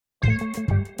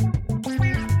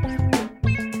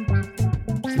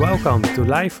Welcome to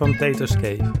Live from Plato's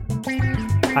Cave.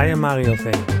 I am Mario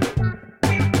Veen.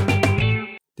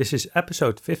 This is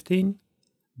episode 15,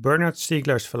 Bernard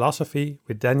Stiegler's Philosophy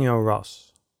with Daniel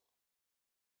Ross.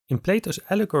 In Plato's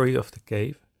allegory of the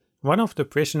cave, one of the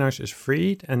prisoners is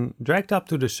freed and dragged up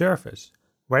to the surface,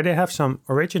 where they have some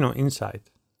original insight.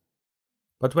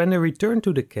 But when they return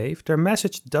to the cave, their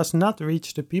message does not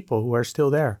reach the people who are still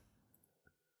there.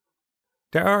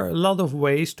 There are a lot of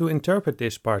ways to interpret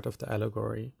this part of the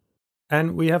allegory,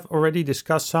 and we have already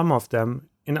discussed some of them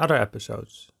in other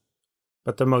episodes.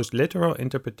 But the most literal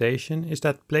interpretation is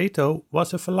that Plato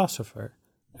was a philosopher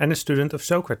and a student of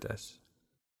Socrates,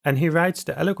 and he writes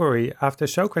the allegory after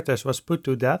Socrates was put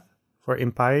to death for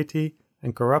impiety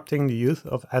and corrupting the youth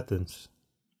of Athens.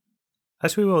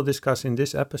 As we will discuss in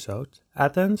this episode,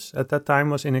 Athens at that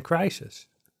time was in a crisis,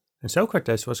 and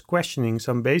Socrates was questioning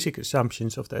some basic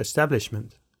assumptions of the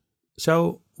establishment.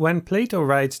 So, when Plato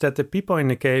writes that the people in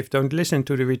the cave don't listen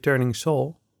to the returning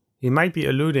soul, he might be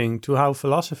alluding to how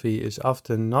philosophy is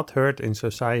often not heard in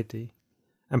society,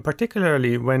 and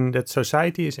particularly when that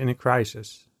society is in a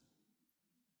crisis.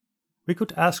 We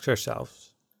could ask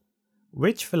ourselves,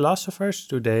 which philosophers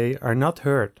today are not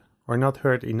heard or not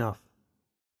heard enough?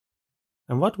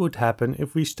 And what would happen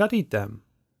if we studied them,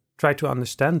 tried to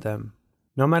understand them,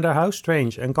 no matter how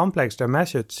strange and complex their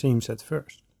message seems at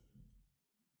first?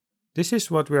 This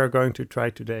is what we are going to try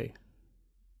today.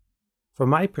 From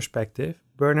my perspective,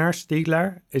 Bernard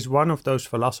Stiegler is one of those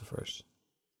philosophers.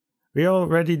 We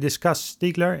already discussed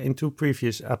Stiegler in 2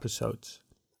 previous episodes,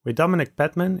 with Dominic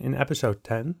Petman in episode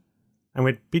 10 and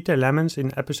with Peter Lemmens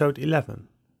in episode 11.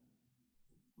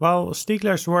 While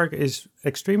Stiegler's work is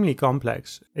extremely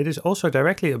complex, it is also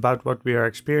directly about what we are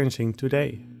experiencing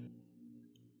today.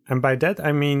 And by that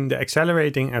I mean the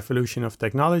accelerating evolution of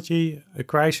technology, a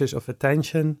crisis of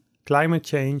attention, climate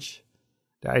change,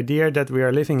 the idea that we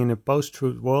are living in a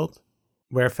post-truth world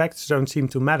where facts don't seem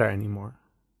to matter anymore.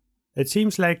 It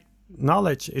seems like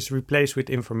knowledge is replaced with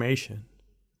information,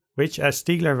 which, as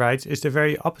Stiegler writes, is the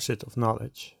very opposite of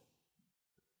knowledge.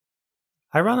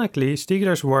 Ironically,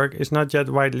 Stiegler's work is not yet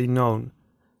widely known.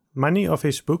 Many of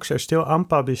his books are still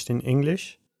unpublished in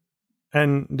English,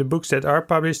 and the books that are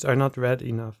published are not read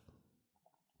enough.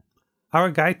 Our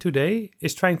guide today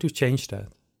is trying to change that.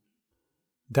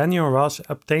 Daniel Ross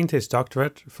obtained his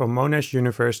doctorate from Monash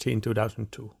University in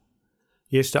 2002.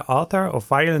 He is the author of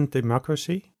Violent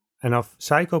Democracy and of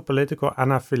Psychopolitical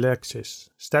Anaphylaxis,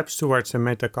 Steps Towards the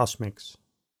Metacosmics.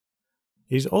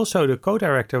 He is also the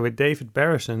co-director with David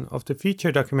Barrison of the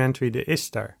feature documentary The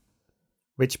Istar,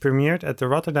 which premiered at the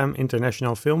Rotterdam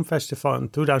International Film Festival in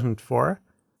 2004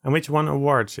 and which won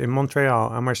awards in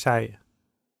Montreal and Marseille.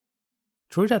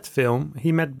 Through that film,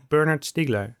 he met Bernard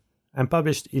Stiegler and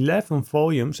published 11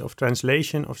 volumes of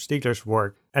translation of Stiegler's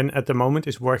work, and at the moment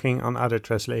is working on other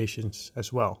translations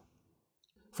as well.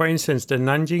 For instance, the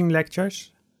Nanjing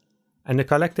Lectures, and the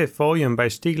collective volume by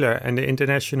Stiegler and the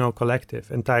International Collective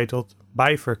entitled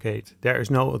Bifurcate, There is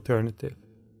No Alternative.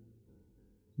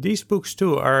 These books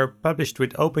too are published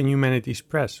with Open Humanities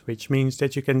Press, which means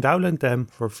that you can download them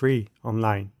for free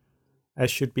online,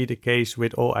 as should be the case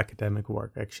with all academic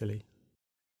work actually.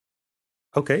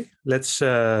 Okay, let's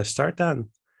start then.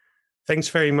 Thanks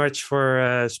very much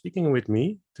for speaking with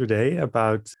me today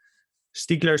about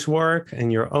Stiegler's work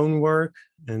and your own work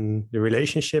and the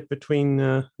relationship between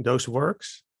those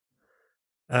works.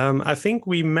 I think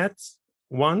we met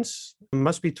once,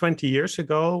 must be 20 years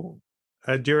ago,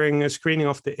 during a screening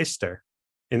of The Istar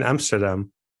in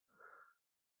Amsterdam.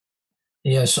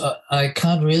 Yes, I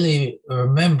can't really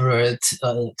remember it,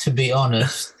 to be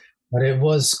honest, but it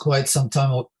was quite some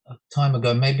time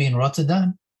ago, maybe in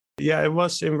Rotterdam? Yeah, it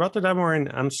was in Rotterdam or in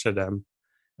Amsterdam.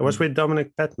 It was with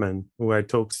Dominic Petman, who I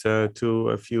talked to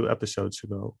a few episodes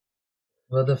ago.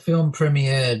 Well, the film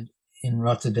premiered in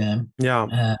Rotterdam.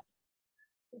 Yeah.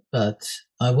 But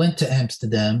I went to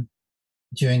Amsterdam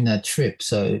during that trip,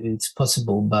 so it's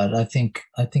possible, but I think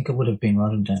it would have been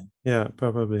Rotterdam. Yeah,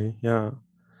 probably. Yeah.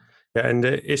 Yeah, and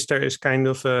The Istar is kind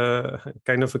of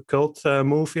a cult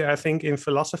movie, I think, in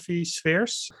philosophy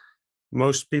spheres.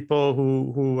 Most people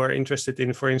who are interested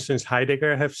in, for instance,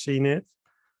 Heidegger have seen it.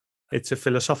 It's a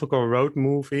philosophical road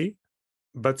movie.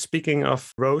 But speaking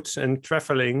of roads and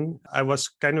traveling, I was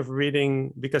kind of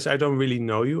reading, because I don't really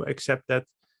know you, except that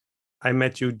I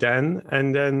met you then.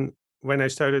 And then when I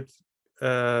started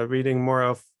reading more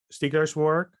of Stiegler's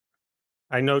work,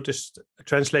 I noticed,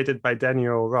 translated by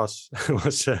Daniel Ross,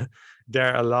 was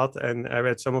there a lot. And I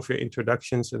read some of your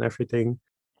introductions and everything.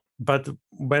 but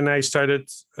when I started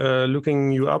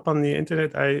looking you up on the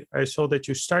internet, I saw that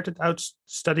you started out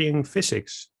studying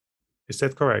physics. Is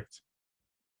that correct?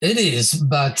 It is,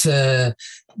 but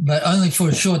only for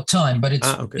a short time. But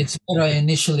it's what I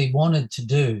initially wanted to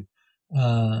do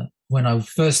when I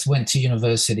first went to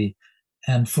university,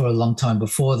 and for a long time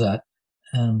before that.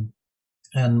 And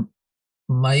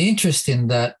my interest in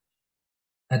that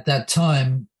at that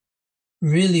time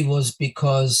really was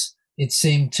because it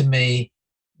seemed to me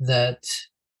that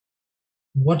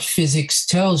what physics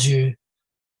tells you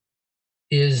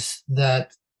is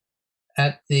that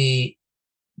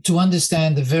to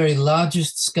understand the very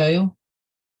largest scale,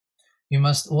 you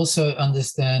must also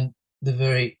understand the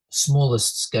very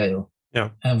smallest scale,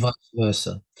 and vice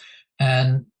versa.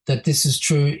 And that this is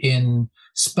true in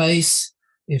space.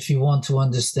 If you want to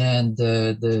understand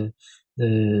the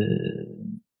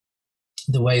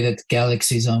way that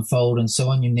galaxies unfold and so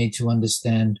on, you need to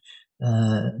understand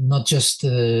not just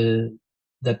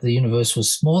that the universe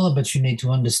was smaller, but you need to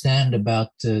understand about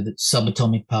the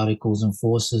subatomic particles and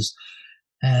forces.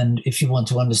 And if you want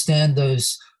to understand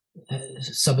those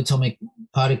subatomic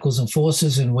particles and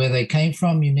forces and where they came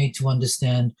from, you need to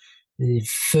understand the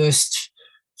first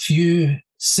few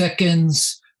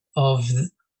seconds of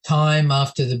time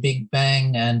after the Big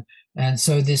Bang. And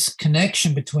so this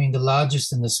connection between the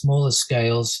largest and the smallest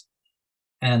scales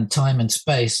and time and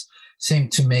space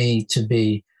seemed to me to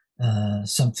be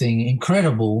something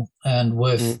incredible and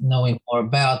worth knowing more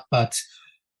about. But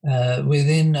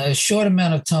within a short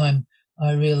amount of time,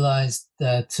 I realized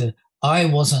that I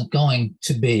wasn't going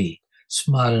to be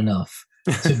smart enough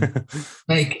to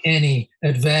make any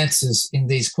advances in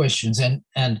these questions,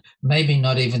 and maybe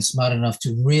not even smart enough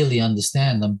to really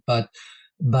understand them. But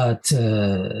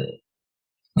it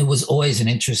was always an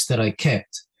interest that I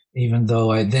kept, even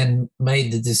though I then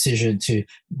made the decision to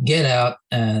get out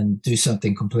and do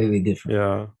something completely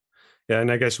different. Yeah,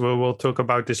 and I guess we'll talk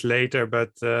about this later.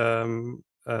 But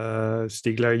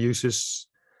Stiegler uses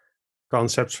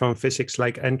concepts from physics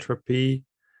like entropy.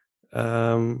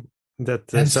 I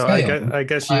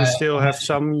guess you still have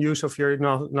some use of your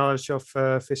knowledge of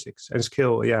physics and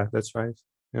skill. Yeah, that's right.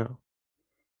 Yeah.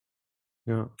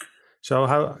 So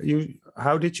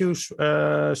how did you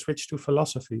switch to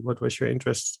philosophy? What was your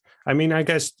interest? I mean, I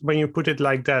guess when you put it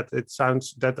like that,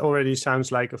 that already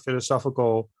sounds like a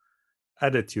philosophical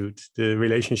attitude, the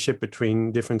relationship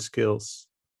between different skills.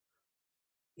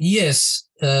 Yes,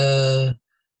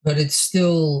 but it's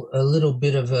still a little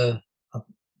bit of a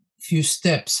few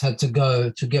steps had to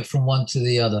go to get from one to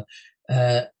the other.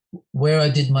 Where I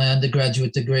did my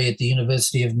undergraduate degree at the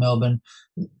University of Melbourne,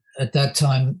 at that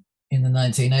time in the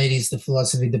 1980s, the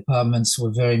philosophy departments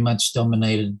were very much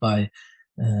dominated by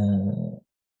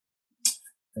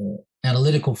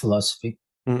analytical philosophy,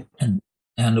 and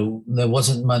there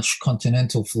wasn't much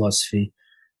continental philosophy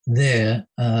there.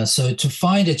 So to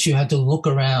find it, you had to look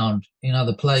around in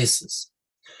other places.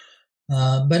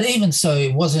 But even so,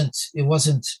 it wasn't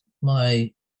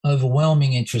my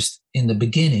overwhelming interest in the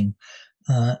beginning.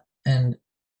 And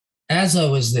as I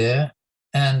was there,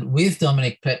 and with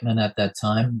Dominic Petman at that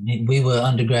time, we were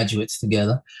undergraduates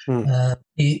together,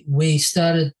 we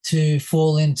started to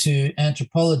fall into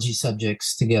anthropology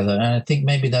subjects together. And I think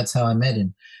maybe that's how I met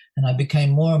him. And I became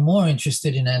more and more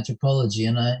interested in anthropology,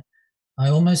 and I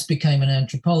almost became an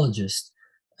anthropologist.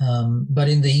 But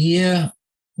in the year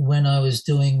when I was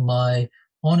doing my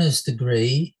honors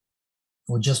degree,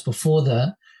 or just before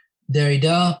that,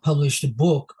 Derrida published a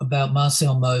book about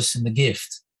Marcel Mauss and the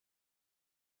gift.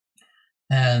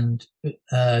 And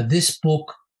this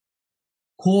book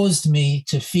caused me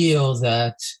to feel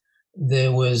that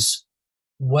there was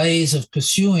ways of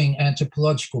pursuing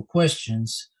anthropological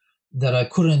questions that I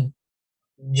couldn't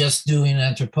just do in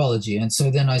anthropology. And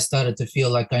so then I started to feel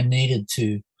like I needed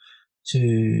to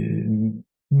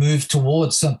move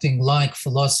towards something like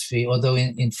philosophy, although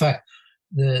in fact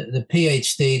the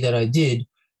PhD that I did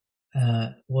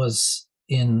was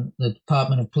in the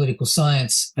Department of Political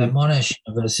Science at Monash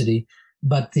University,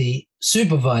 but the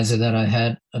supervisor that I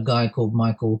had, a guy called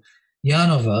Michael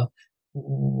Yanova,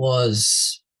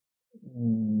 was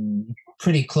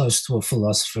pretty close to a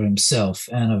philosopher himself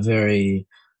and a very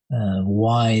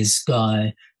wise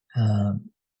guy.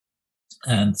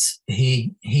 And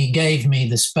he gave me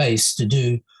the space to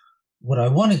do what I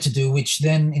wanted to do, which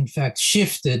then in fact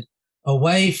shifted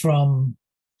away from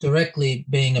directly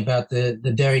being about the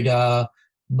Derrida,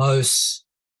 Mauss,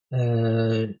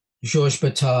 Georges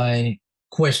Bataille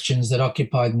questions that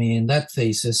occupied me in that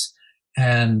thesis,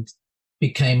 and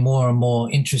became more and more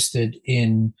interested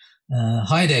in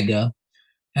Heidegger.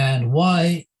 And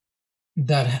why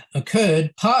that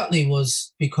occurred partly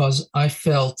was because I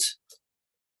felt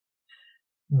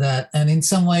that, and in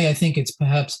some way I think it's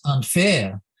perhaps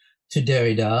unfair to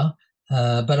Derrida,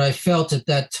 but I felt at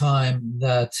that time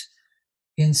that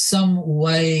in some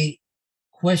way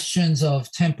questions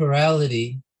of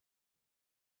temporality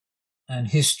and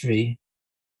history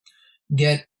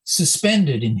get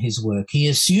suspended in his work. He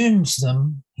assumes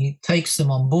them, he takes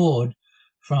them on board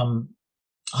from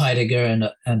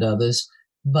Heidegger and others,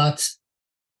 but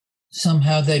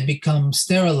somehow they become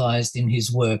sterilized in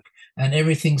his work and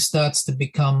everything starts to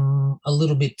become a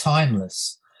little bit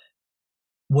timeless.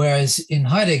 Whereas in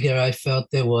Heidegger, I felt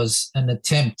there was an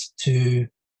attempt to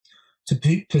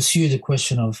pursue the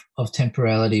question of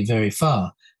temporality very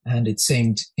far, and it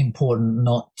seemed important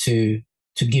not to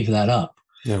give that up.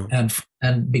 Yeah.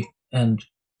 And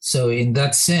so in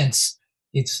that sense,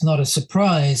 it's not a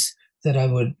surprise that I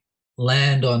would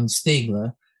land on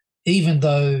Stiegler, even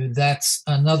though that's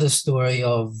another story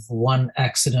of one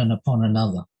accident upon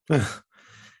another.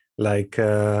 Like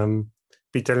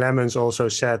Peter Lemmens also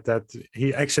said that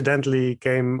he accidentally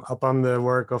came upon the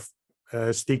work of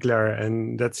Stiegler,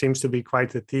 and that seems to be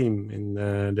quite a theme in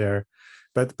there.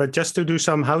 But just to do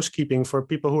some housekeeping for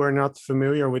people who are not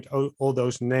familiar with all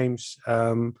those names.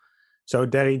 So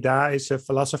Derrida is a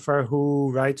philosopher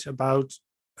who writes about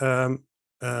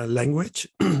language,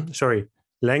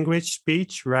 language,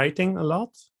 speech, writing a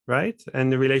lot, right?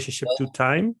 And the relationship to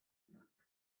time.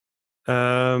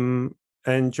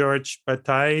 And George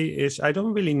Bataille is, I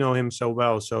don't really know him so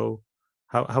well. So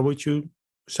how would you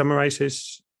summarize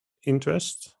his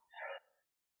interest?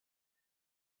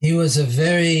 He was a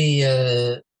very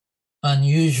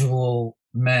unusual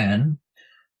man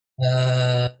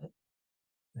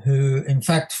who, in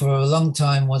fact, for a long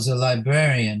time was a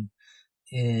librarian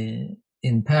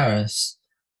in Paris,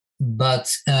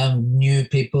 but knew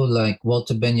people like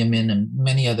Walter Benjamin and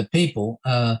many other people.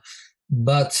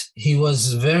 But he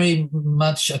was very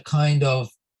much a kind of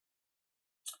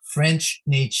French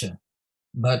Nietzsche,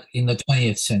 but in the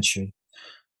 20th century,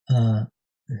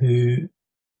 who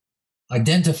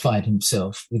identified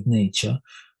himself with Nietzsche,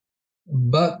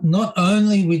 but not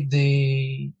only with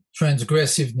the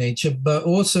transgressive Nietzsche, but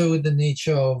also with the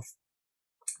Nietzsche of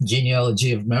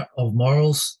genealogy of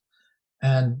morals.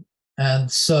 And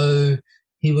so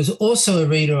he was also a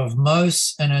reader of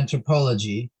Mauss and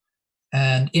anthropology,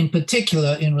 and in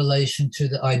particular in relation to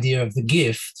the idea of the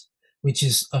gift, which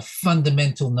is a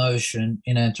fundamental notion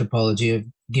in anthropology of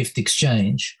gift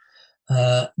exchange,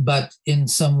 but in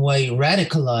some way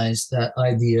radicalized that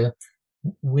idea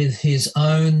with his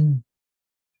own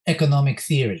economic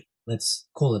theory, let's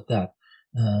call it that,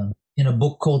 in a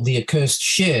book called The Accursed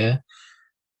Share,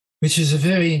 which is a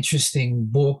very interesting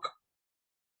book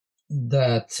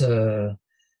that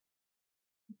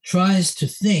tries to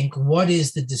think what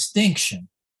is the distinction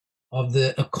of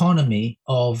the economy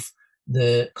of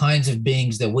the kinds of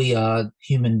beings that we are,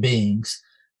 human beings,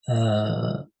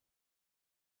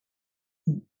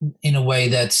 in a way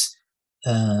that's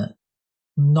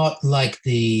not like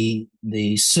the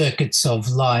circuits of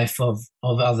life of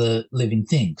other living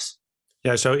things.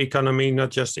 Yeah, so economy, not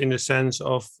just in the sense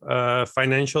of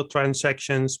financial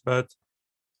transactions, but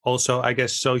also, I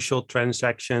guess, social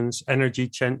transactions, energy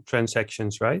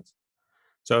transactions, right?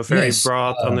 So a very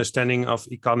broad understanding of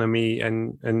economy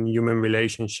and human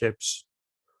relationships.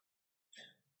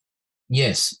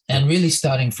 Yes, and really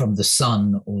starting from the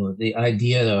sun, or the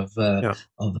idea of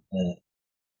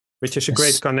which is a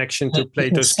great connection to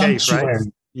Plato's cave, right?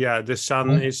 Yeah, the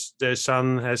sun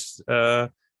has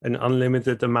an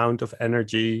unlimited amount of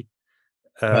energy.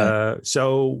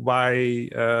 So why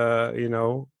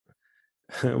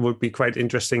would be quite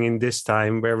interesting in this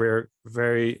time where we're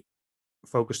very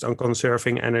focused on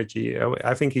conserving energy.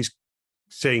 I think he's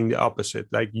saying the opposite,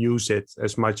 like use it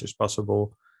as much as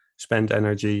possible, spend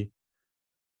energy.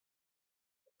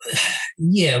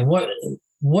 Yeah,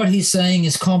 what he's saying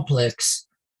is complex,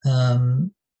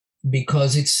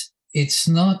 because it's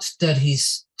not that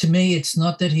to me, it's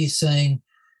not that he's saying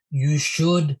you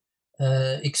should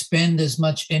expend as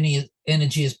much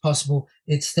energy as possible.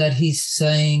 It's that he's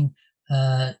saying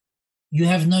you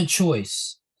have no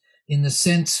choice, in the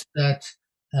sense that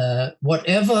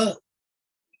whatever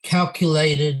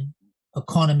calculated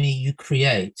economy you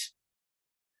create,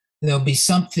 there'll be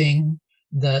something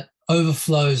that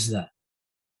overflows that.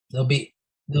 There'll be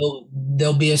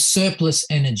a surplus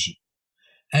energy,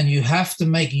 and you have to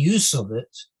make use of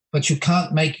it, but you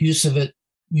can't make use of it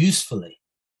usefully.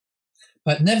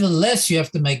 But nevertheless, you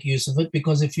have to make use of it,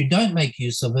 because if you don't make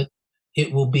use of it,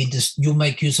 you'll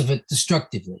make use of it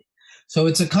destructively. So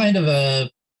it's a kind of a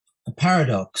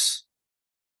paradox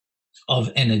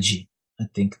of energy. I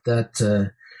think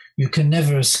that you can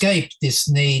never escape this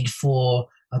need for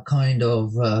a kind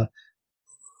of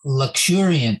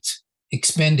luxuriant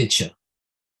expenditure,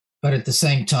 but at the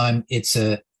same time, it's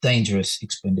a dangerous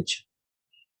expenditure.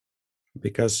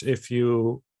 Because if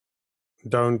you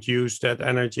don't use that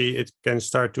energy, it can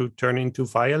start to turn into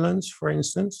violence, for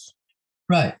instance.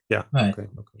 Right. Yeah. Right. Okay.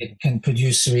 It can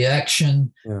produce a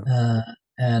reaction, yeah.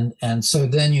 And so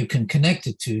then you can connect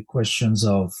it to questions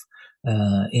of,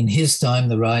 in his time,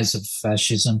 the rise of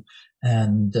fascism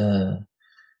and the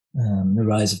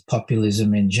rise of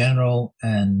populism in general,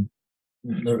 and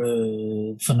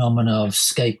the phenomena of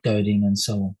scapegoating and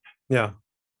so on. Yeah.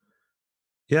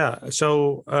 Yeah.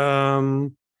 So,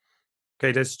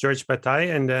 okay, that's George Bataille.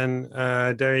 And then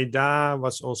Derrida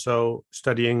was also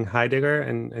studying Heidegger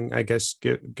and I guess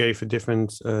gave a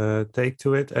different take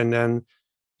to it. And then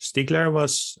Stiegler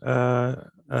was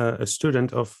a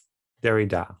student of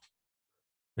Derrida,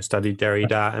 studied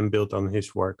Derrida and built on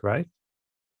his work, right?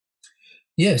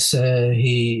 Yes,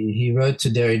 he wrote to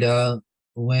Derrida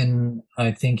when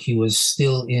I think he was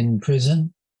still in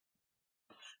prison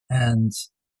and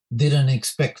didn't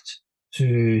expect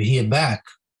to hear back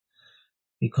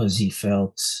because he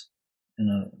felt,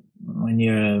 when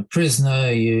you're a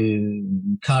prisoner,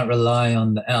 you can't rely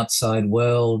on the outside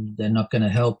world. They're not going to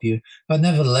help you. But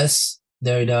nevertheless,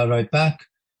 Derrida wrote back,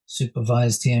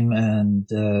 supervised him, and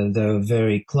they were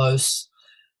very close.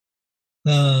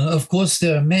 Of course,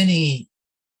 there are many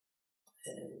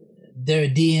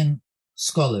Derridean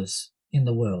scholars in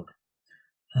the world.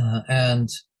 And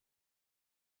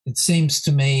it seems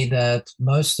to me that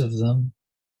most of them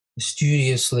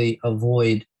studiously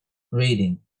avoid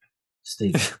reading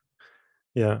Steve.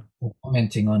 Yeah. Or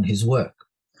commenting on his work.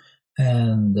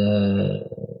 And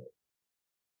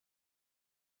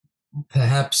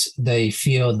perhaps they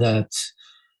feel that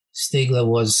Stiegler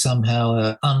was somehow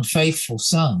an unfaithful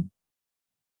son.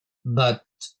 But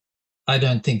I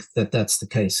don't think that that's the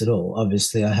case at all.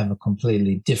 Obviously, I have a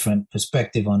completely different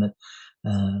perspective on it.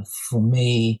 For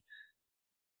me,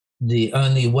 the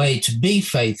only way to be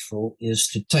faithful is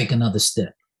to take another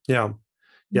step. Yeah.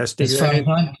 Yes. As far as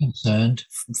I'm concerned,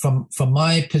 from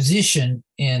my position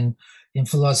in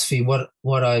philosophy,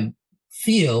 what I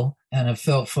feel and have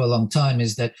felt for a long time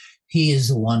is that he is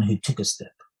the one who took a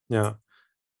step. Yeah.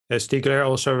 Stiegler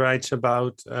also writes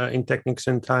about, in Techniques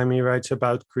and Time, he writes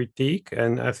about critique.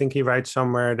 And I think he writes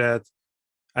somewhere that,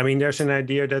 I mean, there's an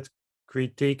idea that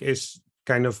critique is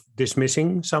kind of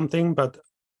dismissing something, but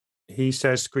he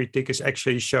says critique is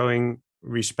actually showing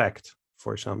respect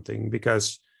for something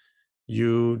because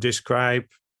you describe,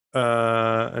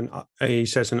 he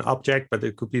says an object, but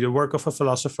it could be the work of a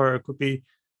philosopher, it could be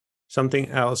something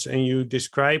else, and you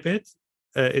describe it,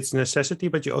 its necessity,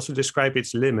 but you also describe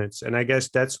its limits. And I guess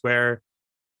that's where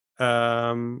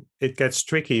it gets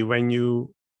tricky when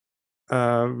you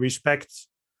respect.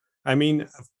 I mean,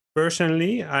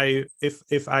 personally,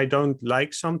 if I don't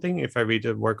like something, if I read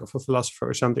a work of a philosopher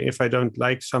or something, if I don't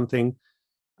like something,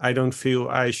 I don't feel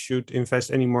I should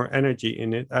invest any more energy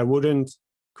in it. I wouldn't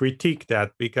critique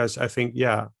that because I think,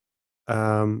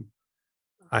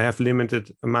 I have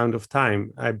limited amount of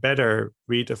time. I better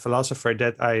read a philosopher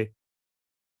that I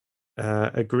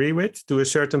agree with to a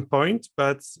certain point,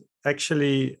 but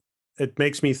actually it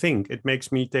makes me think. It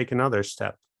makes me take another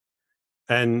step.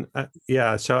 And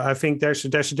so I think there's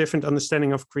a different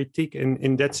understanding of critique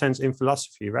in that sense in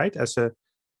philosophy, right? As a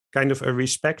kind of a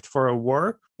respect for a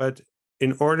work, but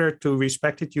in order to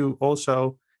respect it, you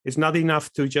also, it's not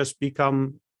enough to just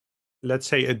become, let's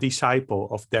say, a disciple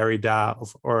of Derrida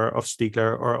or of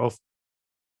Stiegler or of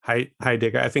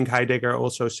Heidegger. I think Heidegger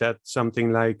also said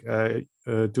something like to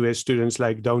his students,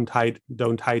 like, don't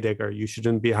Heidegger. You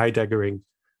shouldn't be Heideggering.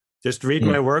 Just read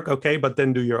my work, okay, but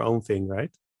then do your own thing, right?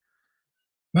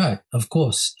 Right, of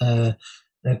course. A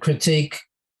critique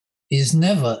is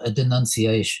never a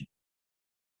denunciation.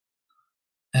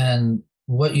 And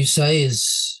what you say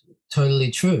is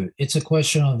totally true. It's a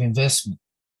question of investment.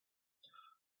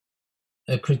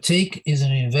 A critique is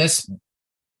an investment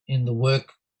in the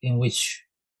work in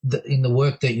the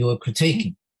work that you are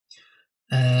critiquing.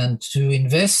 And to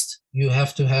invest, you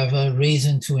have to have a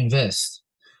reason to invest.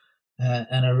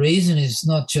 And a reason is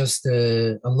not just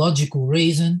a logical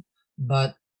reason,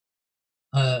 but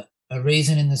a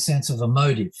reason in the sense of a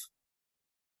motive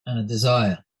and a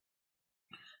desire.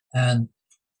 And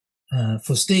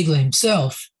for Stiegler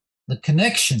himself, the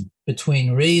connection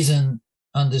between reason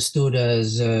understood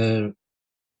as a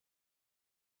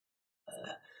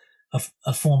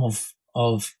form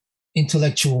of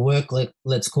intellectual work,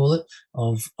 let's call it,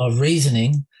 of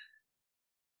reasoning,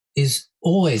 is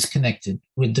always connected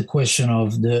with the question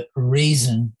of the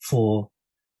reason for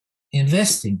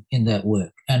investing in that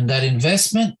work. And that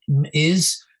investment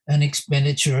is an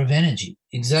expenditure of energy,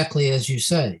 exactly as you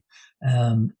say.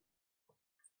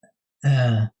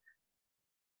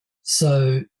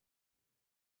 So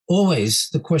always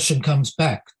the question comes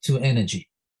back to energy.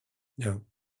 Yeah.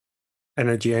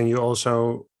 Energy. And you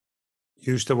also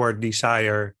use the word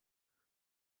desire,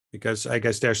 because I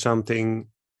guess there's something,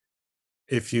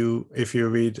 if you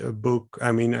read a book,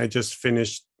 I mean, I just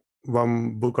finished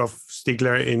one book of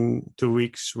Stiegler in 2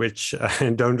 weeks, which I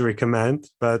don't recommend,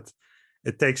 but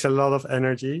it takes a lot of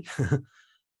energy.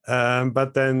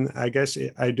 But then I guess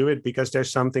I do it because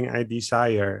there's something I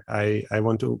desire. I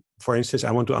want to, for instance,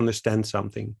 I want to understand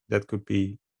something. That could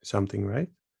be something, right?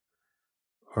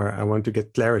 Or I want to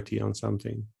get clarity on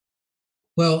something.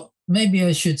 Well, maybe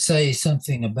I should say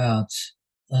something about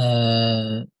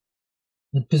the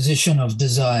position of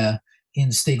desire in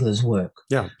Stiegler's work.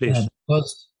 Yeah, please.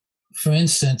 Because, for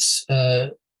instance,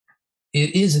 it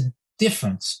is a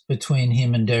difference between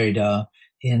him and Derrida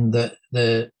in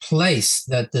the place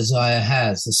that desire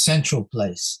has, the central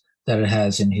place that it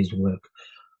has in his work.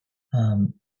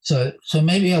 So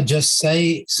maybe I'll just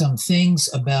say some things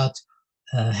about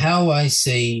how I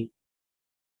see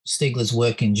Stiegler's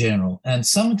work in general. And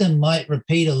some of them might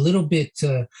repeat a little bit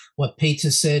what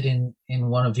Peter said in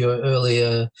one of your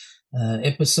earlier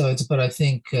episodes, but I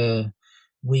think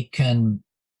we can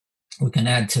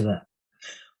add to that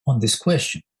on this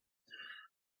question.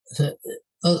 So,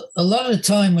 a lot of the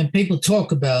time when people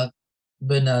talk about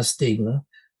Bernard Stiegler,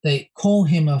 they call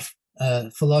him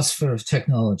a philosopher of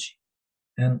technology.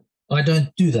 And I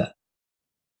don't do that.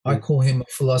 I call him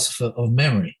a philosopher of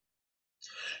memory.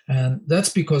 And that's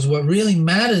because what really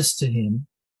matters to him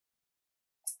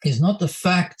is not the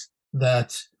fact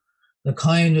that the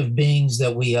kind of beings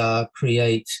that we are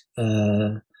create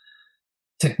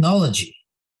technology.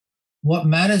 What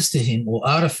matters to him, or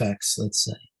artifacts, let's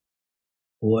say,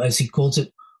 or as he calls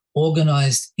it,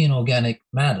 organized inorganic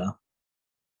matter,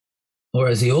 or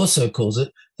as he also calls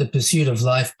it, the pursuit of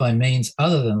life by means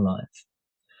other than life.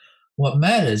 What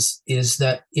matters is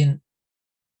that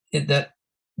that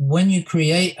when you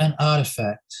create an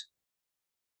artifact,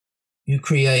 you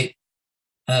create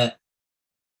a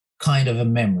kind of a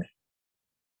memory.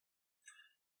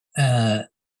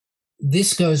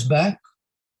 This goes back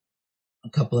a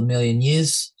couple of million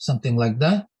years, something like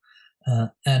that,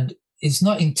 and it's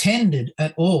not intended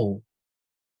at all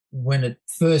when it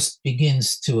first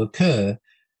begins to occur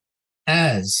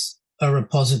as a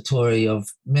repository of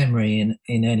memory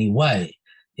in any way.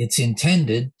 It's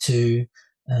intended to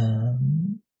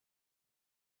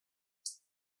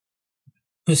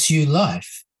pursue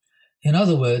life. In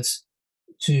other words,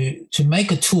 to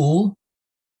make a tool,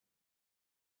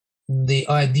 the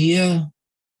idea,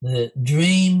 the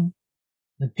dream,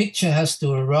 the picture has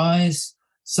to arise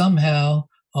somehow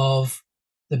of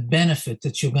the benefit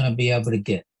that you're going to be able to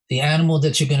get, the animal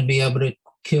that you're going to be able to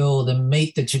kill, the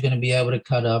meat that you're going to be able to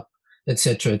cut up,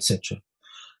 etc., etc.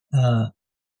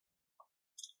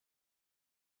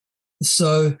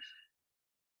 So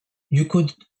you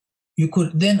could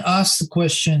then ask the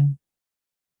question,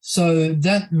 so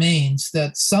that means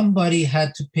that somebody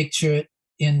had to picture it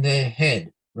in their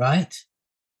head, right?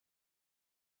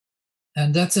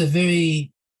 And that's a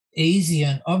very easy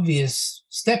and obvious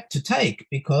step to take,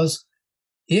 because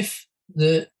if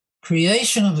the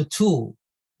creation of a tool,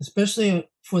 especially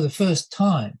for the first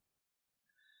time,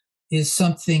 is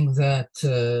something that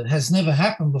has never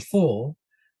happened before,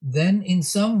 then in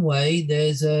some way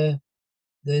there's a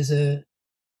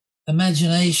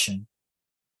imagination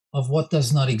of what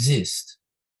does not exist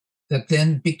that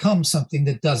then becomes something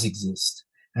that does exist.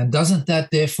 And doesn't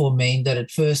that therefore mean that it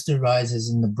first arises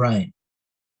in the brain?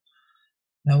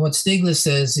 Now, what Stiegler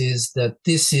says is that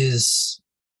this is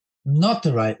not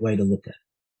the right way to look at it,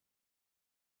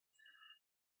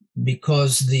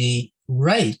 because the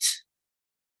rate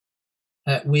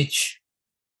at which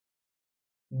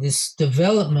this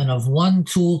development of one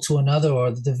tool to another,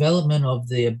 or the development of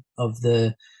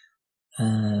the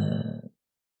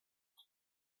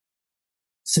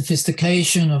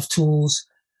sophistication of tools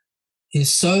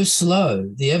is so slow,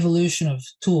 the evolution of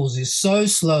tools is so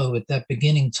slow at that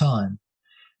beginning time,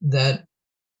 that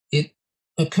it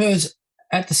occurs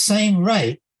at the same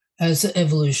rate as the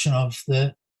evolution of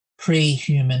the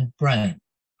pre-human brain.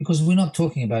 Because we're not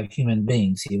talking about human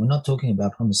beings here, we're not talking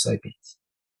about Homo sapiens.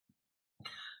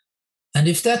 And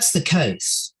if that's the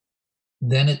case,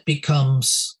 then it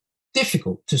becomes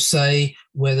difficult to say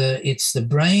whether it's the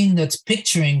brain that's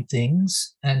picturing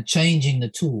things and changing the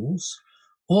tools,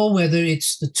 or whether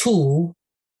it's the tool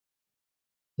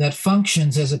that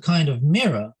functions as a kind of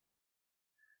mirror,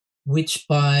 which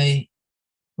by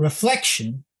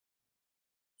reflection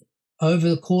over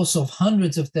the course of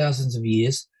hundreds of thousands of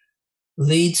years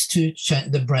leads to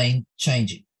the brain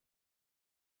changing.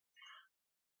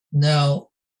 Now,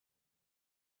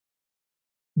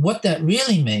 what that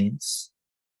really means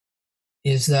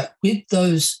is that with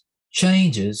those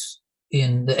changes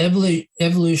in the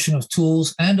evolution of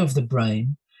tools and of the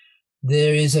brain,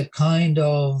 there is a kind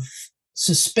of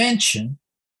suspension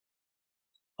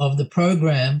of the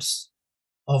programs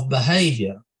of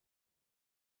behavior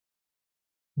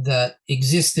that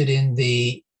existed in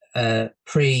the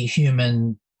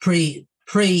pre-human,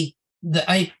 the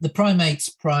primates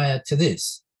prior to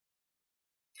this.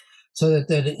 So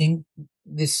that in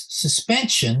this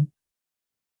suspension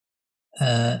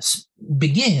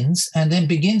begins and then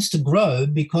begins to grow,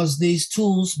 because these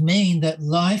tools mean that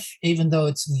life, even though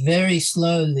it's very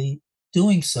slowly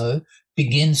doing so,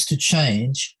 begins to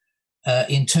change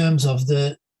in terms of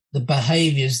the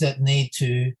behaviors that need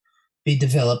to be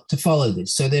developed to follow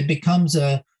this. So there becomes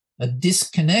a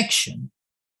disconnection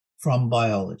from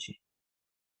biology.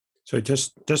 So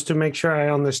just to make sure I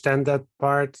understand that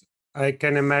part, I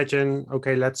can imagine,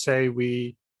 okay, let's say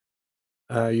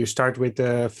you start with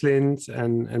a flint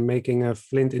and making a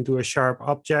flint into a sharp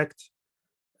object,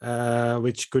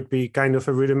 which could be kind of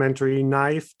a rudimentary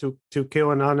knife to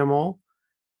kill an animal.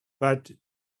 But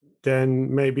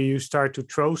then maybe you start to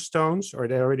throw stones, or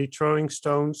they're already throwing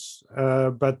stones,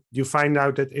 but you find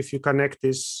out that if you connect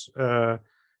this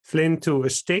flint to a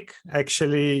stick,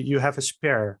 actually you have a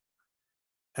spear.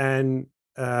 And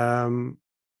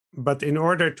but in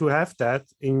order to have that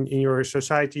in your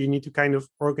society, you need to kind of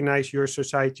organize your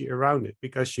society around it,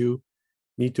 because you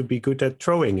need to be good at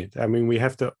throwing it. I mean,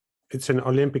 it's an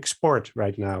Olympic sport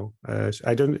right now.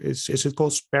 Is it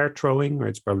called spear throwing, or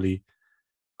it's probably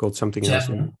called something else?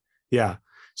 Yeah.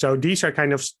 So these are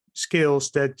kind of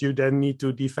skills that you then need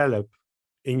to develop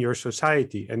in your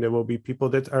society. And there will be people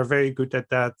that are very good at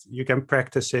that. You can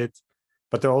practice it.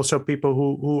 But there are also people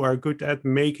who are good at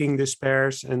making the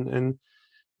spears, and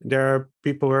there are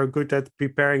people who are good at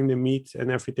preparing the meat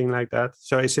and everything like that.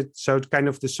 So kind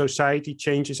of the society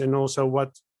changes, and also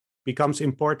what becomes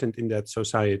important in that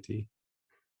society?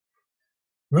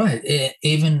 Right.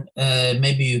 Even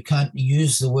maybe you can't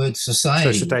use the word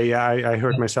society. Society, yeah, I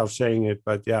heard myself saying it,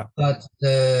 but yeah. But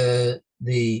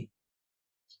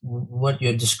what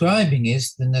you're describing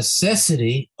is the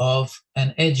necessity of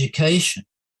an education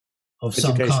of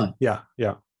some kind. Yeah.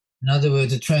 In other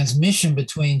words, a transmission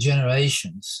between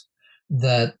generations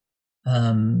that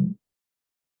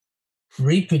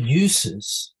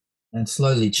reproduces and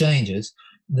slowly changes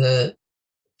the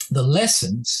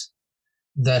lessons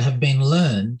that have been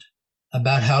learned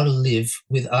about how to live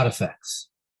with artifacts,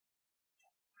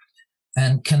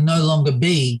 and can no longer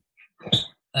be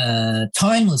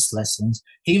timeless lessons,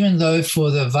 even though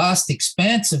for the vast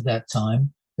expanse of that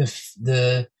time,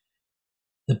 the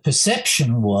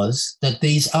perception was that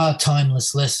these are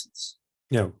timeless lessons.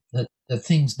 Yeah. That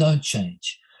things don't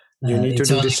change. You need to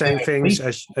do the same things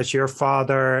as your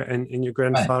father and your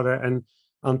grandfather. Right. And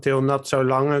until not so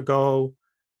long ago,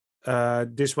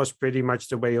 this was pretty much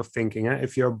the way of thinking.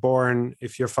 If your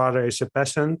father is a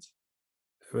peasant,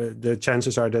 the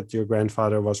chances are that your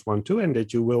grandfather was one too, and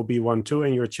that you will be one too,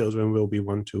 and your children will be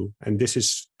one too. And this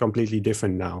is completely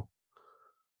different now.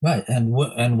 Right. And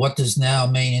what does now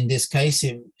mean in this case?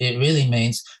 It really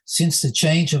means since the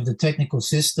change of the technical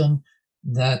system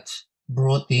that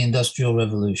brought the Industrial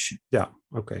Revolution. Yeah.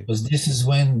 Okay. Because this is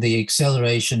when the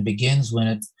acceleration begins,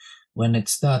 when it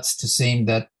starts to seem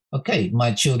that, okay,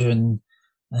 my children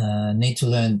need to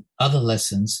learn other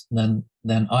lessons than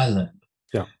I learned.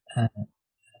 Yeah.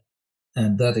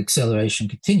 And that acceleration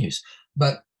continues.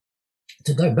 But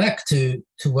to go back to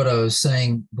what I was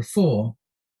saying before,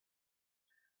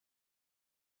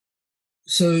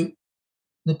 so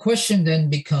the question then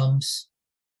becomes,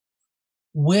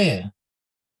 where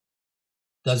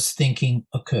does thinking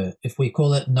occur? If we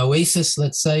call it noesis,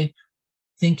 let's say,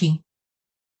 thinking,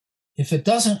 if it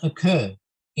doesn't occur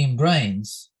in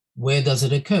brains, where does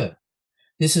it occur?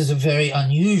 This is a very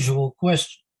unusual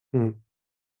question.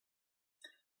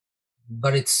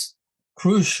 But it's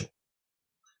crucial.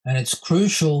 And it's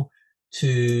crucial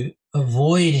to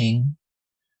avoiding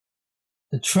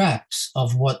the traps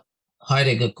of what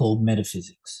Heidegger called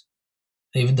metaphysics,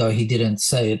 even though he didn't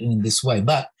say it in this way.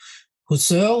 But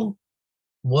Husserl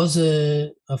was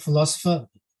a philosopher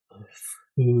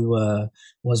who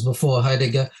was before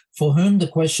Heidegger, for whom the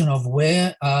question of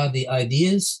where are the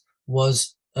ideas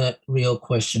was a real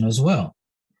question as well.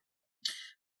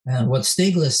 And what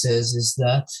Stiegler says is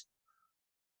that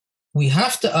we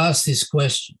have to ask this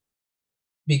question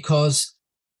because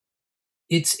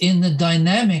it's in the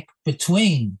dynamic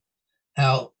between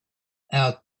our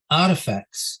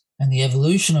artifacts and the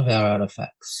evolution of our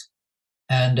artifacts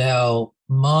and our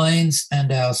minds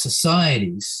and our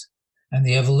societies and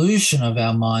the evolution of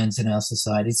our minds and our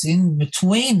societies. It's in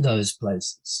between those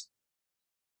places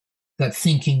that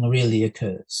thinking really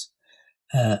occurs.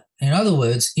 In other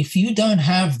words, if you don't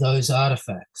have those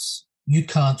artifacts, you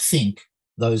can't think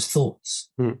those thoughts.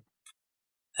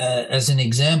 As an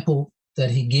example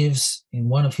that he gives in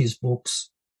one of his books,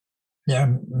 there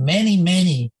are many,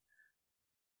 many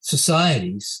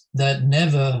societies that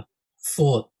never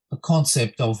thought the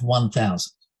concept of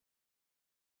 1,000.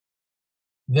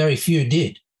 Very few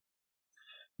did.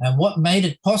 And what made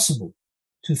it possible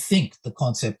to think the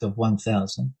concept of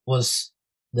 1,000 was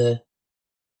the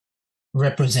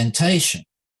representation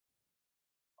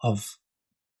of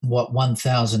what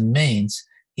 1,000 means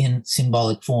in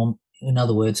symbolic form, in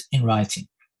other words, in writing,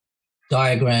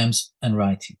 diagrams and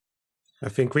writing. I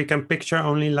think we can picture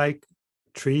only like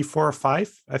 3, 4,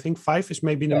 5. I think 5 is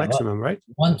maybe the maximum, right?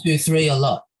 1, 2, 3, a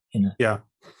lot. Yeah.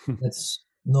 That's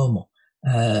normal.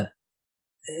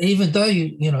 Even though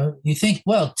you think,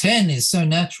 well, 10 is so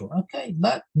natural. Okay,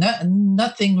 but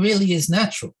nothing really is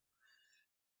natural.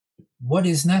 What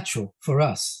is natural for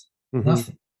us? Mm-hmm.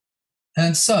 Nothing.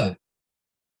 And so,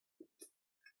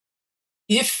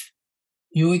 if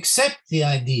you accept the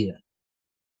idea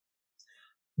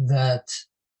that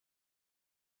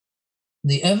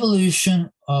the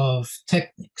evolution of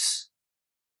techniques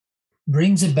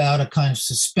brings about a kind of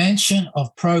suspension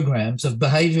of programs, of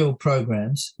behavioral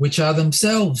programs, which are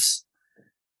themselves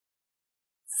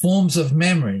forms of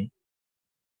memory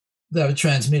that are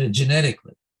transmitted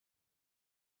genetically.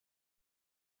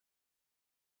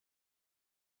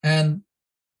 And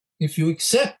if you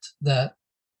accept that,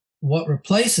 what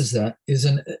replaces that is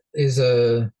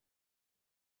a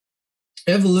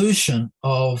evolution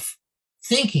of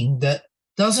thinking that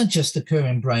doesn't just occur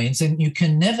in brains, and you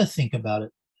can never think about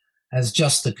it as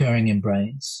just occurring in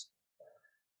brains,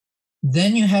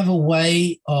 then you have a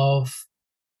way of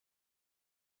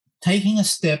taking a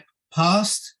step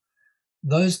past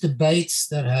those debates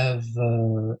that have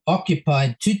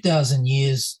occupied 2,000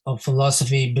 years of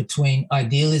philosophy between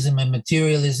idealism and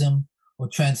materialism, or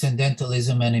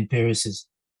transcendentalism and empiricism.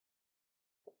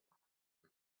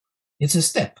 It's a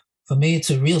step. For me, it's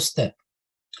a real step.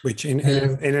 Which in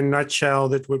a nutshell,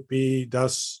 that would be,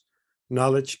 does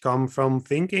knowledge come from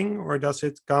thinking, or does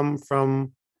it come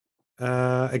from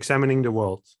examining the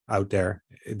world out there?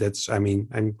 That's, I mean,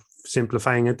 I'm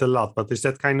simplifying it a lot, but is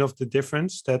that kind of the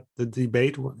difference that the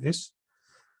debate is?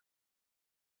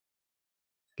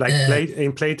 Like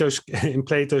in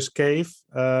Plato's cave,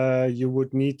 you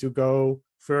would need to go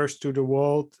first to the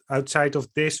world outside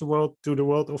of this world, to the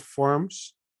world of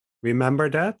forms. Remember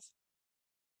that?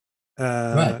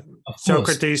 Right.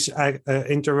 Socrates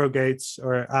interrogates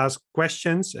or asks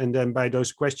questions, and then by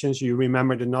those questions you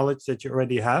remember the knowledge that you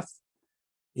already have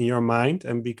in your mind,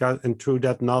 and through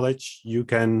that knowledge you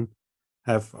can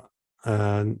have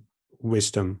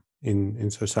wisdom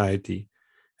in society.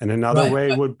 And another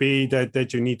way would be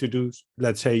that you need to do,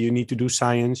 let's say, you need to do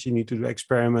science, you need to do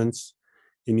experiments,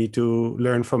 you need to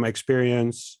learn from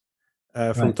experience,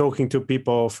 from talking to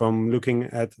people, from looking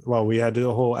at, well, we had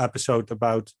a whole episode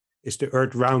about, is the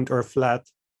earth round or flat?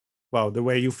 Well, the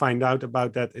way you find out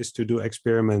about that is to do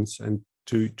experiments and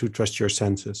to trust your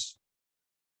senses.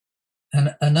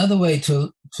 And another way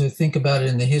to think about it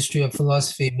in the history of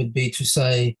philosophy would be to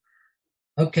say,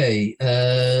 okay,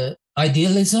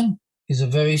 idealism is a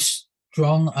very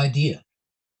strong idea.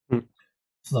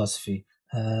 Philosophy.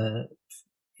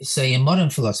 Say in modern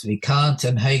philosophy, Kant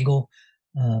and Hegel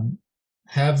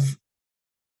have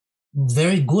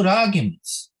very good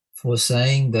arguments for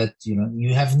saying that,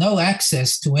 you have no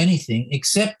access to anything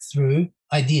except through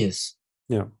ideas.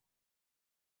 Yeah.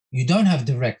 You don't have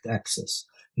direct access.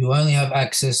 You only have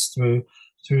access through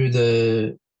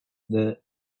the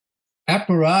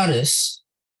apparatus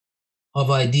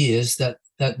of ideas that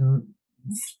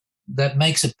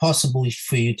makes it possible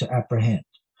for you to apprehend.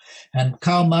 And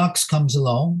Karl Marx comes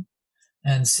along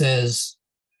and says,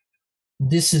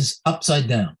 this is upside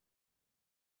down.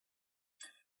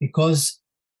 Because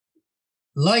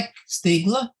like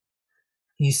Stiegler,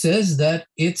 he says that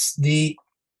it's the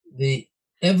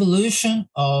evolution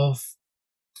of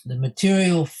the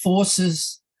material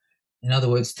forces, in other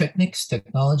words,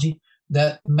 technology,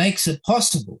 that makes it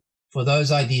possible for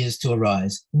those ideas to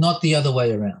arise, not the other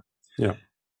way around. Yeah.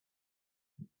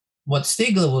 What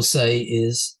Stiegler will say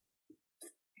is,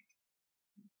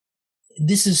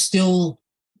 this is still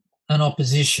an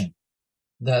opposition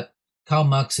that Karl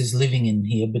Marx is living in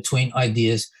here between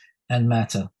ideas and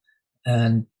matter.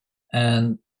 And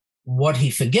what he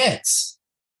forgets,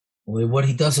 or what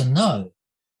he doesn't know,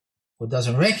 or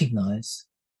doesn't recognize,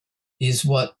 is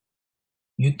what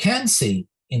you can see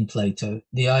in Plato,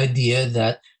 the idea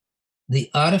that the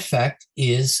artifact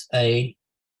is a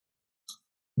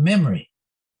memory,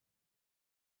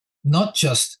 not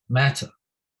just matter.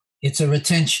 It's a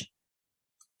retention.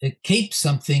 It keeps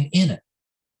something in it.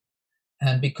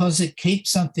 And because it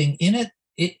keeps something in it,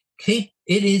 it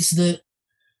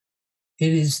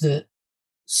is the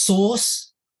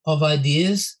source of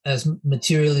ideas, as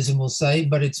materialism will say,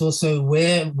 but it's also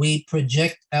where we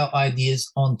project our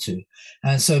ideas onto.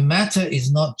 And so matter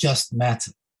is not just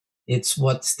matter. It's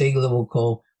what Stigler will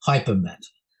call hypermatter.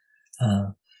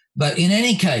 But in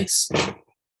any case,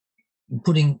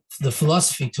 putting the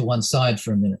philosophy to one side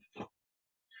for a minute,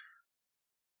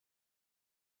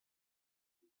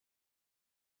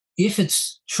 if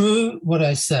it's true what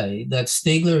I say, that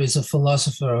Stigler is a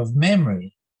philosopher of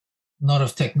memory, not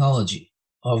of technology,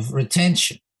 of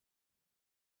retention,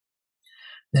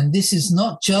 then this is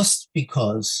not just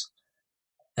because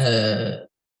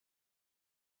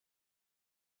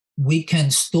we can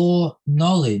store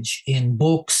knowledge in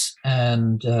books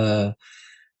and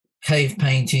cave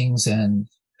paintings and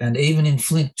even in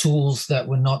flint tools that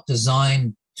were not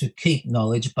designed to keep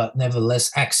knowledge, but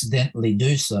nevertheless accidentally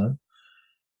do so.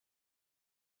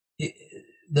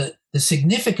 The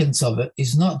significance of it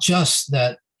is not just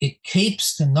that it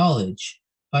keeps the knowledge,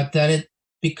 but that it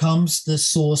becomes the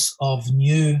source of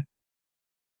new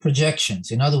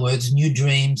projections. In other words, new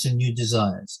dreams and new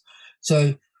desires.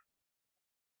 So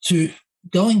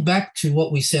going back to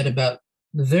what we said about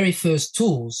the very first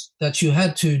tools, that you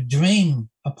had to dream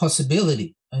a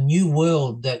possibility, a new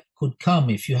world that could come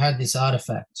if you had this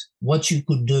artifact, what you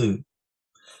could do.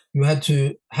 You had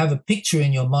to have a picture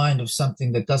in your mind of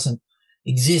something that doesn't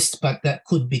exist, but that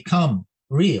could become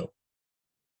real.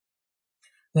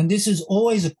 Then this is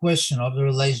always a question of the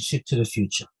relationship to the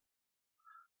future,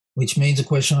 which means a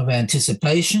question of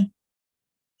anticipation,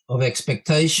 of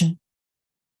expectation,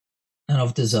 and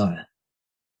of desire,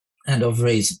 and of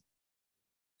reason.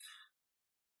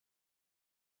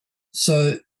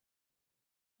 So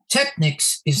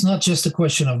technics is not just a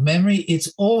question of memory,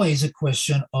 it's always a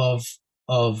question of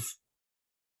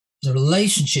the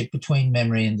relationship between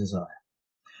memory and desire.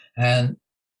 And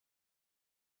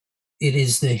it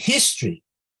is the history,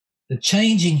 the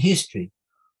changing history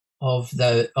of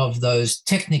those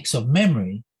techniques of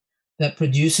memory that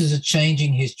produces a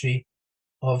changing history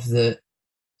of the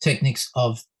techniques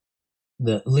of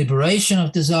the liberation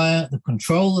of desire, the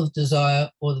control of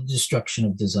desire, or the destruction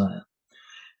of desire.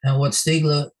 And what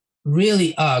Stigler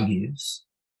really argues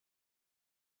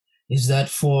is that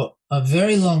for a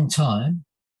very long time,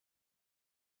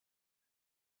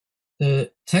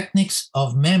 the techniques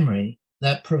of memory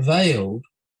that prevailed,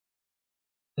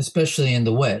 especially in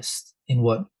the West, in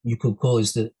what you could call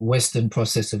is the Western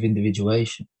process of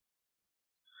individuation,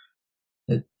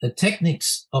 the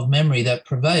techniques of memory that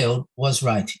prevailed was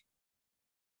writing.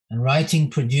 And writing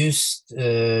produced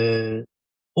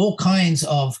all kinds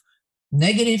of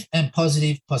negative and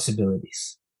positive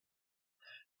possibilities.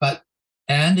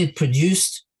 And it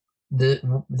produced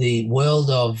the world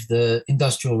of the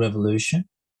Industrial Revolution,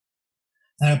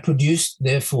 and it produced,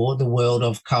 therefore, the world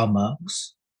of Karl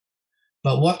Marx.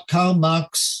 But what Karl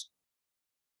Marx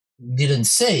didn't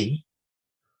see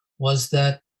was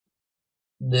that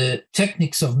the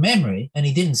techniques of memory, and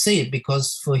he didn't see it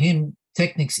because for him,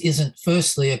 techniques isn't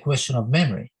firstly a question of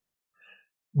memory,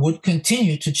 would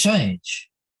continue to change.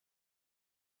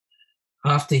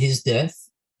 After his death,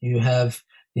 you have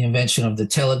the invention of the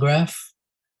telegraph,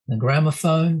 the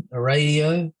gramophone, the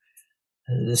radio,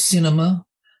 the cinema,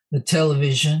 the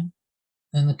television,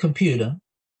 and the computer.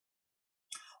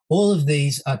 All of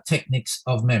these are techniques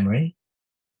of memory.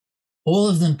 All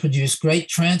of them produce great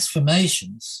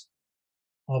transformations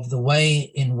of the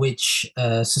way in which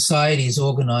society is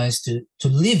organized to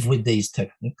live with these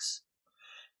techniques.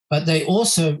 But they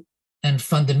also, and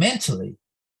fundamentally,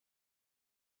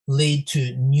 lead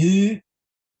to new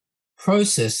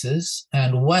processes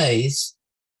and ways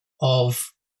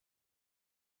of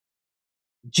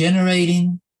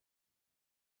generating,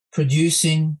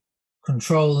 producing,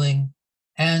 controlling,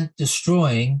 and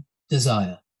destroying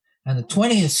desire. And the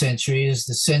 20th century is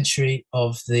the century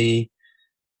of the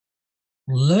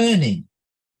learning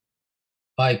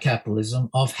by capitalism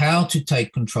of how to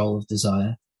take control of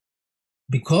desire,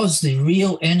 because the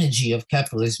real energy of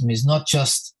capitalism is not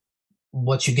just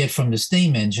what you get from the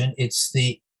steam engine, it's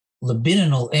the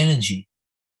libidinal energy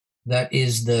that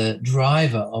is the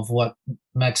driver of what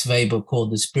Max Weber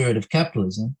called the spirit of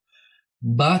capitalism.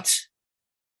 But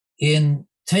in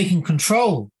taking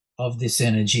control of this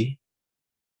energy,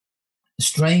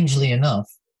 strangely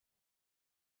enough,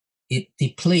 it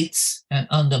depletes and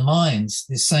undermines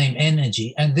the same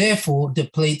energy, and therefore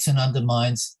depletes and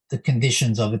undermines the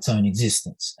conditions of its own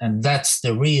existence. And that's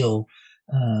the real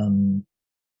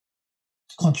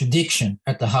contradiction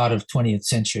at the heart of 20th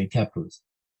century capitalism.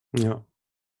 Yeah.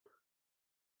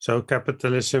 So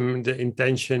capitalism, the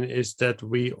intention is that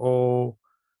we all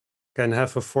can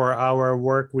have a 4-hour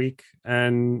work week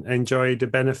and enjoy the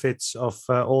benefits of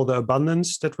all the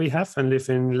abundance that we have and live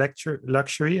in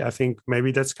luxury. I think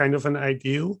maybe that's kind of an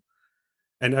ideal,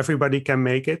 and everybody can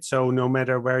make it. So no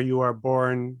matter where you are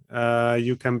born,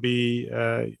 you can be,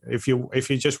 if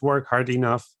you just work hard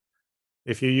enough,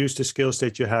 if you use the skills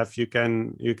that you have, you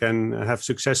can have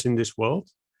success in this world.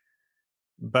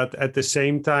 But at the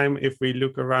same time, if we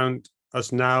look around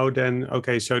us now, then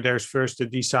okay, so there's first the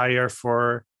desire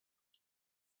for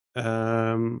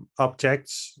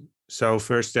objects. So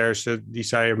first there's a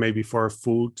desire maybe for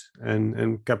food,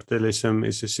 and capitalism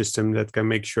is a system that can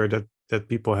make sure that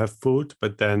people have food,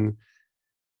 but then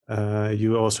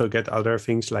you also get other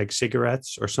things like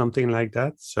cigarettes or something like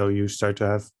that. So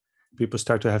people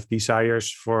start to have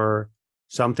desires for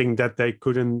something that they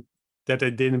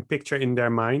didn't picture in their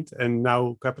mind, and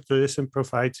now capitalism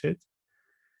provides it.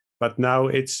 But now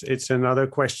it's another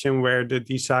question where the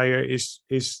desire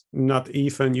is not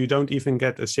even, you don't even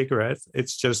get a cigarette.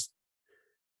 It's just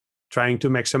trying to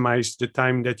maximize the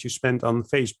time that you spend on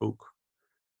Facebook.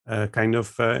 Kind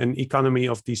of an economy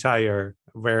of desire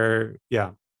where,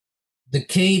 yeah. The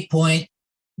key point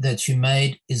that you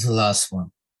made is the last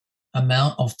one,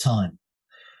 amount of time.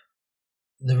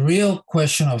 The real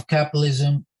question of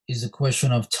capitalism is a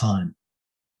question of time.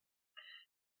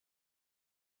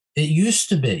 It used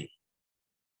to be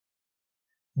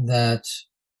that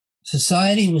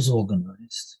society was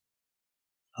organized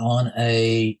on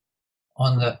the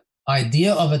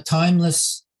idea of a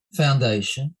timeless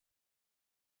foundation,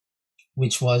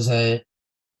 which was a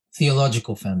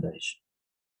theological foundation.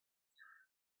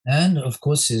 And of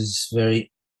course is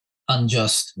very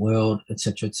unjust world,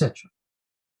 etc., etc.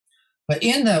 But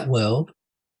in that world,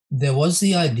 there was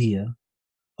the idea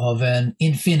of an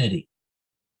infinity,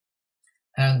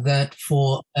 and that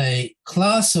for a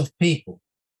class of people,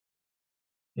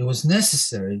 it was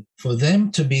necessary for them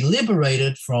to be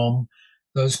liberated from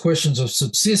those questions of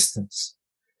subsistence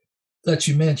that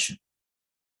you mentioned,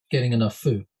 getting enough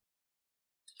food,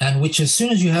 and which, as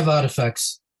soon as you have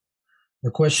artifacts,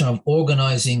 the question of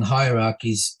organizing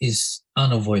hierarchies is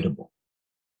unavoidable.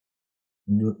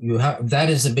 You have, that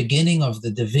is the beginning of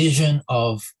the division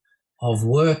of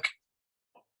work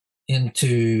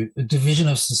into the division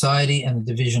of society and the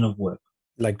division of work.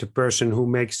 Like the person who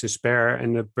makes the spear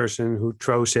and the person who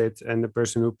throws it and the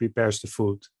person who prepares the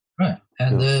food. Right.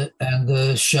 And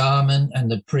the shaman and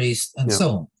the priest and so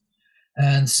on.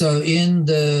 And so and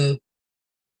the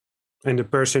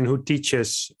person who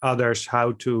teaches others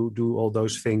how to do all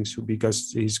those things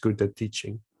because he's good at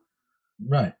teaching.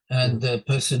 Right. And the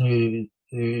person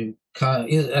who can't,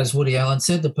 as Woody Allen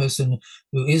said, the person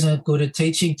who isn't good at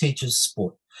teaching teaches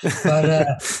sport. But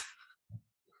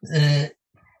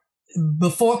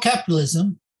before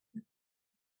capitalism,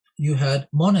 you had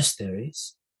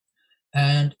monasteries,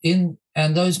 and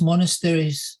those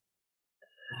monasteries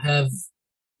are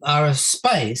a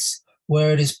space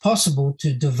where it is possible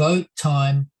to devote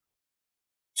time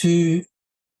to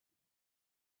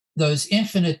those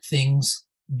infinite things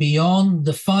beyond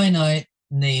the finite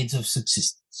needs of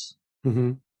subsistence,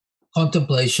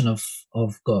 contemplation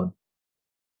of God.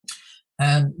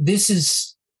 And this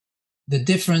is the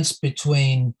difference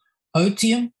between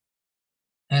otium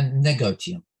and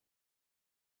negotium.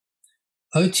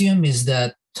 Otium is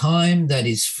that time that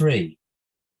is free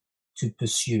to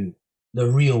pursue the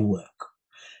real work.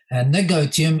 And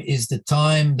negotium is the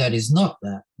time that is not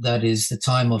that is the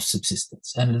time of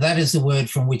subsistence. And that is the word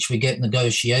from which we get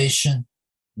negotiation,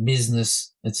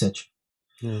 business, etc.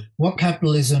 Yeah. What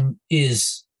capitalism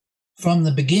is from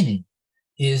the beginning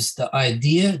is the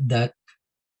idea that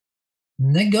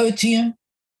negotium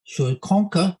should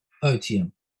conquer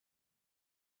otium,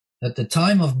 that the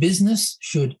time of business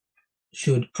should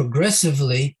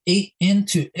progressively eat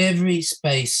into every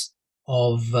space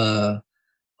of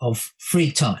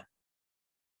free time.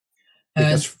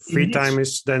 Because free time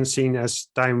is then seen as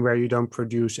time where you don't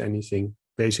produce anything,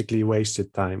 basically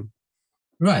wasted time.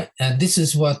 Right, and this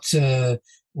is what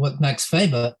Max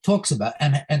Weber talks about,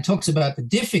 and talks about the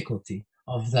difficulty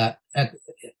of that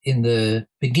in the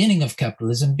beginning of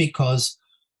capitalism, because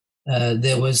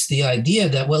there was the idea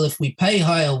that, well, if we pay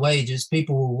higher wages,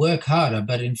 people will work harder.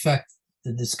 But in fact,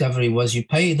 the discovery was you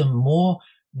pay them more,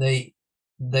 they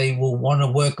they will want to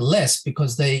work less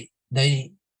because they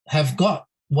have got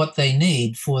what they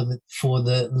need for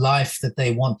the life that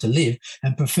they want to live,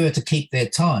 and prefer to keep their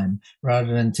time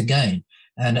rather than to gain.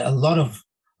 And a lot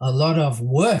of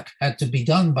work had to be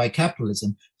done by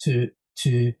capitalism to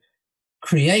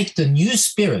create the new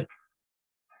spirit,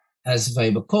 as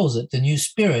Weber calls it, the new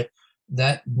spirit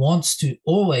that wants to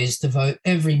always devote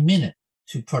every minute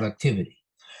to productivity.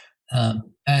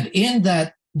 And in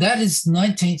that is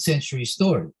 19th century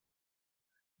story.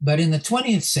 But in the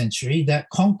 20th century, that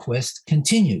conquest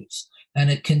continues, and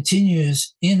it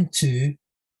continues into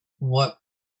what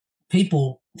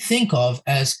people think of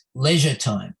as leisure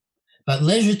time. But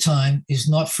leisure time is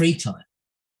not free time,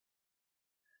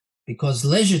 because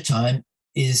leisure time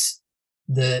is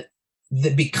that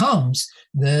becomes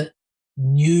the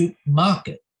new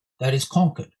market that is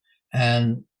conquered.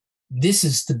 And this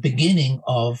is the beginning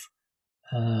of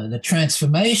the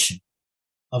transformation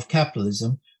of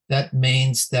capitalism. That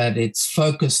means that it's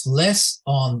focused less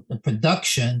on the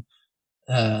production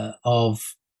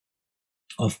of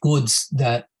goods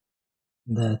that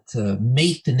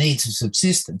meet the needs of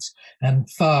subsistence, and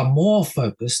far more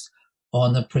focused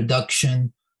on the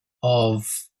production of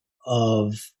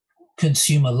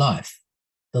consumer life,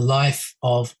 the life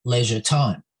of leisure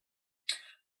time,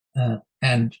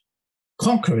 and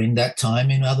conquering that time.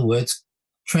 In other words,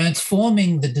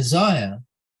 transforming the desire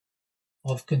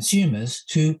of consumers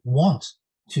to want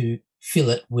to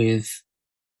fill it with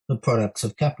the products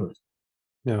of capitalism.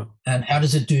 Yeah. And how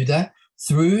does it do that?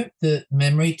 Through the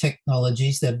memory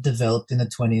technologies that have developed in the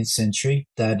 20th century,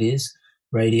 that is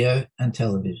radio and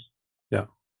television. Yeah.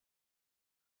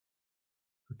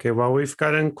 Okay, well, we've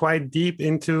gotten quite deep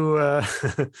into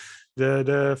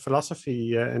the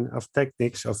philosophy and of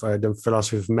techniques of the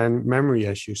philosophy of memory,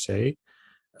 as you say.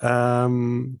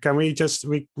 Can we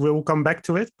will come back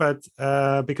to it, but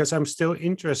because I'm still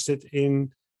interested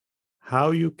in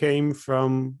how you came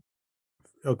from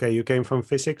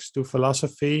physics to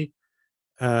philosophy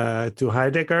to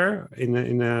Heidegger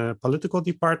in a political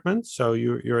department. So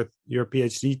your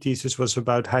PhD thesis was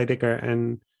about Heidegger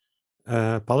and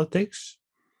politics.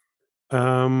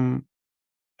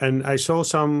 And I saw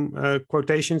some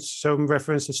quotations, some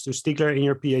references to Stigler in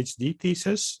your PhD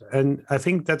thesis. And I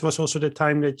think that was also the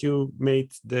time that you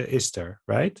made the ISTER,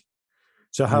 right?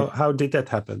 So how did that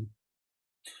happen?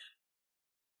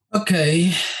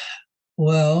 Okay,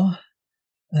 well,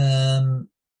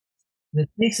 the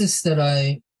thesis that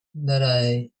I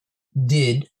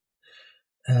did,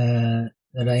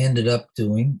 that I ended up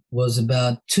doing, was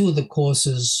about two of the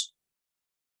courses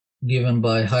given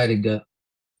by Heidegger.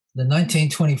 The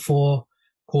 1924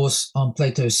 course on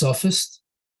Plato's Sophist,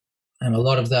 and a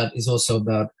lot of that is also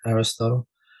about Aristotle,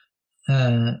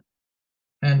 and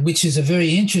which is a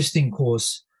very interesting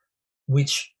course,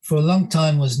 which for a long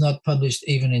time was not published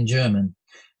even in German.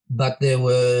 But there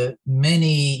were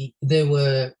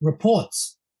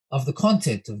reports of the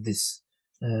content of this,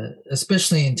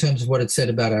 especially in terms of what it said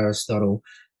about Aristotle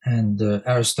and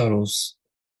Aristotle's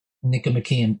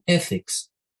Nicomachean ethics,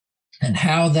 and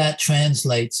how that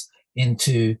translates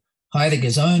into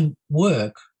Heidegger's own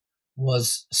work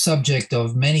was subject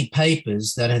of many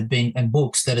papers that had been, and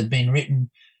books that had been written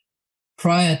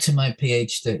prior to my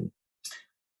PhD.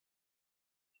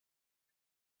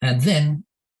 And then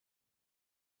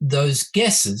those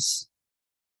guesses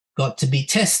got to be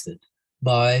tested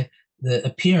by the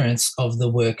appearance of the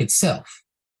work itself.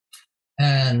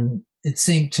 And it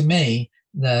seemed to me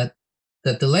that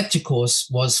the lecture course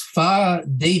was far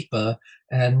deeper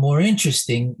and more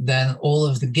interesting than all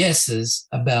of the guesses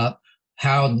about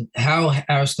how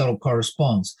Aristotle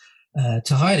corresponds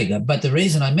to Heidegger. But the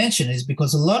reason I mention it is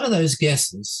because a lot of those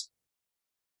guesses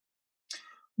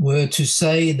were to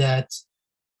say that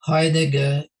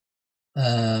Heidegger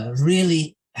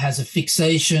really has a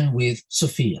fixation with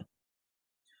Sophia,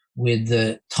 with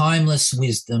the timeless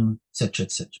wisdom, etc.,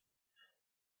 etc.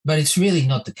 But it's really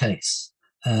not the case.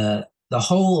 The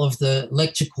whole of the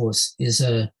lecture course is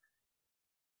a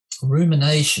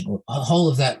rumination, or a whole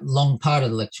of that long part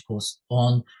of the lecture course,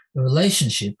 on the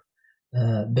relationship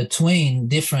between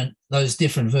those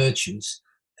different virtues.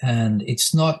 And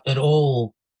it's not at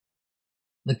all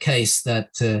the case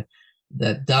that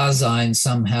Dasein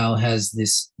somehow has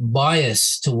this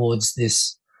bias towards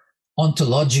this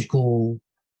ontological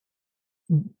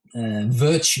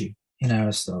virtue in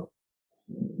Aristotle.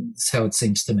 That's how it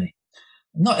seems to me.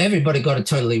 Not everybody got it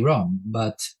totally wrong,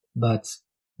 but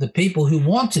the people who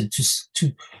wanted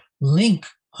to link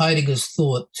Heidegger's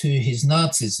thought to his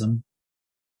Nazism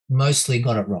mostly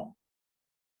got it wrong.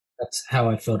 That's how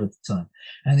I felt at the time.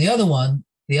 And the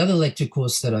other lecture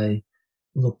course that I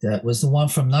looked at was the one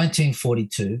from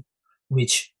 1942,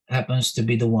 which happens to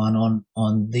be the one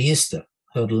on the Iste,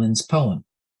 Hölderlin's poem.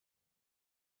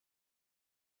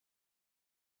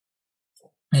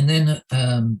 And then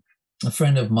a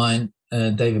friend of mine,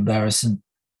 David Barrison,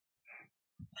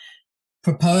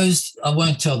 proposed, I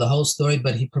won't tell the whole story,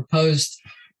 but he proposed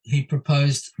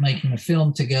making a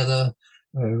film together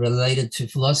related to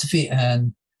philosophy.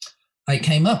 And I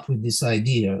came up with this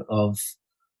idea of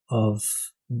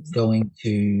going to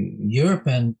Europe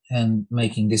and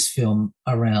making this film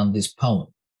around this poem.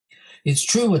 It's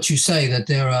true what you say, that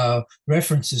there are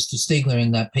references to Stigler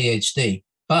in that PhD,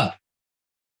 but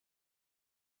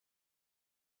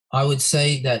I would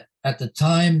say that at the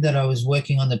time that I was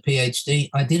working on the PhD,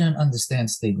 I didn't understand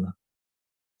Stigler.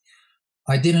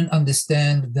 I didn't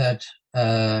understand that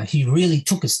he really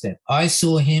took a step. I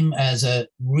saw him as a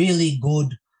really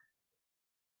good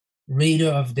reader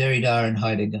of Derrida and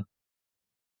Heidegger.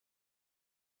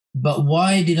 But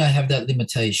why did I have that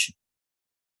limitation?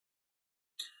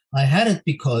 I had it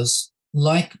because,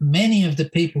 like many of the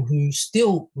people who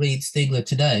still read Stigler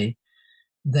today,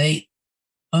 they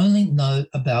only know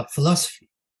about philosophy.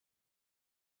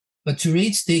 But to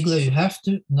read Stigler, you have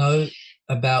to know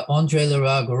about André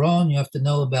Leroi-Gourhan, you have to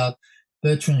know about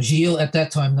Bertrand Gilles. At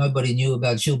that time, nobody knew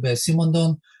about Gilbert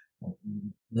Simondon,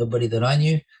 nobody that I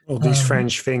knew. All these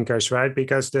French thinkers, right?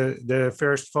 Because the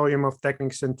first volume of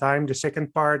Technics and Time, the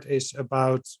second part is a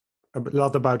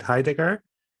lot about Heidegger,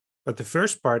 but the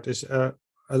first part is a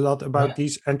lot about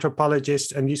these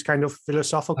anthropologists and these kind of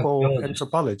philosophical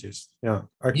anthropologists,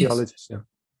 archaeologists,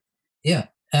 Yeah,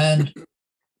 and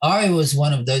I was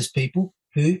one of those people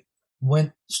who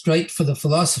went straight for the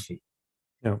philosophy.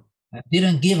 I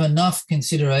didn't give enough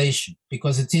consideration,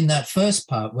 because it's in that first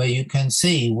part where you can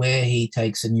see where he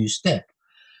takes a new step.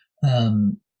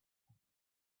 And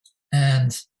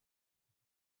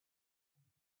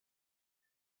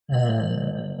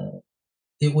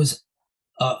it was,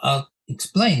 I'll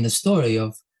explain the story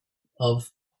of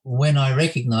when I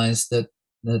recognized that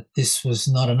this was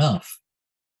not enough.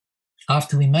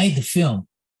 After we made the film,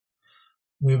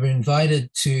 we were invited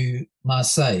to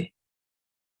Marseille.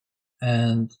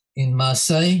 And in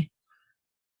Marseille,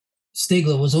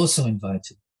 Stigler was also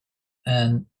invited,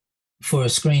 and for a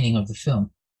screening of the film.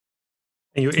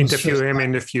 And you interview him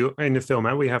in the film,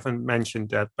 and we haven't mentioned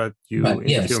that, but you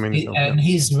interview him in the film. And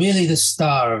he's really the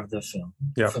star of the film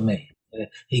for me.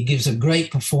 He gives a great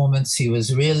performance. He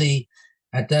was really,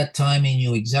 at that time, he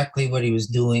knew exactly what he was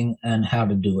doing and how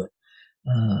to do it.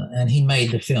 And he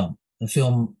made the film.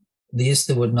 The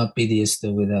Iste would not be the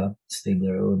Iste without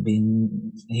Stigler. It would be,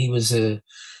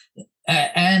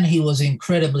 and he was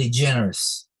incredibly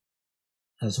generous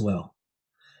as well.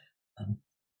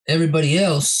 Everybody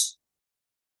else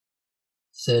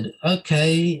said,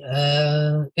 okay,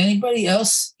 anybody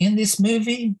else in this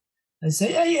movie? I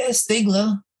say, oh yeah,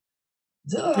 Stigler.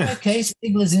 Oh, okay,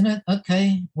 Stigler's in it.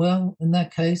 Okay, well, in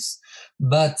that case,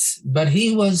 but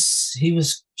he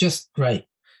was just great.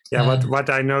 Yeah, what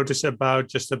I noticed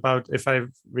about if I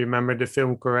remember the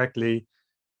film correctly,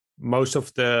 most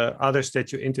of the others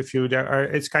that you interview,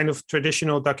 it's kind of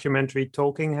traditional documentary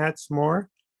talking heads more.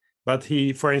 But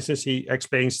for instance, he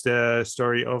explains the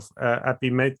story of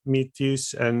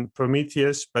Epimetheus and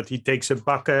Prometheus, but he takes a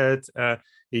bucket,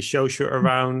 he shows you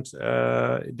around.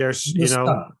 There's,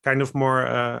 kind of more,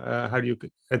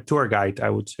 a tour guide, I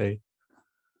would say.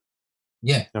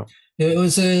 Yeah. It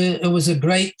was a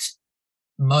great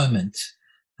moment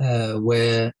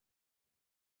where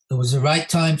it was the right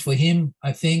time for him,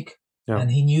 I think. And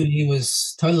he knew he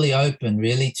was totally open,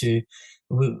 really,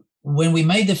 when we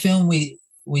made the film,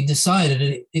 we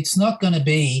decided it's not going to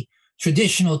be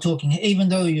traditional talking, even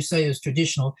though you say it's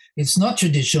traditional. It's not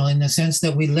traditional in the sense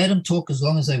that we let them talk as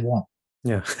long as they want.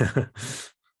 Yeah.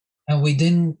 And we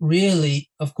didn't really,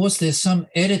 of course, there's some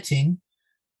editing,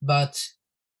 but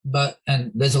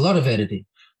and there's a lot of editing,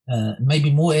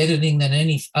 maybe more editing than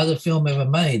any other film ever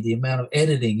made. The amount of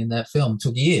editing in that film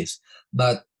took years,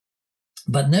 but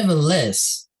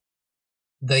nevertheless,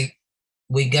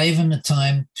 we gave him the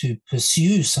time to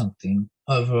pursue something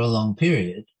over a long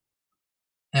period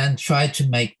and try to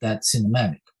make that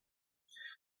cinematic.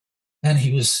 And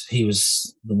he was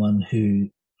the one who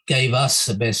gave us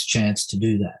the best chance to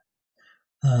do that.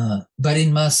 But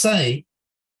in Marseille,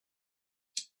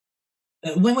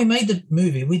 when we made the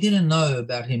movie, we didn't know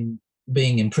about him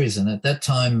being in prison. At that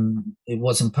time, it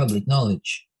wasn't public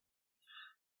knowledge.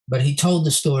 But he told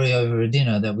the story over a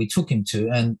dinner that we took him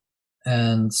to,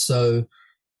 and so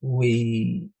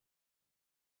we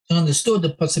understood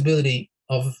the possibility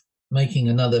of making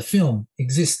another film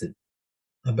existed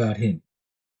about him,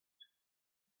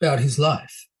 about his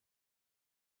life.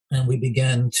 and we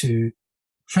began to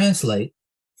translate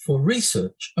for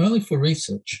research, only for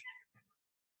research,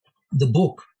 the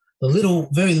book, the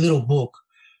very little book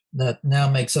that now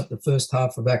makes up the first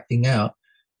half of Acting Out,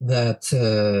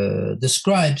 that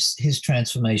describes his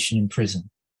transformation in prison.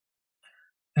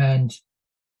 And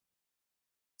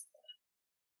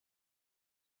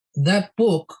that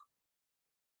book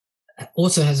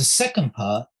also has a second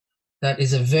part that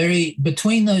is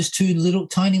between those two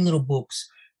tiny little books,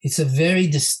 it's a very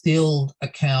distilled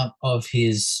account of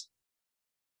his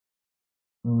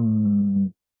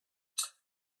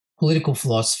political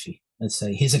philosophy, let's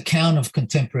say, his account of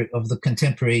the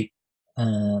contemporary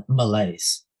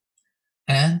malaise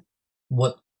and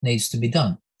what needs to be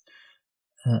done.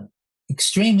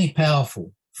 Extremely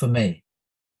powerful for me.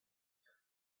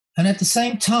 And at the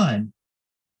same time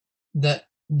that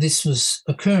this was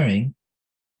occurring,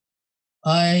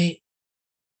 I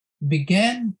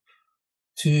began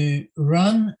to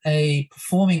run a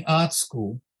performing arts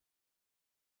school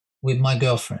with my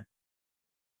girlfriend,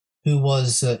 who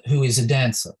is a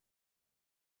dancer,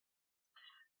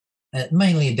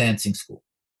 mainly a dancing school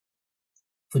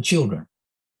for children.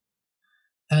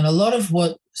 And a lot of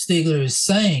what Stiegler is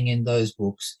saying in those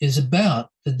books is about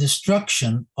the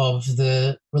destruction of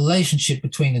the relationship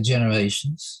between the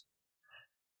generations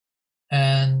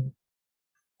and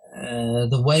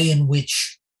the way in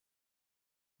which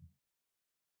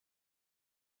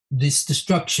this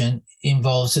destruction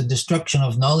involves a destruction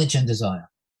of knowledge and desire.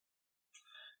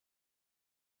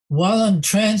 While I'm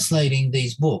translating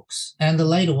these books, and the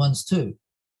later ones too,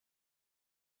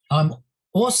 I'm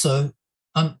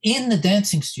in the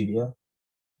dancing studio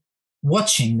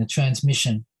watching the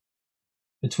transmission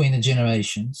between the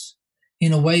generations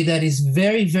in a way that is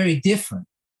very, very different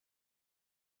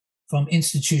from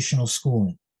institutional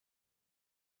schooling.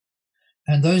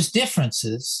 And those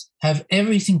differences have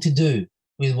everything to do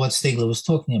with what Stiegler was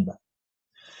talking about.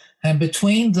 And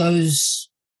between those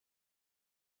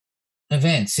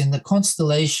events, in the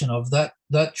constellation of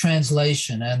that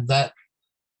translation and that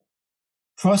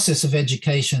process of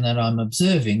education that I'm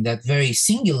observing, that very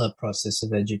singular process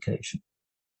of education,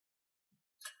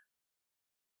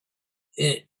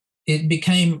 it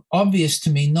became obvious to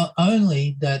me not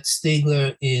only that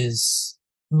Stiegler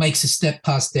makes a step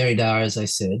past Derrida, as I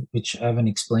said, which I haven't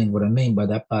explained what I mean by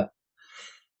that,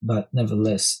 but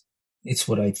nevertheless, it's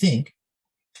what I think,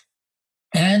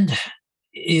 and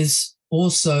is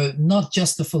also not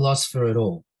just a philosopher at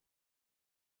all.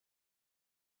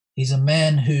 He's a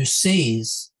man who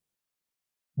sees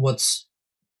what's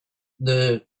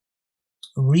the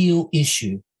real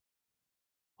issue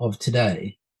of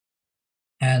today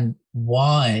and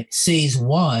sees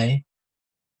why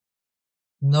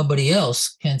nobody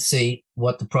else can see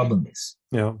what the problem is.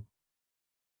 Yeah.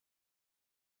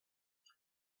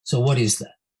 So what is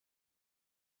that?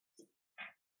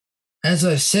 As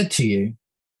I've said to you,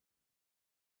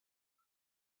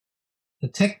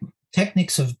 the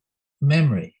techniques of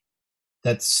memory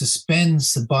that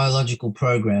suspends the biological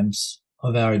programs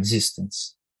of our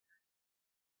existence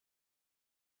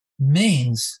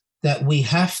means that we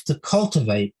have to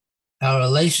cultivate our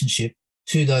relationship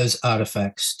to those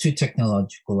artifacts, to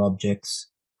technological objects,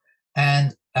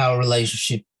 and our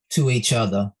relationship to each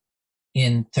other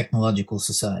in technological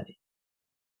society,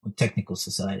 or technical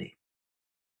society.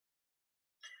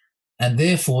 And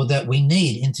therefore that we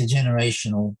need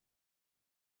intergenerational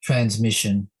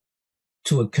transmission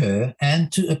to occur,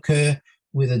 and to occur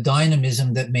with a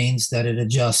dynamism that means that it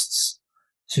adjusts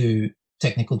to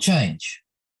technical change.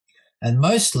 And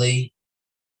mostly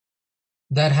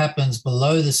that happens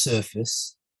below the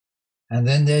surface, and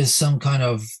then there's some kind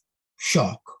of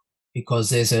shock because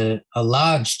there's a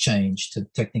large change to the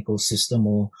technical system,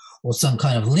 or some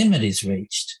kind of limit is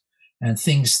reached and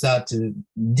things start to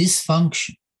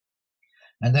dysfunction.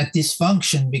 And that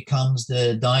dysfunction becomes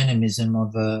the dynamism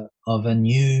of a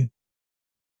new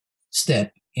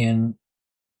step in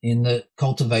the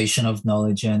cultivation of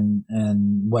knowledge and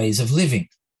ways of living.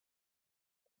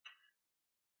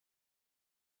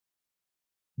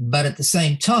 But at the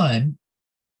same time,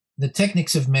 the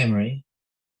techniques of memory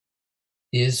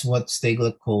is what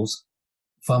Stiegler calls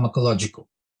pharmacological,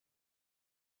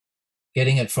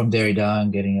 getting it from Derrida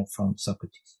and getting it from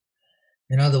Socrates.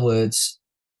 In other words,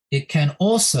 it can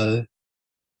also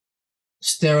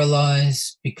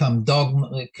sterilize, become dogma,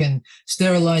 it can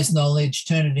sterilize knowledge,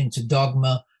 turn it into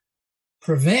dogma,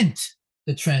 prevent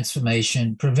the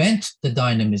transformation, prevent the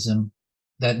dynamism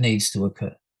that needs to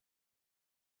occur.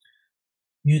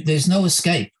 There's no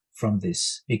escape from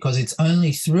this, because it's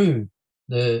only through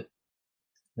the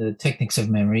techniques of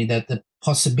memory that the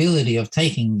possibility of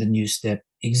taking the new step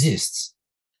exists.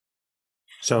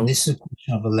 So and this is a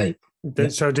question of a leap.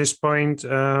 So at this point,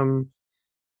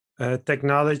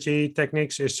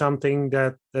 techniques is something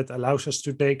that allows us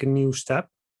to take a new step,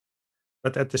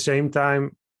 but at the same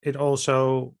time, it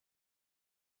also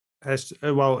has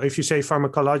if you say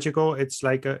pharmacological, it's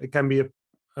like it can be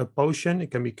a potion,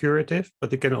 it can be curative,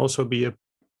 but it can also be a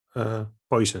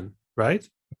poison, right?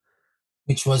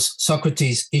 Which was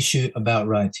Socrates' issue about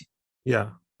writing.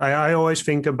 Yeah, I always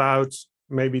think about,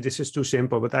 maybe this is too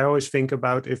simple, but I always think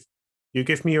about, if you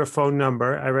give me your phone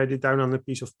number, I write it down on a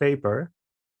piece of paper.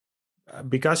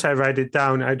 Because I write it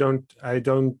down,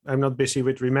 I'm not busy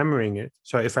with remembering it.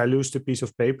 So if I lose the piece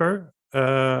of paper,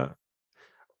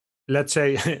 let's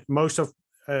say most of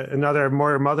another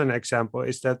more modern example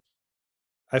is that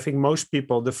I think most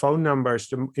people, the phone numbers,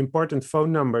 the important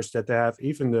phone numbers that they have,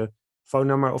 even the phone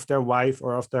number of their wife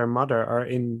or of their mother, are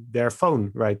in their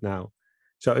phone right now.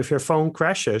 So if your phone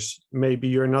crashes, maybe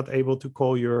you're not able to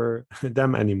call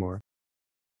them anymore.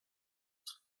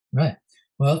 Right.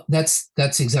 Well, that's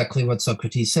exactly what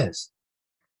Socrates says.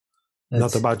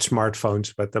 Not about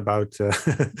smartphones, but about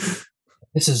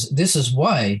this is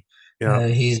why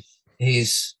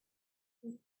he's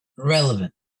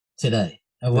relevant today,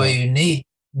 and why you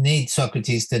need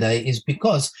Socrates today is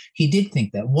because he did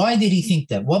think that. Why did he think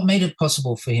that? What made it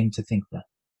possible for him to think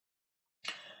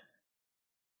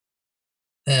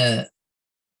that?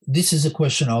 This is a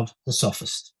question of the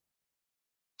sophist,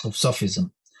 of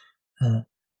sophism.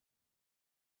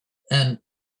 And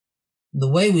the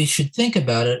way we should think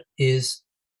about it is,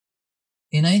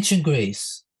 in ancient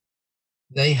Greece,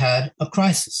 they had a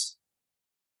crisis.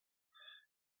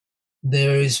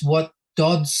 There is what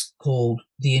Dodds called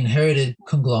the inherited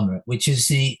conglomerate, which is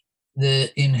the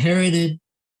inherited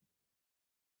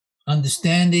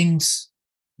understandings,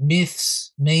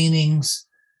 myths, meanings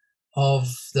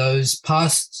of those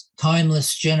past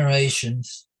timeless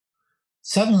generations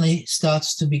suddenly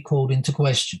starts to be called into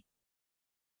question.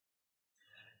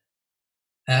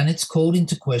 And it's called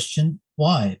into question.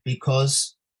 Why?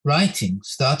 Because writing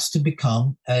starts to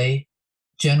become a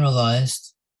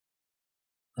generalized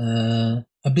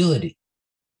ability.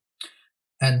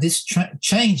 And this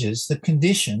changes the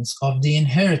conditions of the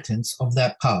inheritance of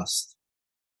that past.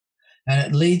 And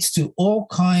it leads to all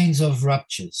kinds of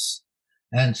ruptures.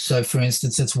 And so, for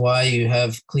instance, that's why you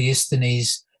have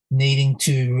Cleisthenes needing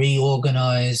to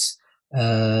reorganize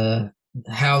how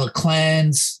the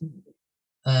clans,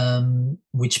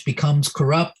 which becomes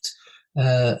corrupt,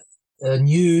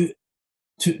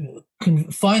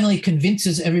 finally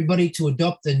convinces everybody to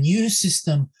adopt a new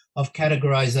system of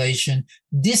categorization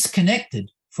disconnected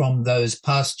from those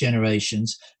past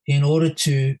generations in order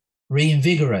to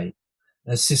reinvigorate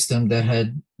a system that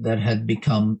had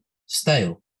become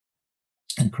stale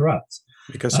and corrupt.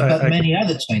 Because but many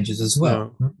other changes as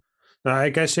well. No, I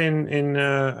guess in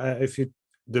if you,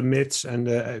 the myths and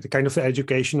the kind of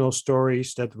educational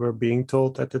stories that were being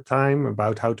told at the time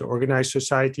about how to organize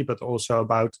society, but also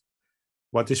about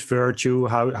what is virtue,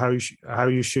 how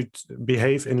you should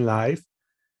behave in life,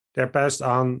 they're passed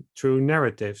on through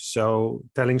narratives, so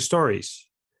telling stories.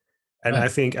 And right. I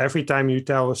think every time you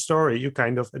tell a story, you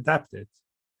kind of adapt it.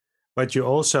 But you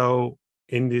also,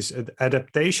 in this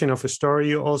adaptation of a story,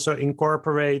 you also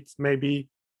incorporate maybe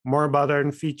more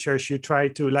modern features. You try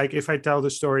to, like, if I tell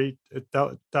the story,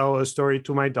 tell a story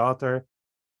to my daughter,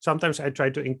 sometimes I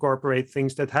try to incorporate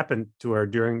things that happened to her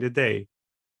during the day.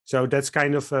 So that's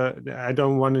kind of I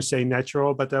don't want to say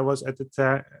natural, but there was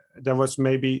there was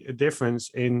maybe a difference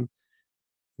in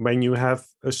when you have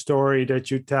a story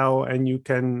that you tell and you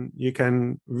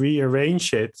can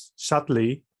rearrange it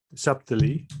subtly.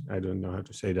 I don't know how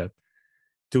to say that,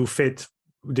 to fit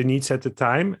the needs at the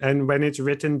time. And when it's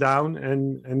written down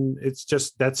and it's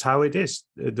just, that's how it is.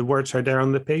 The words are there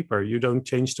on the paper. You don't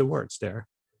change the words there.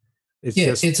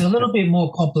 It's a little bit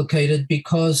more complicated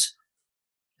because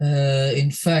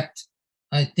in fact,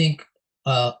 I think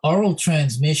oral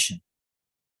transmission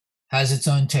has its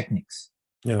own techniques.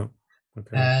 Yeah.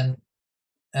 Okay.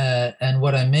 And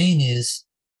what I mean is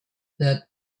that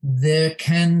there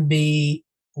can be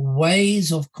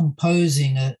ways of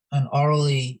composing an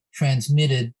orally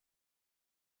transmitted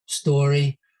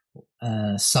story,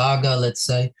 saga, let's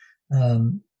say,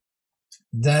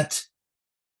 that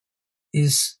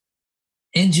is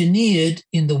engineered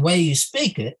in the way you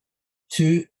speak it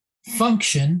to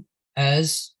function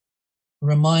as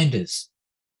reminders.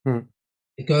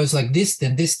 It goes like this,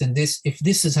 then this, then this. If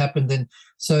this has happened, then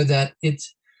so that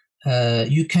it's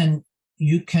you can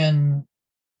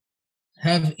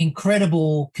have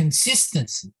incredible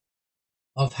consistency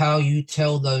of how you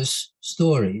tell those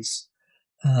stories,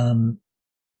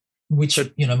 which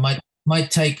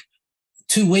might take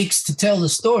 2 weeks to tell the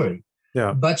story.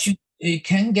 Yeah. But it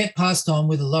can get passed on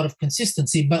with a lot of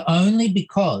consistency, but only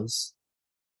because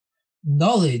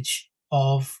knowledge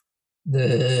of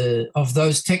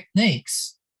those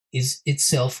techniques is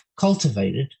itself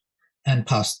cultivated and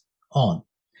passed on.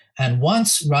 And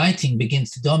once writing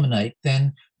begins to dominate,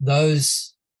 then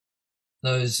those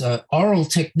oral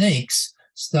techniques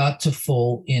start to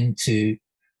fall into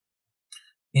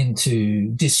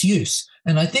disuse.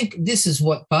 And I think this is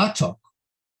what Bartók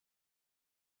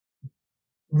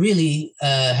really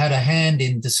had a hand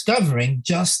in discovering,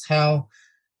 just how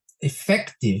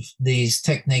effective these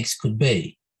techniques could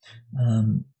be,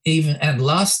 even and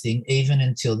lasting even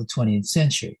until the 20th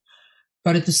century.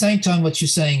 But at the same time, what you're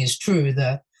saying is true,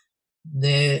 that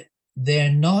they're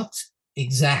not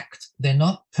exact, they're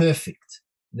not perfect.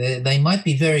 They might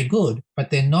be very good, but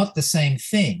they're not the same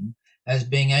thing as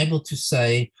being able to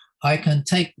say, I can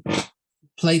take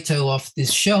Plato off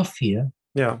this shelf here,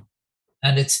 yeah,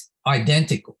 and it's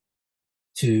identical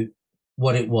to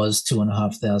what it was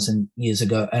 2,500 years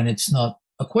ago, and it's not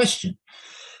a question.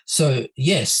 So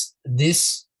yes,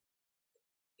 this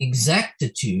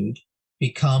exactitude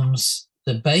becomes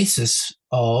the basis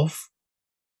of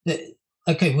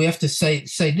okay, we have to say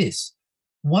this.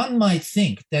 One might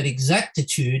think that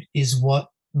exactitude is what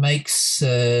makes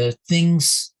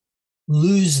things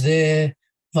lose their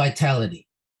vitality.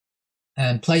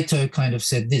 And Plato kind of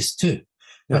said this too.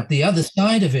 Yeah. But the other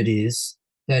side of it is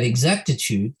that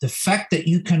exactitude, the fact that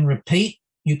you can repeat,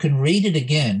 you can read it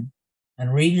again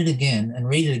and read it again and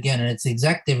read it again, and it's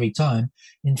exact every time,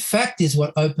 in fact is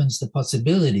what opens the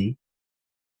possibility,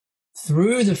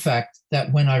 through the fact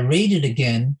that when I read it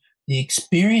again, the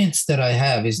experience that I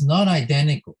have is not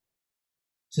identical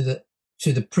to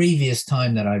the previous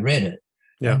time that I read it.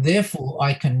 Yeah. And therefore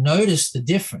I can notice the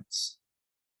difference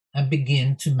and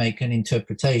begin to make an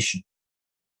interpretation.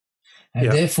 And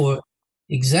yeah. Therefore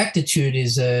exactitude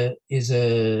is a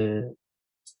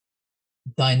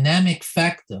dynamic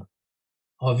factor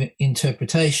of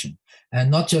interpretation,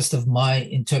 and not just of my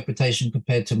interpretation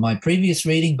compared to my previous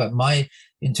reading, but my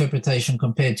interpretation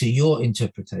compared to your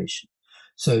interpretation.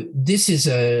 So this is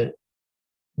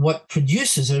what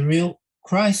produces a real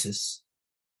crisis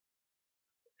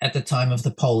at the time of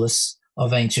the polis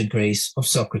of ancient Greece, of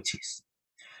Socrates.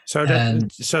 So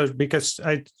because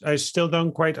I still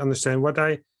don't quite understand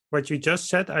what you just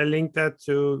said. I link that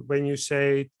to when you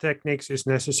say techniques is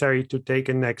necessary to take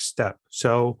a next step.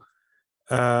 So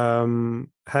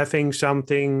having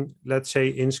something, let's say,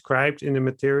 inscribed in the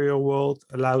material world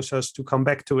allows us to come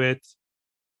back to it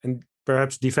and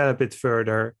perhaps develop it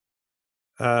further,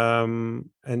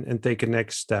 and take a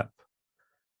next step.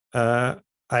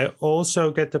 I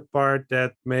also get the part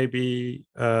that maybe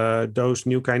those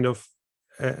new kind of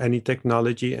any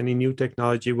new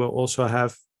technology will also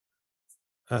have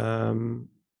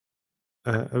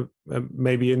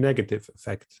maybe a negative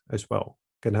effect as well.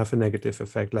 Can have a negative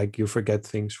effect, like you forget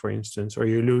things, for instance, or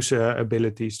you lose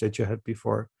abilities that you had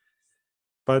before.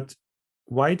 But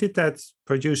why did that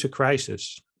produce a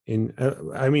crisis?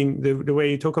 I mean, the way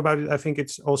you talk about it, I think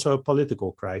it's also a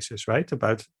political crisis, right?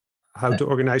 About how to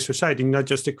organize society, not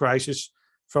just a crisis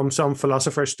from some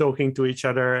philosophers talking to each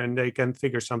other and they can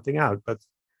figure something out, but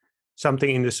something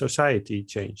in the society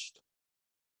changed.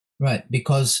 Right,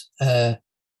 because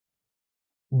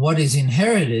what is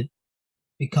inherited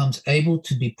becomes able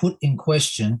to be put in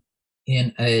question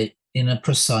in a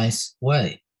precise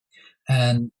way,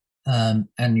 and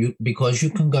you, because you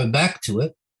can go back to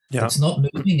it. Yeah. It's not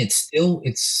moving. It's still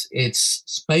it's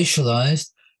spatialized,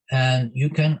 and you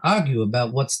can argue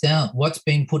about what's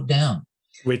being put down.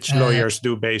 Which lawyers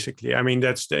do, basically. I mean,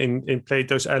 that's in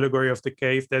Plato's allegory of the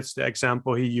cave. That's the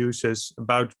example he uses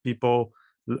about people,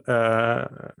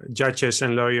 judges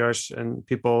and lawyers and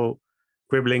people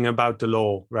quibbling about the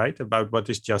law, right? About what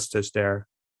is justice there.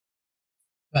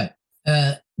 Right.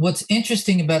 What's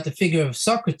interesting about the figure of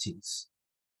Socrates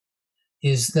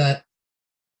is that,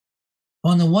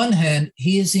 on the one hand,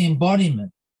 he is the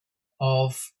embodiment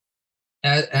of,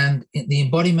 and the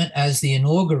embodiment as the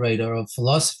inaugurator of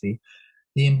philosophy,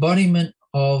 the embodiment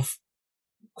of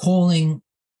calling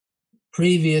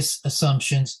previous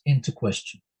assumptions into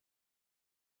question,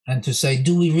 and to say,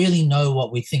 do we really know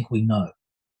what we think we know?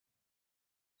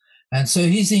 And so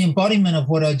he's the embodiment of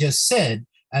what I just said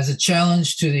as a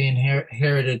challenge to the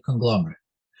inherited conglomerate.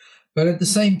 But at the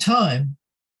same time,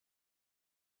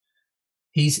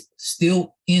 he's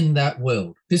still in that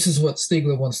world. This is what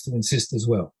Stigler wants to insist as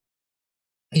well.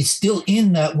 He's still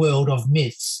in that world of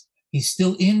myths. He's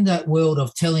still in that world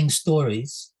of telling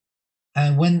stories.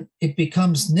 And when it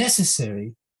becomes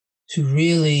necessary to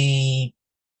really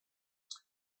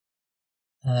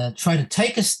try to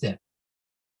take a step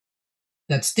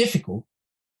that's difficult,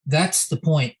 that's the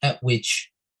point at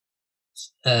which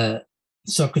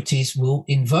Socrates will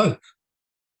invoke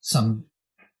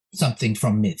something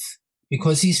from myth,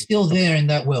 because he's still there in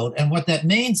that world. And what that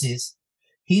means is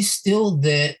he's still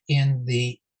there in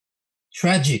the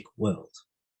tragic world.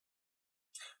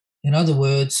 In other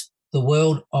words, the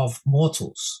world of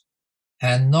mortals,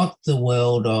 and not the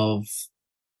world of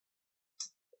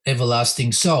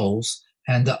everlasting souls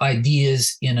and the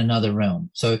ideas in another realm.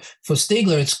 So for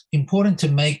Stiegler, it's important to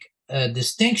make a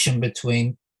distinction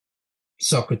between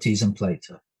Socrates and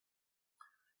Plato,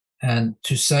 and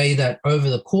to say that over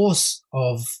the course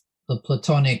of the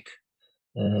Platonic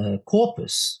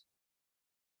corpus,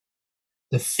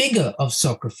 the figure of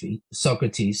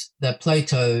Socrates that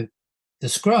Plato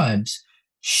describes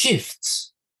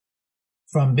shifts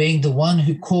from being the one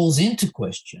who calls into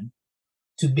question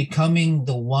to becoming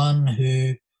the one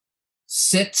who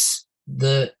sets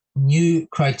the new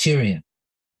criterion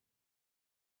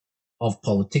of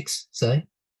politics, say.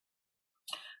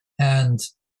 And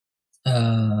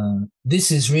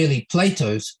this is really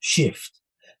Plato's shift.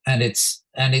 And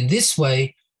in this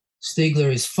way,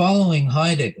 Stiegler is following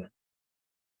Heidegger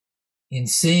in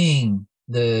seeing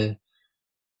the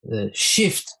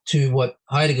shift to what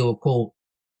Heidegger would call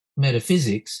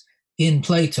metaphysics in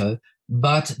Plato,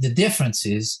 but the difference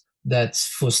is that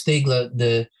for Stiegler,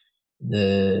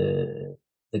 the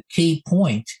key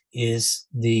point is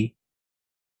the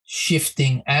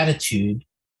shifting attitude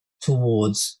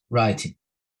towards writing.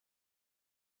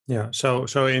 Yeah. So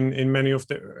in many of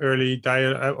the early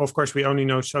dialogue, of course, we only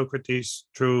know Socrates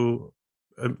through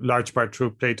a large part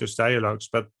through Plato's dialogues,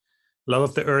 but a lot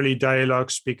of the early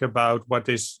dialogues speak about what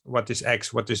is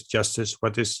X, what is justice,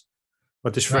 what is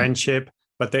friendship,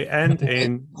 but they end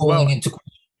in calling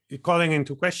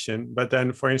into question. But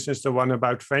then, for instance, the one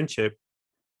about friendship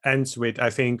ends with, I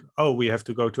think, oh, we have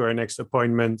to go to our next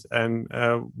appointment, and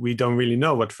we don't really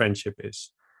know what friendship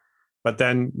is. But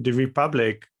then the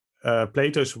Republic,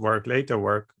 Plato's later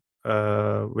work,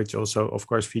 which also, of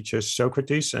course, features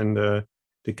Socrates and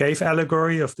the cave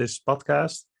allegory of this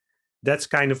podcast, that's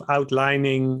kind of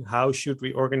outlining how should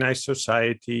we organize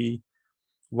society,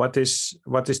 what is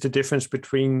the difference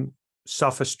between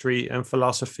sophistry and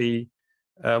philosophy,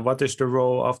 what is the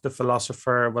role of the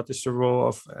philosopher, what is the role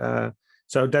of...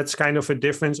 so that's kind of a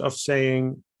difference of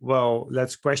saying, well,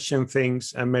 let's question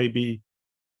things and maybe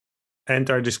end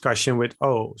our discussion with,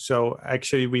 oh, so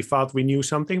actually we thought we knew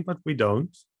something, but we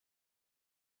don't.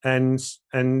 And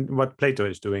what Plato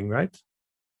is doing, right?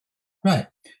 Right.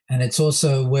 And it's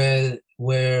also where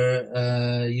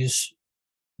you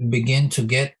begin to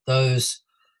get those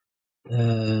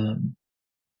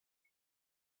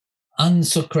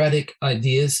unsocratic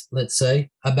ideas, let's say,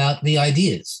 about the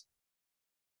ideas,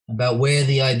 about where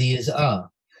the ideas are,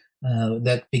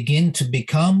 that begin to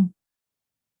become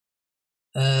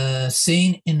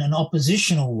seen in an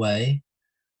oppositional way,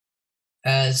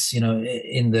 as,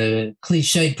 in the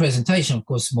cliched presentation, of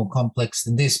course, more complex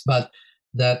than this, but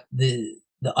that the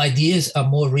ideas are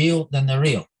more real than the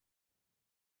real.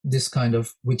 This kind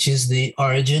of, which is the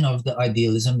origin of the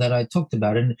idealism that I talked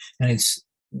about. And it's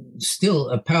still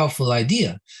a powerful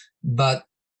idea, but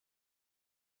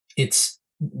it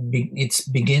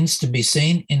begins to be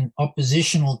seen in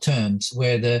oppositional terms,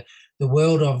 where the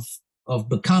world of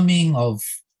becoming, of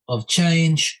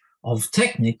change, of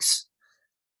techniques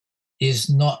is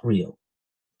not real.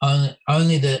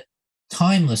 Only the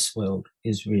timeless world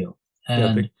is real.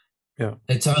 And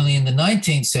it's only in the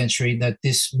 19th century that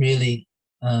this really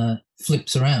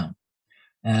flips around.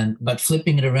 But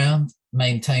flipping it around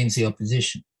maintains the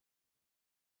opposition.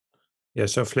 Yeah,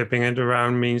 so flipping it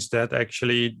around means that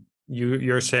actually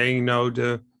you're saying, no,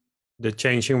 the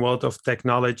changing world of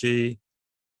technology,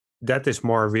 that is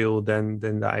more real than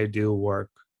the ideal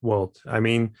world. I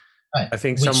mean, right. I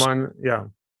think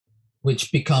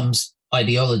which becomes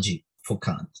ideology for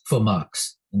Kant, for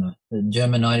Marx. The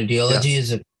German ideology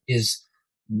is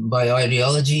by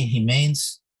ideology he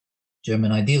means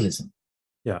German idealism.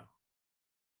 Yeah.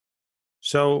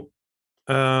 So,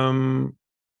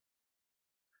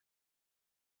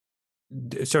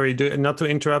 sorry, not to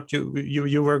interrupt you.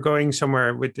 You were going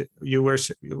somewhere with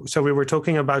so we were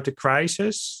talking about the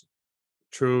crisis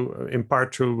in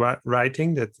part through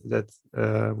writing that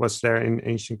was there in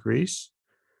ancient Greece.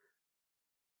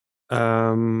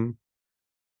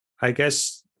 I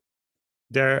guess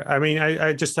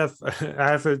I just have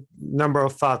a number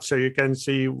of thoughts, so you can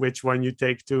see which one you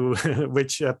take to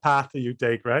which path you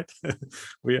take, right?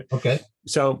 Okay.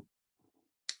 So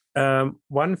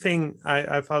One thing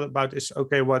I thought about is,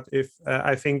 okay, what if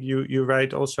I think you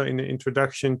write also in the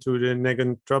introduction to the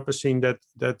Neganthropocene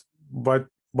that what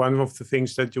one of the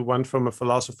things that you want from a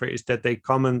philosopher is that they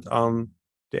comment on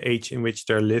the age in which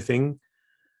they're living,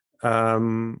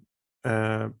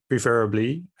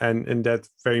 preferably, and that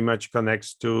very much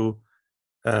connects to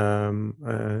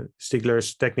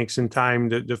Stigler's Techniques in Time,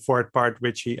 the fourth part,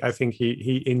 which I think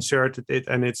he inserted it,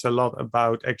 and it's a lot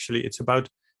about, actually it's about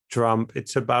Trump,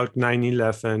 it's about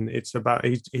 9/11, it's about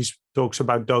he talks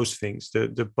about those things,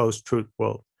 the post-truth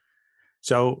world.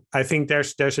 So I think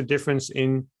there's a difference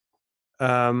in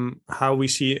how we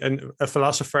see a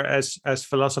philosopher as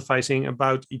philosophizing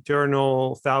about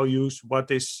eternal values,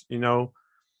 what is,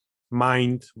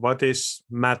 mind, what is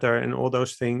matter, and all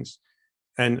those things.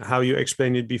 And how you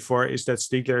explained it before is that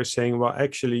Stigler is saying, well,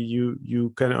 actually,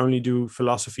 you can only do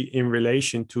philosophy in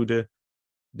relation to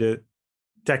the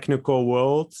technical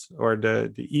world, or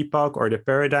the epoch or the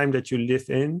paradigm that you live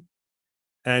in.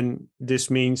 And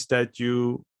this means that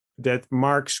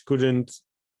Marx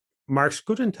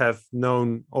couldn't have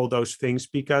known all those things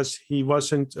because he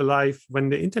wasn't alive when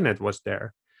the internet was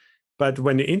there. But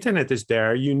when the internet is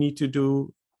there, you need to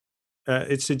do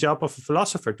it's the job of a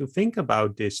philosopher to think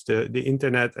about this, the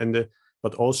internet,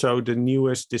 but also the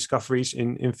newest discoveries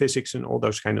in physics and all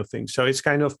those kind of things. So it's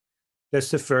kind of, that's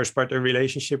the first part, a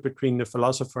relationship between the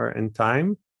philosopher and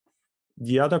time.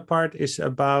 The other part is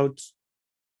about,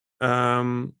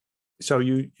 so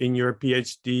you, in your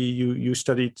PhD, you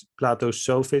studied Plato's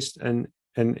Sophist, and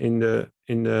in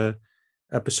the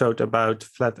episode about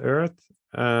flat Earth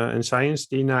and science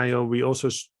denial, we also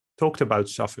talked about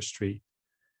sophistry,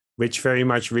 which very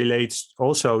much relates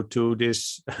also to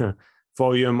this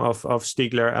volume of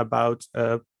Stigler about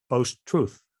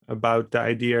post-truth, about the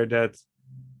idea that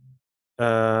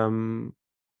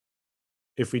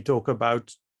if we talk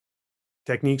about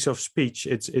techniques of speech,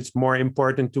 it's more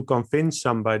important to convince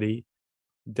somebody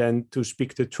than to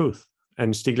speak the truth.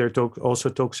 And Stigler also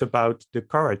talks about the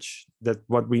courage, that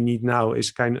what we need now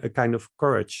is a kind of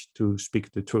courage to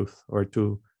speak the truth, or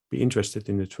to be interested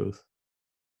in the truth.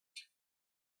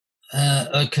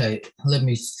 Okay, let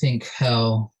me think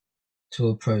how to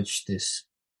approach this.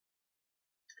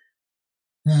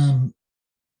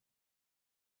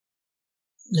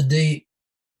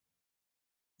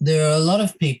 There are a lot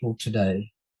of people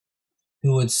today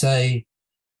who would say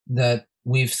that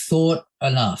we've thought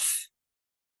enough.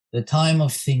 The time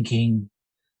of thinking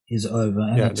is over,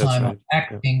 and the time of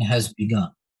acting has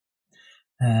begun.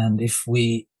 And if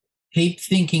we keep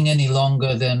thinking any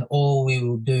longer, then all we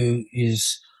will do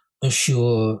is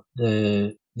assure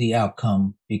the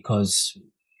outcome, because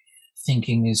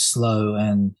thinking is slow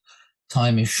and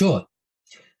time is short.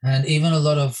 And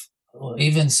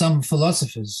even some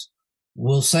philosophers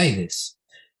will say this.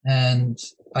 And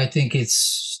I think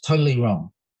it's totally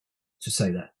wrong to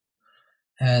say that.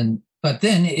 But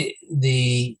then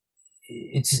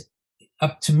it's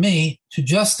up to me to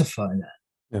justify that.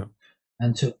 Yeah.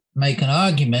 And to make an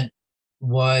argument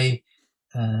why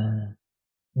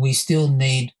we still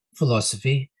need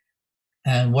philosophy,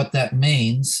 and what that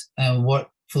means, and what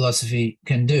philosophy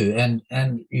can do.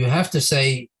 And you have to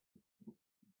say,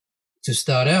 to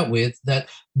start out with, that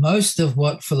most of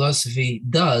what philosophy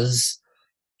does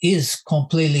is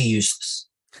completely useless.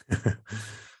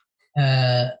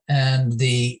 And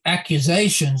the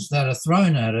accusations that are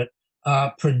thrown at it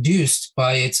are produced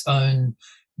by its own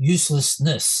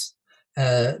uselessness,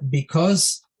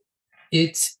 because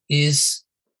it is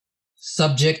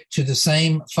subject to the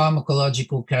same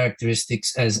pharmacological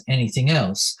characteristics as anything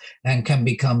else, and can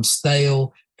become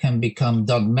stale, can become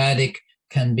dogmatic,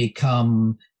 can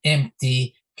become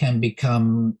empty, can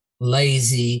become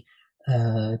lazy,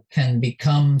 can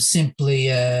become simply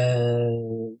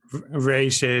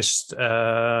racist,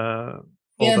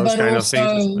 all those kind of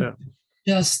things. Yeah.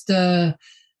 Just a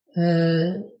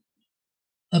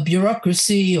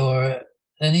bureaucracy, or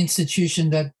an institution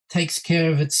that takes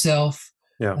care of itself,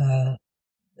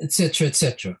 etc.,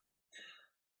 etc.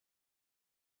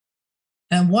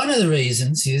 And one of the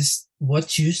reasons is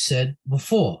what you said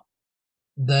before,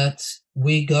 that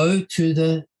we go to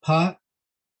the part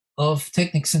of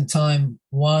Techniques in Time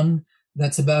 1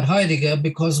 that's about Heidegger,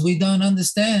 because we don't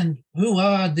understand who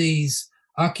are these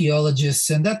archaeologists,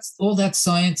 and that's all. That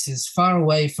science is far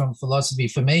away from philosophy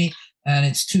for me, and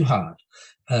it's too hard.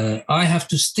 I have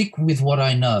to stick with what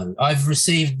I know. I've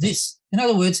received this. In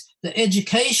other words, the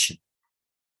education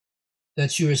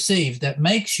that you receive that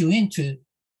makes you into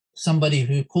somebody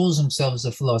who calls themselves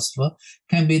a philosopher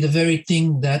can be the very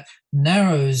thing that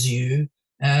narrows you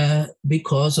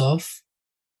because of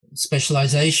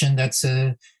specialization that's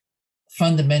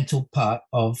fundamental part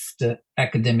of the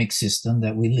academic system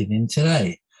that we live in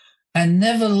today. And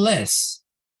nevertheless,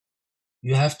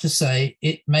 you have to say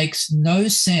it makes no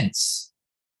sense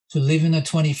to live in the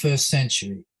 21st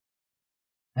century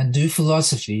and do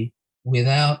philosophy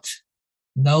without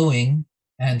knowing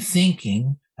and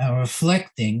thinking and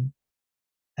reflecting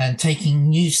and taking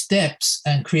new steps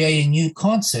and creating new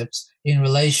concepts in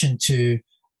relation to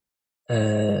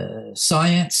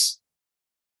science,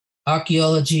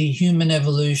 archaeology, human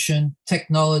evolution,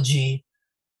 technology,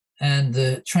 and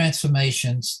the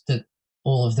transformations that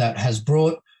all of that has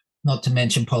brought, not to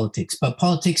mention politics. But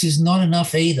politics is not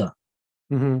enough either.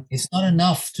 Mm-hmm. It's not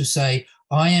enough to say,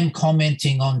 I am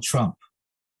commenting on Trump.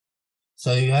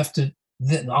 So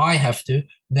I have to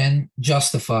then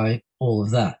justify all of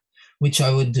that, which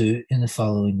I would do in the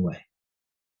following way.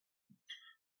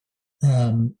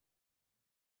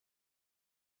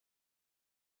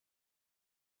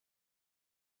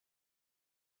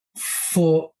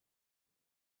 For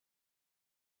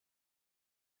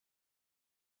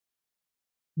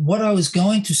what I was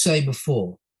going to say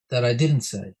before that I didn't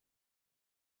say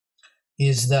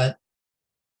is that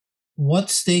what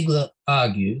Stiegler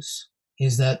argues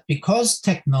is that because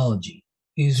technology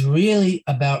is really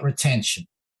about retention,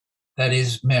 that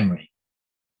is memory,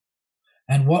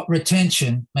 and what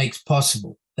retention makes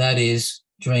possible, that is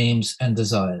dreams and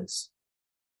desires.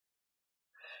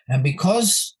 And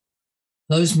because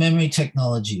those memory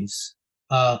technologies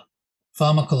are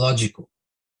pharmacological,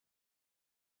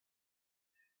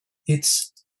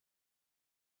 it's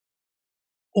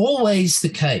always the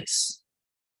case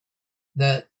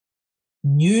that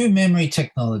new memory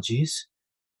technologies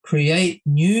create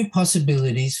new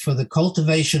possibilities for the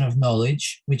cultivation of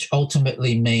knowledge, which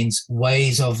ultimately means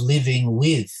ways of living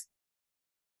with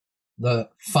the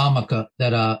pharmaca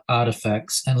that are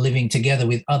artifacts and living together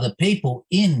with other people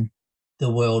in the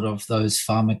world of those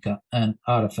pharmaca and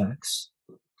artifacts.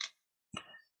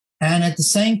 And at the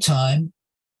same time,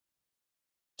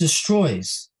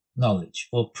 destroys knowledge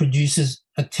or produces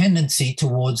a tendency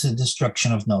towards the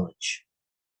destruction of knowledge.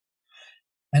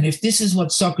 And if this is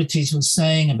what Socrates was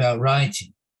saying about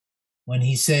writing, when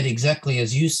he said exactly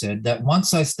as you said, that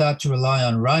once I start to rely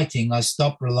on writing, I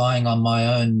stop relying on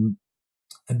my own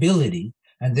ability,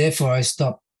 and therefore I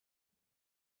stop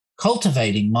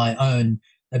cultivating my own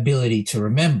ability to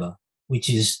remember, which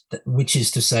is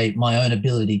to say my own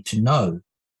ability to know,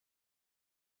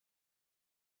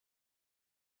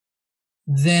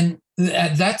 then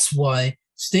that's why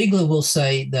Stiegler will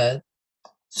say that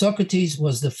Socrates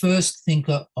was the first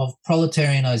thinker of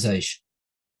proletarianization.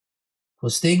 For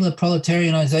Stiegler,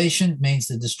 proletarianization means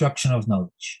the destruction of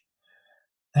knowledge.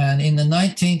 And in the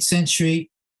 19th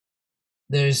century,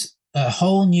 there's a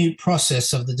whole new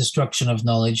process of the destruction of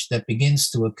knowledge that begins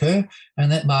to occur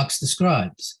and that Marx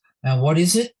describes. And what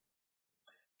is it?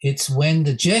 It's when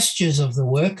the gestures of the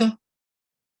worker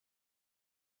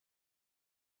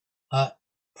are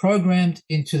programmed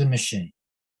into the machine.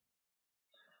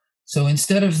 So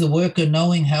instead of the worker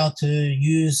knowing how to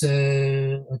use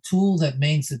a tool that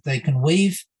means that they can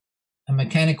weave, a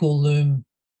mechanical loom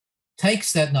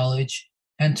takes that knowledge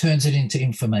and turns it into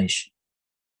information.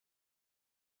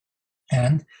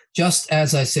 And just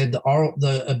as I said,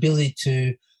 the ability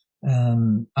to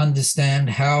understand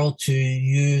how to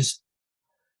use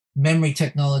memory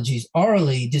technologies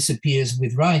orally disappears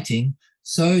with writing,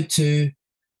 so too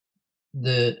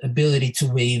the ability to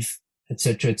weave,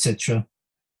 etc.,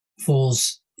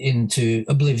 falls into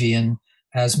oblivion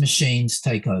as machines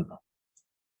take over.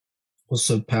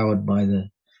 Also powered by the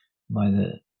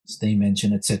steam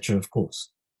engine, etc., of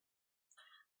course.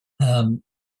 In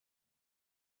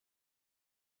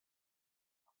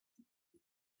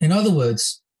other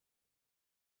words,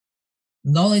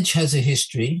 knowledge has a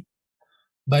history,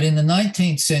 but in the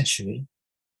 19th century,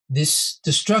 this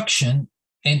destruction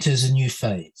enters a new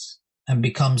phase and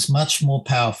becomes much more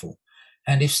powerful.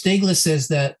 And if Stiegler says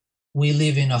that we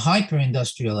live in a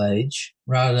hyper-industrial age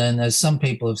rather than, as some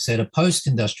people have said, a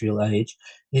post-industrial age,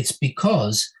 it's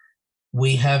because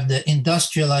we have the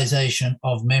industrialization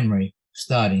of memory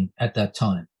starting at that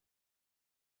time.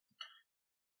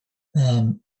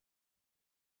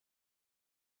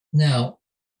 Now,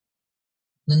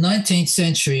 the 19th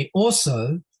century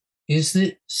also is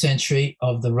the century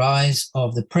of the rise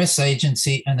of the press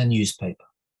agency and the newspaper,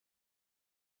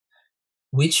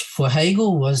 which for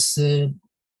Hegel was the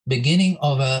beginning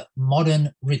of a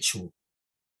modern ritual.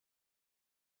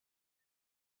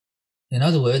 In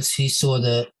other words, he saw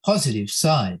the positive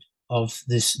side of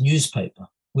this newspaper,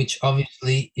 which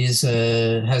obviously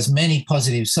has many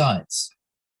positive sides.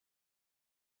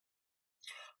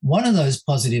 One of those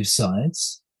positive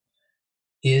sides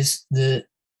is the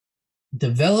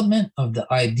development of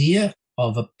the idea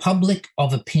of a public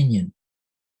of opinion,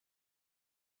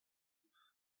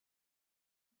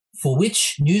 for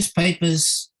which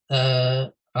newspapers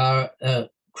are a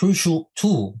crucial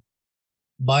tool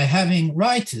by having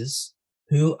writers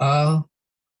who are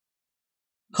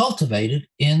cultivated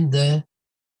in the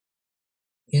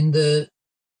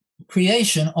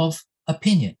creation of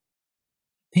opinion.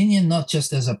 Opinion not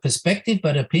just as a perspective,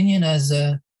 but opinion as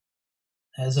a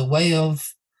way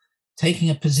of taking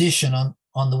a position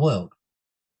on the world.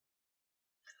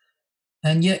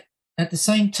 And yet, at the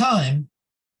same time,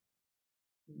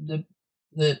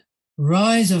 the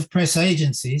rise of press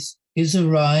agencies is a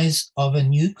rise of a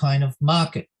new kind of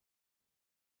market,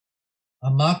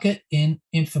 a market in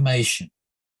information.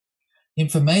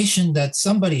 Information that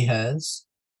somebody has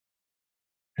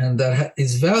and that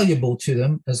is valuable to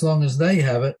them as long as they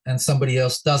have it and somebody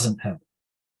else doesn't have it.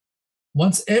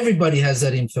 Once everybody has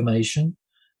that information,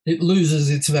 it loses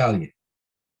its value.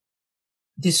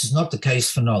 This is not the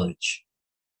case for knowledge.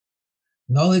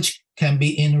 Knowledge can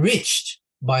be enriched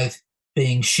by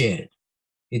being shared.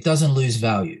 It doesn't lose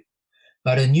value.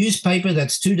 But a newspaper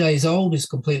that's 2 days old is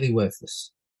completely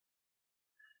worthless.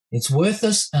 It's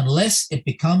worthless unless it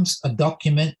becomes a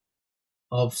document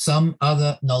of some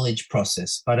other knowledge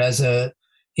process. But as an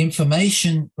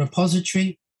information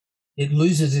repository, it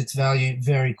loses its value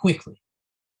very quickly.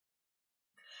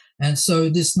 And so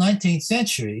this 19th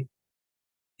century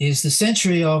is the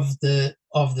century of the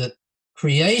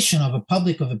creation of a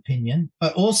public of opinion,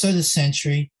 but also the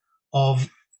century of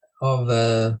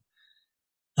a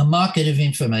market of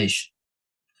information.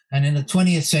 And in the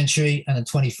 20th century and the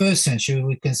 21st century,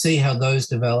 we can see how those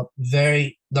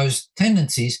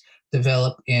tendencies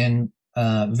develop in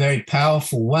very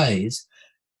powerful ways.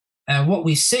 And what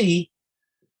we see,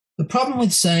 the problem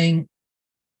with saying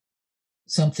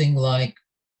something like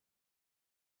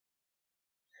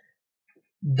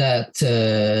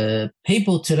that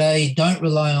people today don't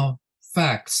rely on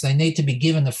facts, they need to be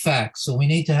given the facts, or we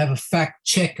need to have a fact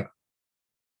checker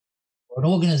or an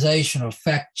organization of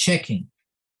fact checking,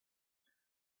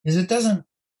 is it doesn't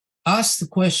ask the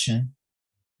question,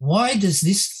 why does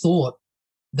this thought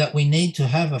that we need to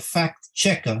have a fact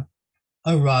checker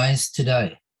arise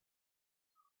today?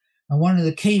 And one of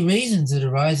the key reasons it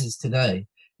arises today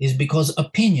is because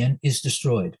opinion is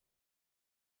destroyed.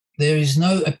 There is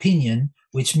no opinion,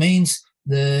 which means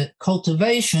the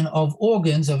cultivation of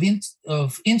organs,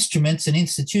 of instruments and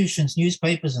institutions,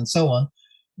 newspapers and so on,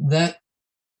 that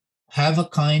have a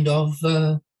kind of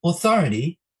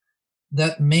authority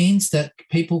that means that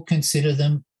people consider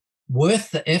them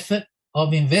worth the effort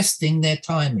of investing their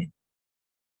time in.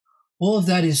 All of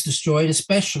that is destroyed,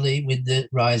 especially with the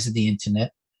rise of the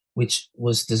internet, which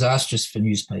was disastrous for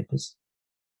newspapers,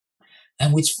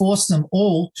 and which forced them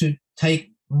all to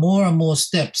take more and more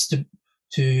steps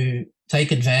to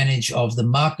take advantage of the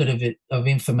market of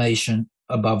information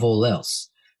above all else.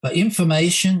 But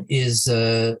information is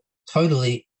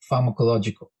totally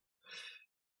pharmacological.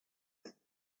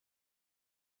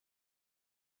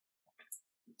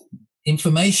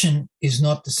 Information is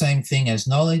not the same thing as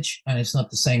knowledge, and it's not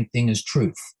the same thing as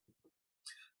truth.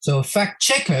 So a fact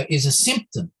checker is a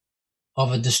symptom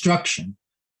of a destruction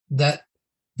that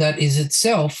is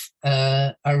itself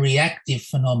a reactive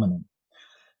phenomenon.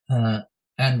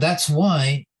 And that's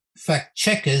why fact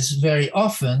checkers very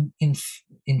often,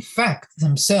 in fact,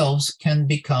 themselves can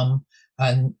become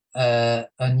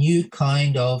a new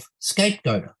kind of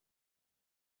scapegoater,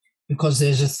 because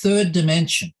there's a third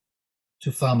dimension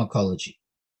to pharmacology.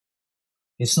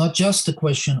 It's not just a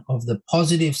question of the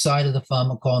positive side of the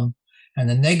pharmacon and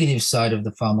the negative side of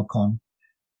the pharmacon.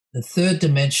 The third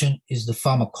dimension is the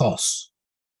pharmakos.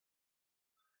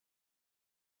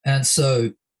 And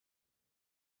so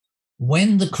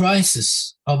when the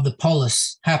crisis of the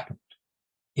polis happened,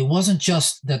 it wasn't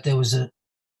just that there was a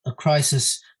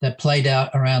crisis that played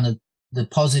out around the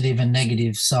positive and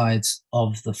negative sides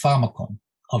of the pharmacon,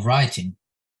 of writing.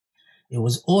 It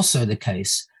was also the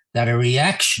case that a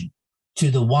reaction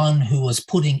to the one who was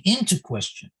putting into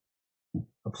question,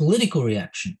 a political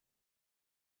reaction,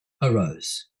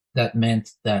 arose. That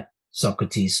meant that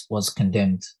Socrates was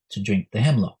condemned to drink the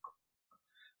hemlock.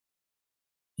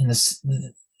 In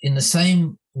the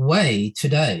same way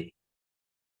today,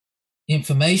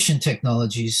 information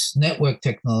technologies, network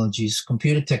technologies,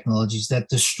 computer technologies that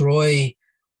destroy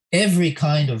every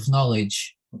kind of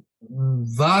knowledge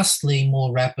vastly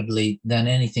more rapidly than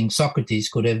anything Socrates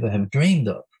could ever have dreamed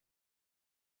of,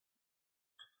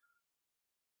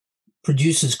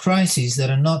 produces crises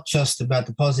that are not just about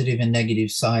the positive and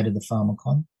negative side of the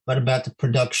pharmacon, but about the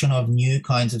production of new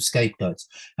kinds of scapegoats.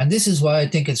 And this is why I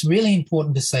think it's really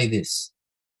important to say this.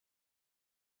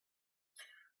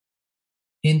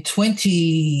 In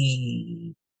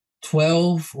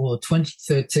 2012 or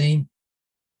 2013,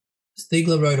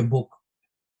 Stiegler wrote a book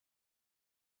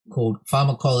called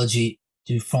Pharmacologie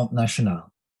du Front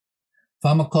National,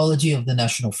 Pharmacology of the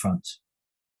National Front.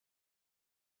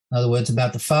 In other words,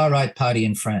 about the far-right party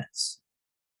in France,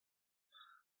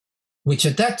 which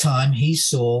at that time he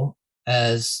saw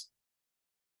as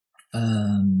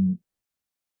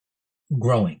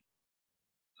growing,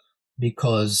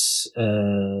 because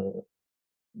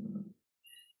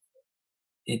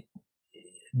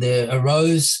there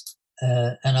arose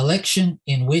an election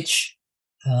in which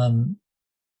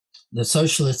the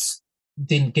socialists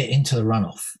didn't get into the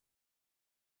runoff.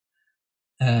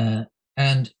 And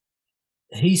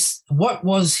this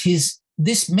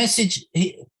message,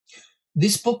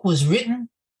 this book was written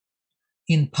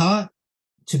in part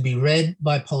to be read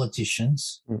by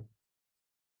politicians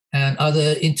and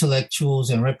other intellectuals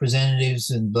and representatives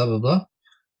and blah, blah, blah.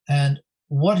 And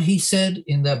what he said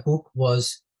in that book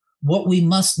was, what we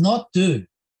must not do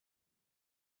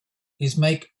is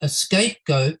make a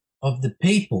scapegoat of the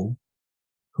people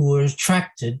who are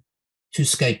attracted to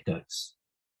scapegoats.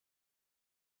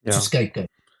 Yeah. To scapegoat.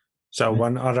 So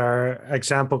one other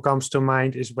example comes to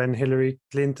mind is when Hillary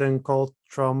Clinton called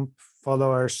Trump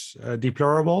followers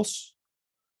deplorables.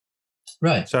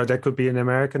 Right. So that could be an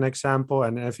American example.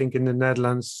 And I think in the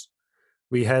Netherlands,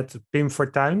 we had Pim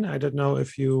Fortuyn. I don't know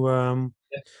if you...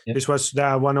 This was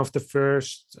one of the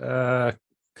first, I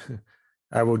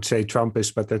would say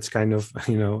Trumpist, but that's kind of,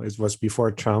 it was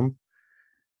before Trump.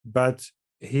 But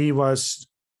he was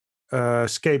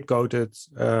scapegoated,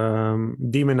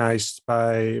 demonized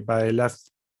by a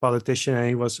left politician, and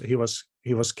he was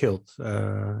killed.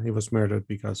 He was murdered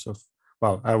because of,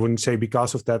 well, I wouldn't say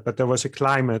because of that, but there was a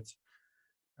climate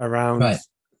around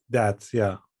that.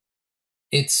 Yeah.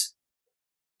 It's,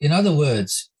 in other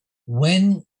words,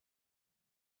 when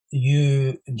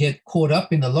you get caught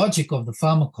up in the logic of the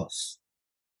pharmakos,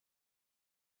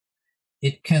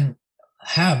 it can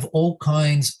have all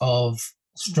kinds of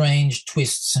strange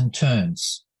twists and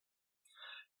turns.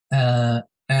 And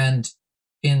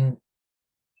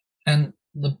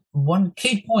the one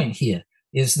key point here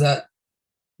is that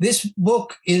this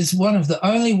book is one of the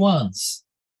only ones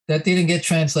that didn't get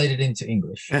translated into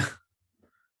English.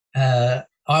 I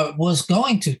was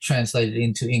going to translate it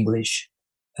into English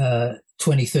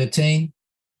 2013,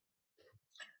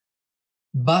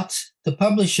 but the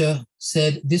publisher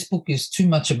said this book is too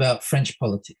much about French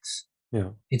politics. Yeah.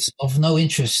 It's of no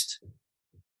interest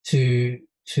to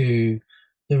the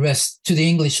rest, to the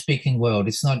English-speaking world.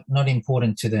 It's not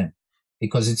important to them,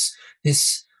 because it's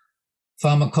this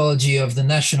pharmacology of the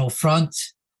National Front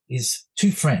is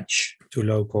too French. Too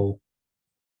local.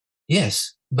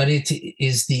 Yes, but it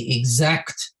is the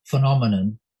exact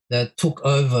phenomenon that took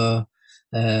over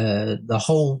the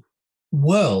whole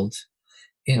world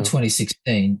in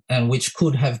 2016, and which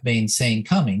could have been seen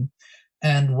coming,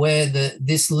 and where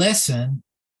this lesson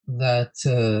that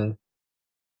to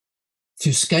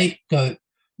scapegoat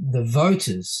the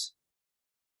voters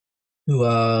who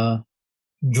are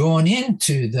drawn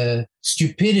into the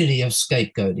stupidity of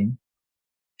scapegoating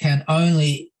can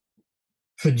only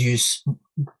produce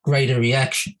greater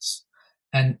reactions.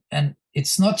 And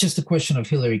it's not just a question of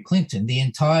Hillary Clinton. The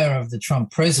entire of the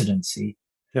Trump presidency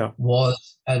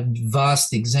was a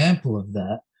vast example of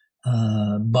that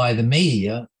by the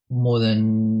media more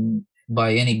than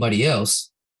by anybody else.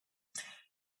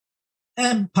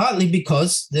 And partly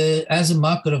because as a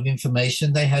market of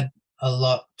information, they had a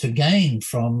lot to gain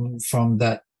from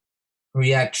that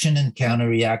reaction and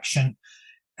counter-reaction,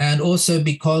 and also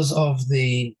because of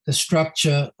the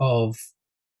structure of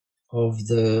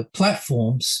the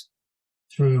platforms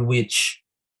through which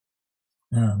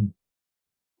the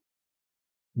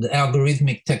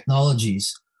algorithmic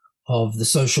technologies of the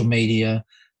social media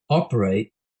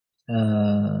operate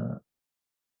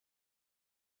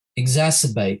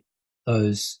exacerbate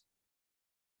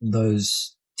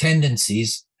those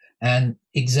tendencies and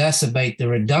exacerbate the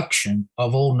reduction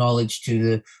of all knowledge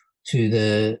to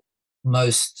the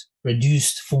most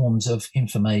reduced forms of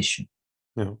information.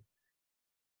 Yeah.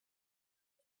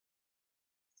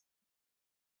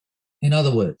 In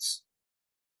other words,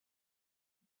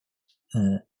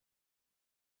 the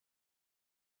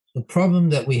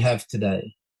problem that we have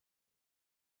today,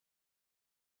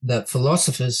 that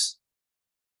philosophers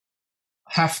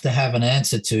have to have an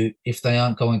answer to if they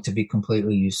aren't going to be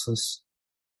completely useless,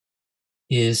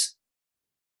 is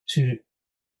to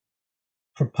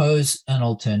propose an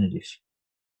alternative.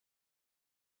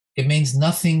 it means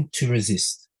nothing to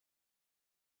resist.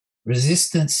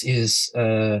 Resistance is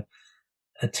a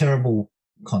terrible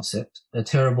concept, a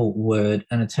terrible word,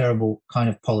 and a terrible kind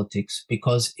of politics,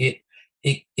 because it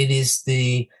is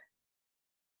the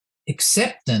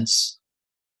acceptance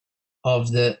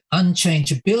of the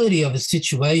unchangeability of a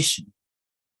situation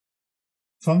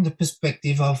from the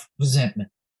perspective of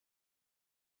resentment.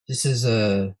 This is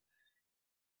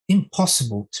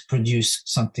impossible to produce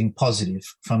something positive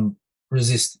from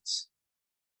resistance.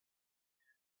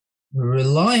 The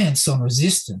reliance on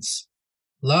resistance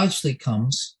largely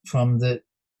comes from the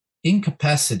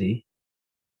incapacity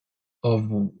of,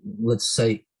 let's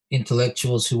say,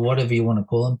 intellectuals, who, whatever you want to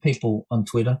call them, people on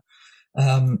Twitter,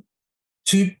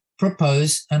 to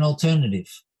propose an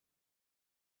alternative.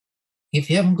 If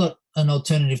you haven't got an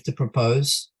alternative to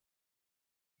propose,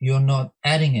 you're not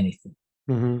adding anything.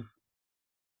 Mm-hmm.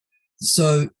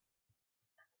 So,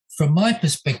 from my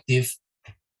perspective,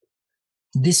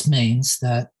 this means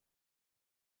that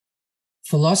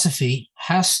philosophy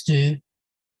has to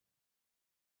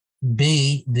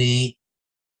be the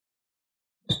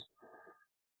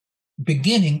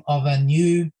beginning of a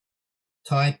new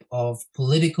type of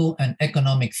political and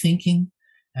economic thinking,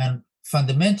 and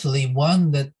fundamentally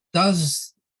one that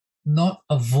does not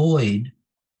avoid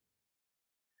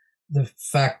the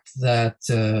fact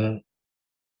that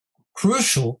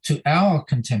crucial to our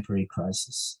contemporary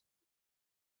crisis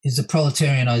is the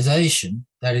proletarianization,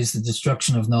 that is the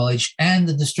destruction of knowledge and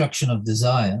the destruction of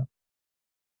desire,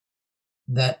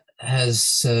 that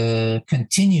has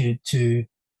continued to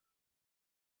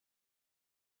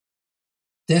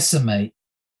decimate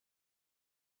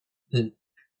the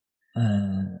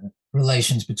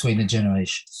relations between the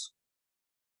generations.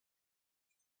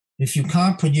 If you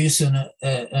can't produce an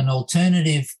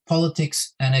alternative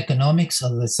politics and economics, or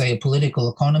let's say a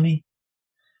political economy,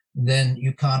 then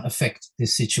you can't affect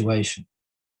this situation.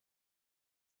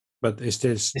 But is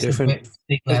this different?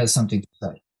 Stiegler has something to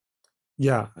say.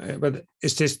 Yeah, but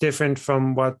is this different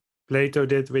from what Plato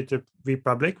did with the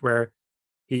Republic, where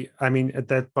at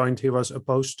that point he was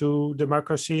opposed to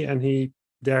democracy, and he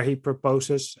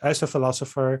proposes, as a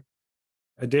philosopher,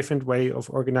 a different way of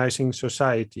organizing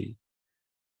society,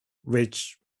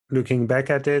 which, looking back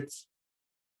at it,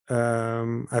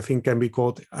 I think can be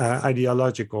called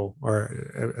ideological,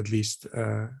 or at least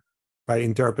by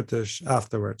interpreters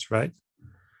afterwards, right?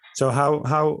 So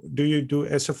how do you do,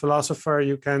 as a philosopher,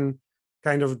 you can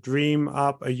kind of dream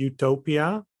up a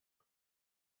utopia,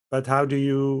 but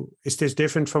is this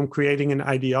different from creating an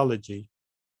ideology?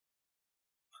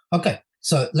 Okay,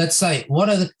 so let's say, what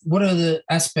are the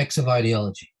aspects of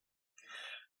ideology?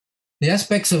 The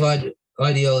aspects of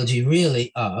ideology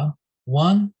really are,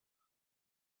 one,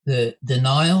 the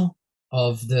denial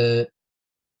of the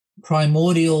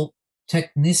primordial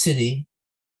technicity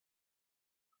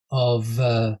of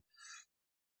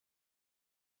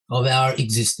our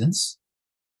existence,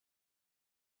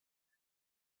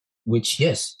 which,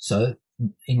 yes, so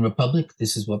in Republic,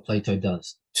 this is what Plato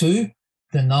does. Two,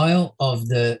 denial of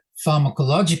the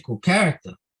pharmacological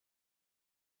character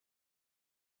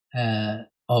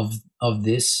of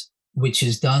this, which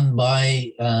is done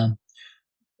by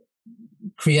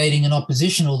creating an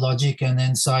oppositional logic and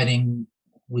then siding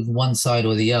with one side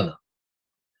or the other.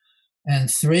 And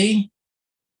three,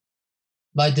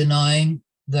 by denying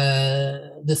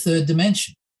the third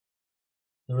dimension,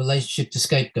 the relationship to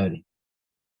scapegoating.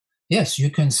 Yes, you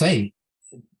can say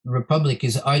Republic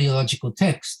is ideological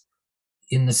text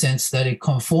in the sense that it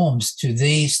conforms to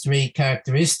these three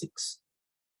characteristics.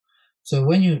 So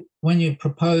when you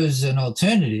propose an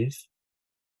alternative,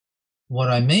 what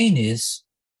I mean is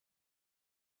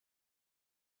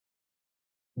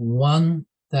one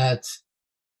that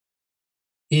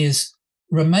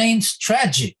remains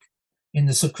tragic in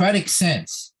the Socratic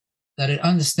sense, that it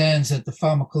understands that the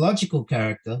pharmacological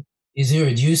character is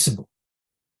irreducible,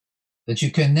 that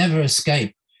you can never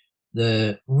escape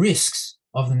the risks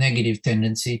of the negative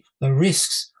tendency, the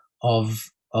risks of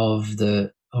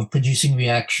producing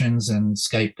reactions and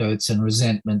scapegoats and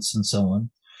resentments and so on,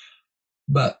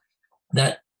 but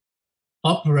that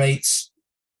operates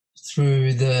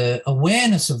through the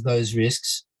awareness of those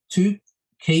risks to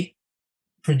keep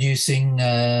producing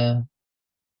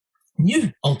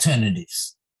new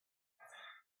alternatives.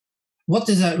 What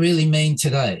does that really mean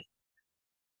today?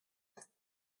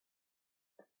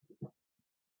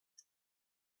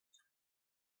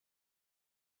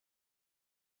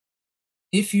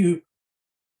 If you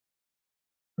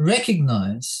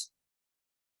recognize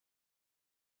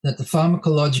that the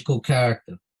pharmacological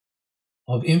character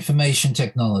of information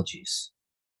technologies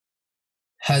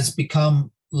has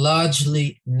become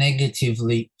largely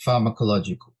negatively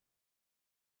pharmacological,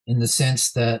 in the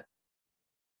sense that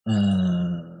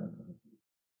the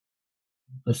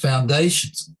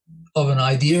foundations of an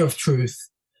idea of truth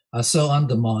are so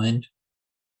undermined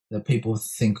that people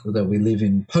think that we live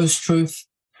in post-truth,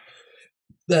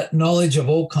 that knowledge of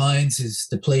all kinds is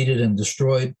depleted and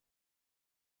destroyed,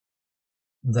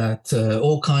 that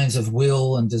all kinds of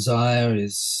will and desire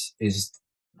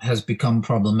has become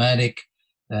problematic,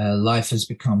 life has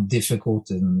become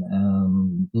difficult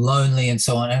and lonely and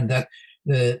so on, and that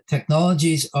the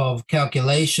technologies of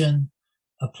calculation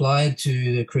applied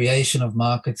to the creation of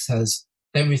markets has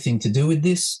everything to do with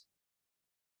this,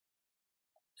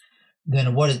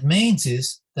 then what it means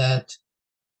is that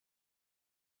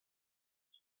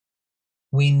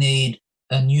we need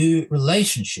a new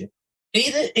relationship.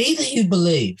 Either you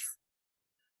believe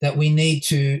that we need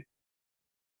to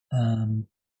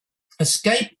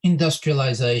escape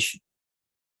industrialization,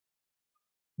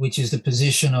 which is the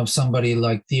position of somebody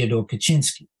like Theodore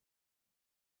Kaczynski,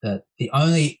 that the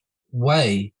only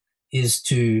way is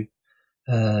to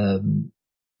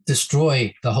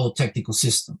destroy the whole technical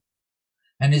system,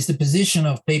 and is the position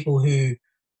of people who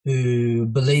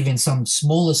believe in some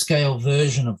smaller scale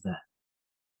version of that.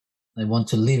 They want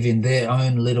to live in their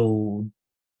own little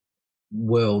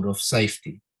world of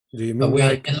safety. Do you mean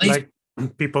like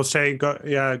people say,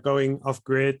 going off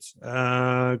grid,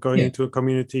 going into a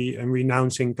community and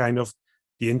renouncing kind of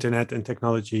the internet and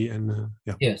technology? And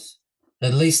yes,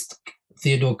 at least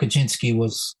Theodore Kaczynski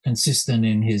was consistent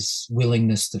in his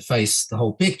willingness to face the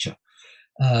whole picture.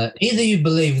 Either you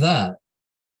believe that,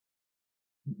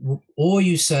 or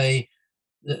you say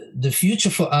the future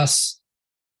for us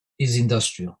is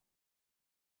industrial.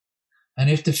 And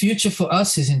if the future for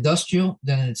us is industrial,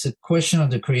 then it's a question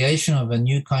of the creation of a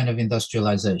new kind of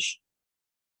industrialization.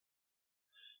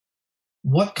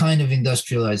 What kind of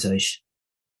industrialization?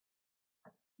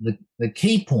 The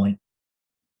key point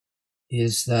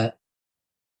is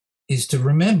to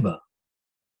remember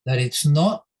that it's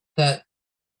not that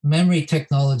memory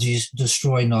technologies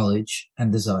destroy knowledge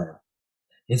and desire.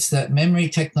 It's that memory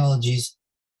technologies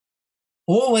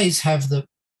always have the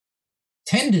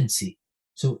tendency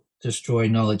to destroy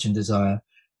knowledge and desire,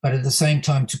 but at the same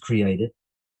time to create it.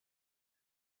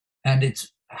 And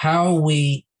it's how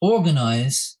we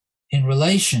organize in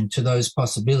relation to those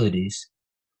possibilities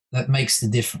that makes the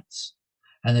difference.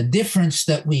 And the difference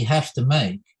that we have to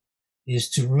make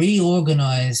is to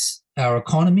reorganize our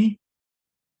economy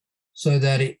so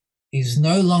that it is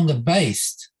no longer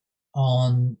based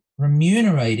on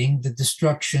remunerating the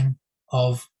destruction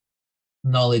of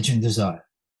knowledge and desire.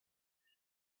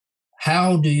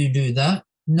 How do you do that?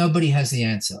 Nobody has the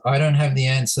answer. I don't have the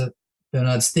answer.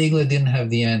 Bernard Stiegler didn't have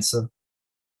the answer.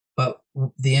 But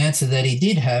the answer that he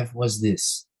did have was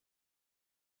this.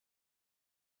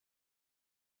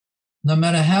 No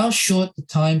matter how short the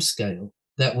time scale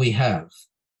that we have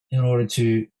in order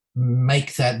to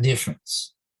make that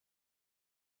difference,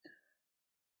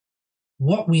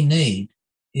 what we need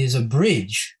is a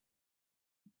bridge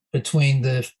between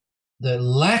the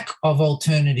lack of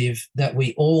alternative that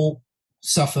we all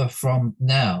suffer from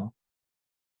now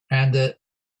and the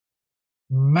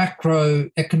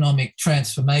macroeconomic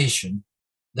transformation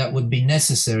that would be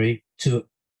necessary to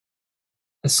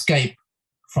escape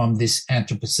from this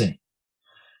Anthropocene.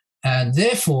 And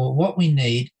therefore, what we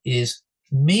need is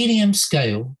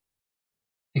medium-scale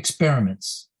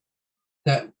experiments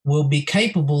that will be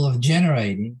capable of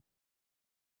generating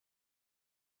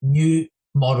new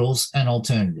models and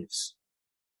alternatives.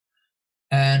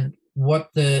 And what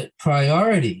the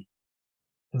priority,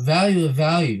 the value of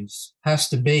values has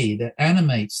to be that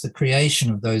animates the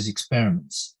creation of those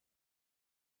experiments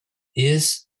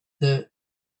is the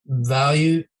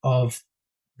value of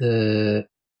the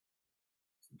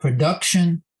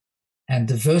production and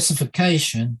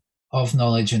diversification of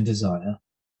knowledge and desire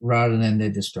rather than their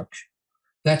destruction.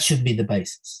 That should be the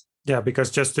basis. Yeah,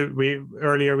 because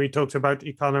earlier we talked about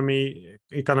economy.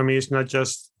 Economy is not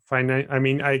just finance. I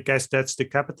mean, I guess that's the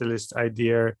capitalist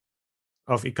idea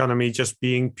of economy just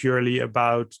being purely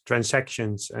about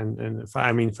transactions and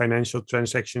I mean financial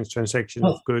transactions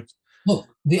of goods. Look,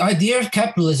 the idea of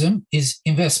capitalism is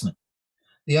investment.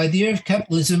 The idea of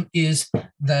capitalism is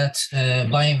that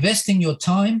by investing your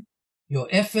time, your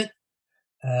effort,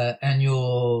 and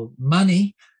your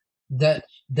money, that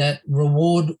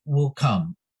reward will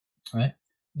come, right?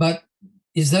 But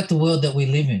is that the world that we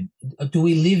live in? Do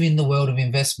we live in the world of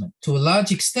investment? To a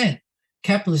large extent,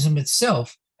 capitalism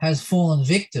itself has fallen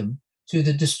victim to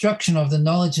the destruction of the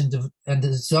knowledge and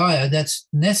desire that's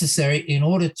necessary in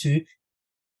order to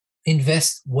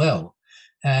invest well.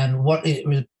 And what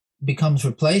it becomes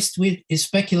replaced with is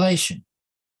speculation,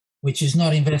 which is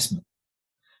not investment.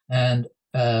 And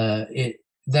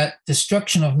that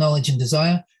destruction of knowledge and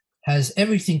desire has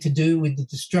everything to do with the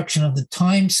destruction of the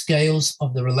time scales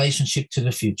of the relationship to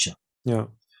the future. Yeah.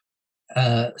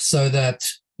 So that,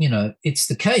 it's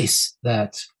the case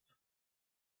that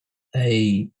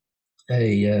a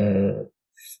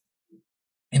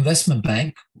investment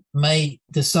bank may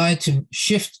decide to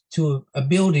shift to a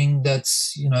building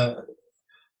that's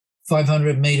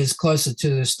 500 meters closer to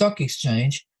the stock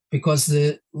exchange, because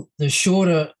the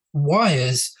shorter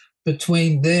wires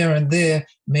between there and there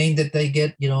mean that they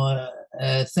get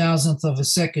a thousandth of a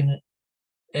second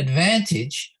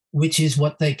advantage, which is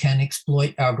what they can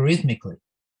exploit algorithmically.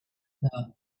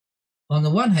 Now, on the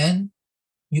one hand,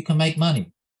 you can make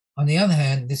money. On the other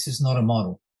hand, this is not a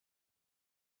model.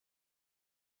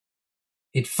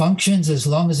 It functions as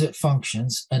long as it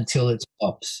functions until it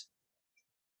stops.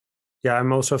 Yeah,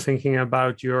 I'm also thinking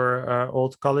about your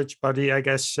old college buddy, I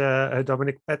guess,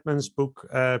 Dominic Petman's book,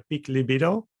 Peak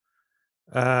Libido,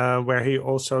 where he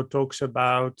also talks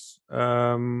about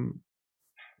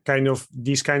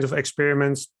these kinds of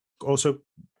experiments. Also,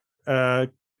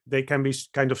 they can be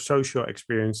kind of social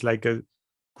experience, like a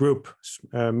group,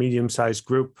 medium-sized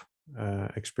group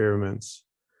experiments.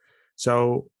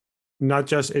 So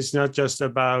it's not just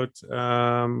about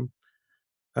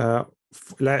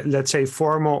let's say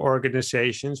formal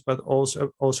organizations, but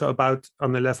also about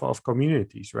on the level of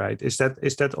communities, right? Is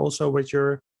that also what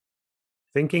you're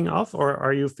thinking of, or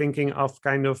are you thinking of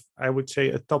kind of, I would say,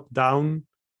 a top-down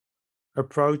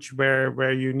approach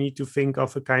where you need to think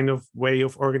of a kind of way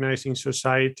of organizing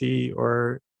society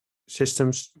or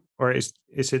systems, or is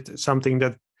it something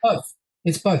that both?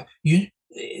 It's both.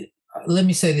 Let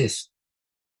me say this.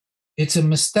 It's a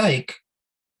mistake.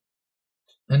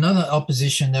 Another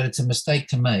opposition that it's a mistake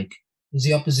to make is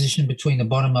the opposition between the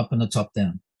bottom up and the top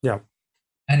down. Yeah.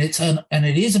 And it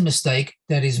is a mistake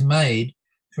that is made,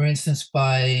 for instance,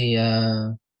 by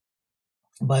a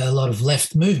lot of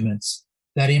left movements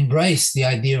that embrace the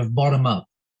idea of bottom up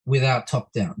without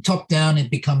top down. Top down, it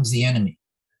becomes the enemy.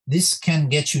 This can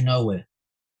get you nowhere.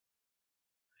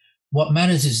 What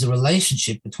matters is the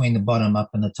relationship between the bottom up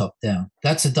and the top down.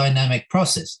 That's a dynamic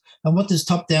process. And what does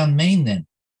top down mean then?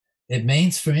 It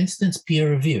means, for instance,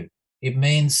 peer review. It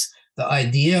means the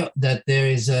idea that there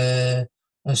is a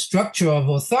structure of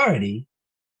authority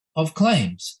of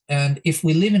claims. And if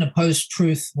we live in a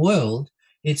post-truth world,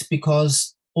 it's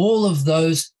because all of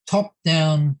those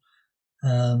top-down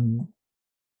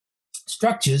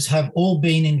structures have all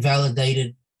been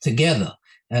invalidated together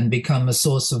and become a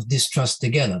source of distrust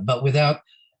together. But without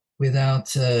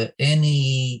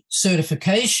any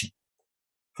certification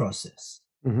process,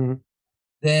 mm-hmm.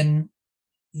 then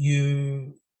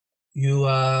you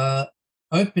are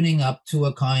opening up to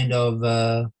a kind of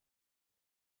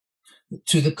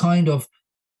to the kind of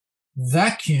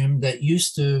vacuum that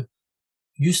used to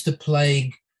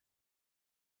plague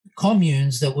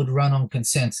communes that would run on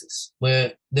consensus,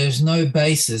 where there's no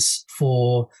basis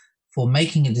for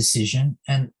making a decision,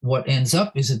 and what ends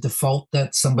up is a default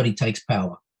that somebody takes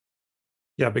power.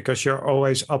 Yeah, because you're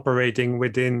always operating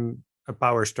within a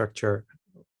power structure.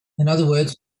 In other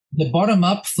words, the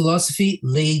bottom-up philosophy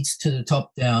leads to the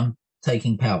top-down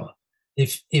taking power.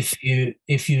 If you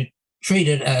treat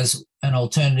it as an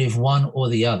alternative, one or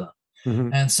the other.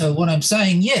 Mm-hmm. And so what I'm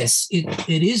saying, yes,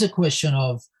 it is a question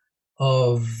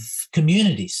of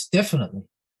communities, definitely.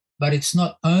 But it's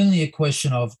not only a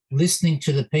question of listening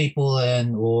to the people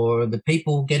or the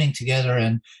people getting together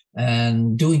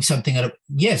and doing something.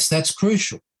 Yes, that's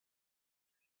crucial.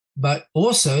 But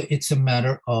also it's a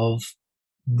matter of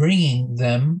bringing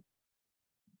them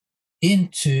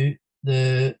into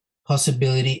the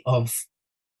possibility of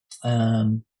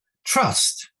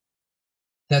trust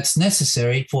that's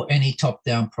necessary for any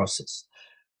top-down process.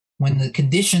 When the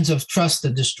conditions of trust are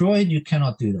destroyed, you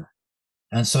cannot do that.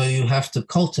 And so you have to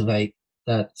cultivate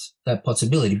that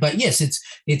possibility. But yes,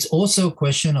 it's also a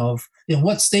question of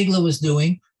what Stiegler was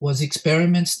doing was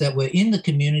experiments that were in the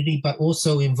community, but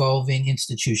also involving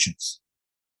institutions.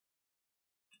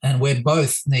 And where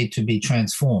both need to be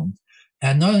transformed.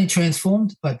 And not only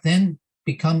transformed, but then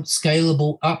become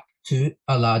scalable up to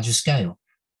a larger scale.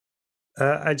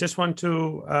 I just want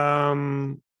to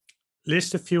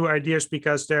list a few ideas,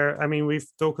 because we've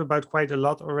talked about quite a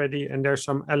lot already, and there's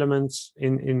some elements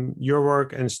in your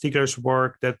work and Stiegler's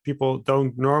work that people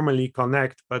don't normally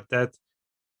connect, but that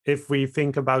if we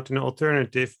think about an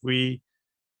alternative, we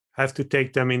have to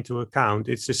take them into account.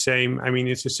 It's the same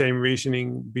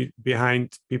reasoning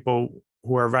behind people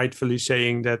who are rightfully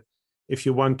saying that if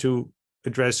you want to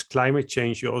address climate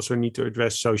change, you also need to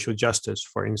address social justice,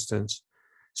 for instance.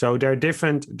 So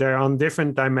they're on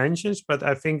different dimensions, but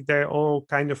I think they're all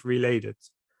kind of related.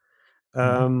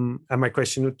 And my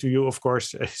question to you, of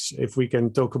course, is if we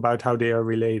can talk about how they are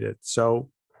related. So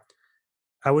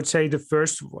I would say the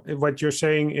first, what you're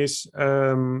saying is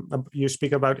you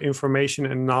speak about information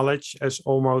and knowledge as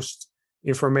almost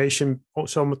information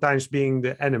sometimes being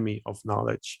the enemy of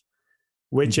knowledge,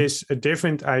 which is a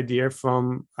different idea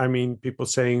from, I mean, people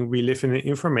saying we live in an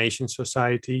information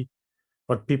society.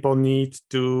 What people need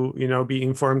to, be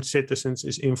informed citizens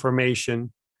is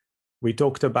information. We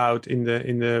talked about in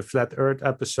the Flat Earth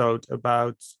episode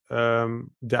about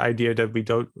the idea that we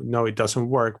don't know it doesn't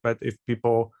work, but if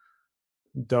people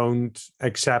don't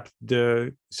accept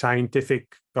the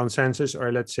scientific consensus,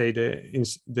 or let's say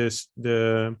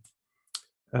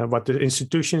what the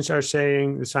institutions are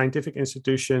saying, the scientific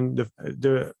institution,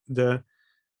 the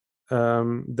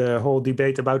whole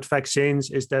debate about vaccines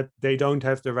is that they don't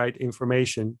have the right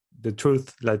information, the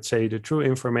truth, let's say, the true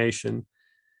information.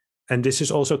 And this is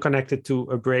also connected to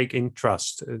a break in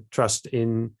trust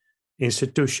in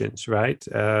institutions, right?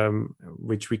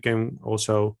 Which we can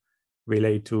also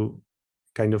relate to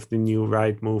kind of the new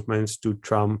right movements, to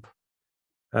Trump.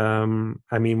 I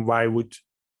mean, why would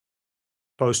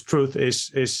post-truth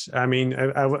is I mean,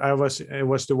 it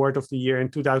was the word of the year in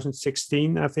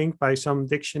 2016, I think, by some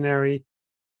dictionary.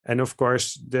 And of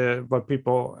course,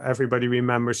 everybody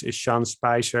remembers is Sean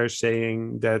Spicer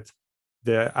saying that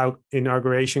the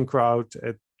inauguration crowd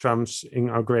at Trump's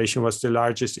inauguration was the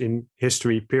largest in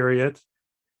history, period.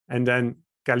 And then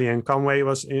Kellyanne Conway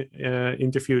was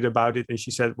interviewed about it, and she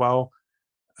said, well,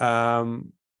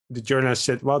 the journalist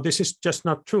said, well, this is just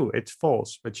not true. It's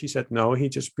false. But she said, no, he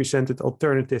just presented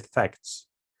alternative facts.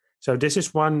 So this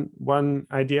is one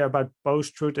idea about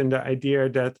post-truth, and the idea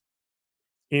that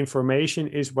information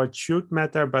is what should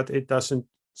matter, but it doesn't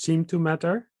seem to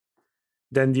matter.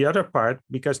 Then the other part,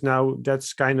 because now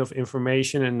that's kind of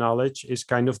information and knowledge, is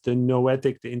kind of the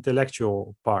noetic, the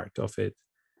intellectual part of it.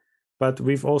 But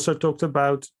we've also talked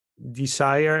about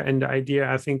desire, and the idea,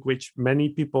 I think, which many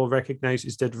people recognize,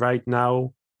 is that right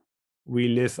now we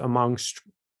live amongst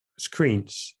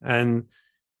screens. And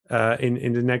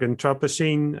in the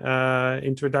Neganthropocene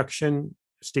introduction,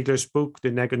 Stigler's book,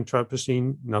 The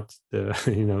Neganthropocene, not the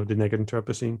the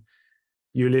Neganthropocene,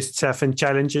 you list 7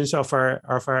 challenges of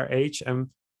our age,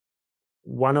 and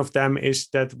one of them is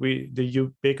that the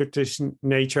ubiquitous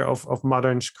nature of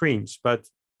modern screens. But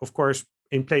of course,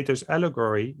 in Plato's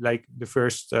allegory, like the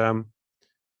first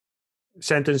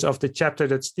sentence of the chapter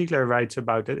that Stigler writes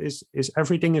about it is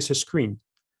everything is a screen.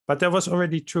 But that was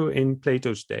already true in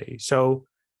Plato's day. So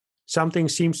something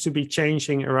seems to be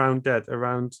changing around that,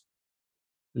 around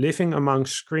living among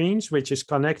screens, which is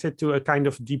connected to a kind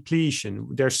of depletion.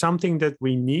 There's something that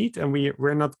we need and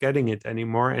we're not getting it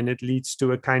anymore, and it leads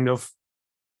to a kind of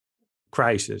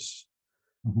crisis.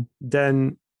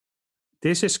 Then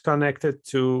this is connected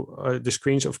to the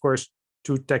screens, of course,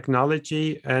 to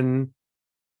technology and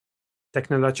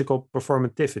technological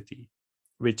performativity,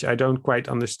 which I don't quite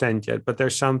understand yet, but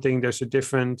there's a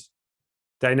different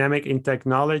dynamic in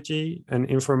technology and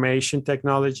information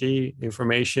technology,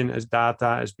 information as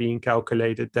data, as being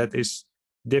calculated, that is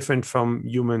different from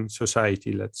human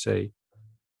society, let's say.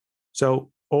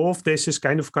 So all of this is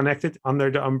kind of connected under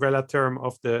the umbrella term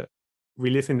of we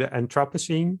live in the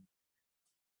Anthropocene.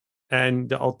 And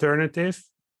the alternative,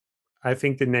 I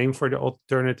think the name for the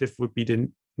alternative would be the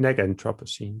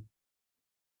Neganthropocene,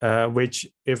 which,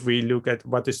 if we look at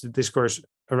what is the discourse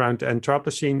around the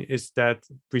Anthropocene, is that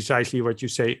precisely what you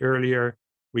say earlier,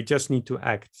 we just need to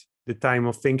act. The time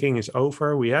of thinking is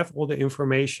over. We have all the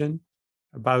information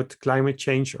about climate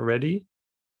change already.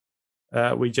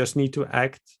 We just need to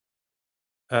act.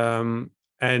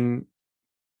 And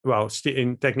well,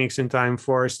 in Techniques in Time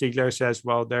 4, Stigler says,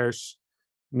 well, there's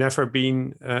never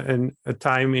been a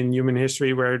time in human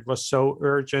history where it was so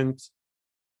urgent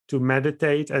to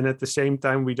meditate, and at the same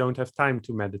time we don't have time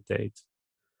to meditate.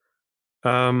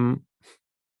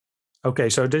 Okay,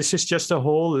 so this is just a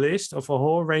whole list of a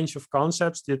whole range of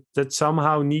concepts that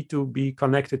somehow need to be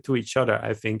connected to each other,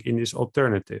 I think, in this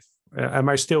alternative. Am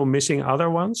I still missing other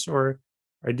ones, or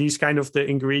are these kind of the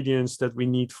ingredients that we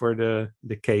need for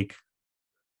the cake?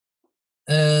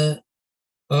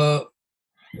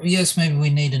 Yes, maybe we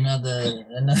need another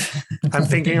I'm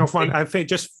thinking of one. I think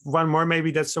just one more.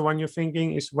 Maybe that's the one you're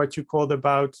thinking, is what you called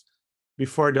about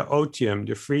before, the otium,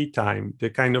 the free time, the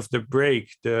kind of the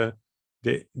break, the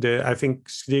I think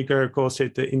Stigler calls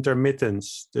it the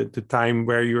intermittence, the time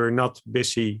where you're not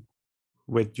busy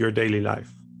with your daily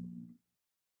life.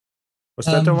 Was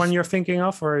that the one you're thinking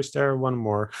of, or is there one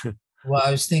more? Well,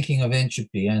 I was thinking of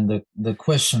entropy and the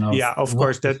question of of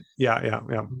course. Yeah.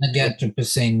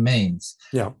 Anthropocene means.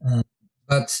 Yeah.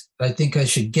 But I think I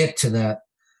should get to that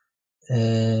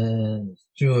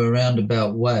through a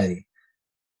roundabout way.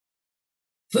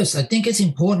 First, I think it's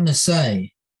important to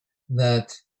say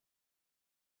that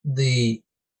the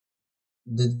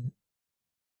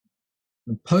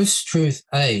post-truth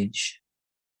age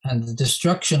and the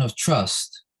destruction of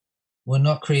trust were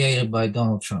not created by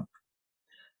Donald Trump.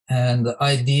 And the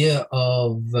idea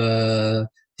of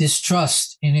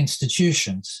distrust in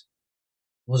institutions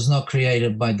was not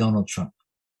created by Donald Trump.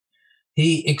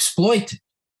 He exploited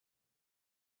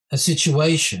a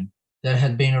situation that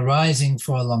had been arising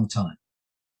for a long time.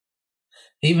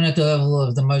 Even at the level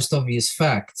of the most obvious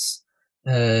facts,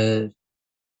 you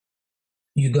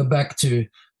go back to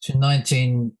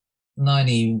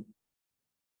 1990,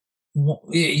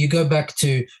 you go back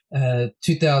to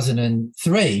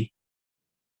 2003,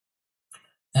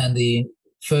 and the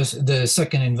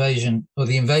second invasion, or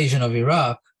the invasion of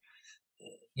Iraq.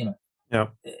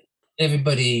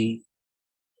 Everybody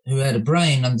who had a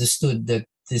brain understood that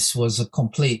this was a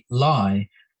complete lie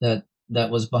that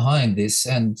was behind this,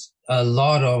 and a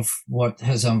lot of what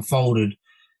has unfolded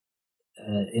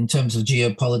in terms of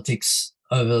geopolitics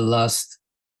over the last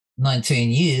 19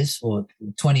 years or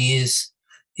 20 years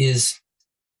is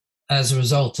as a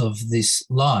result of this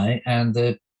lie and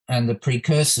the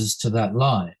precursors to that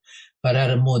lie. But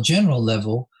at a more general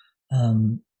level,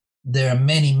 there are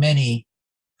many, many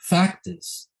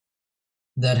factors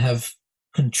that have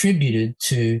contributed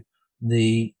to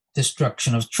the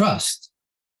destruction of trust.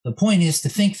 The point is to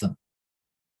think them.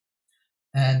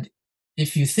 And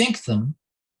if you think them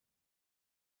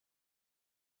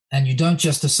and you don't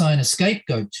just assign a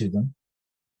scapegoat to them,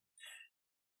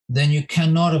 then you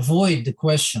cannot avoid the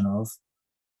question of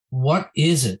what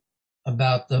is it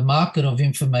about the market of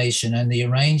information and the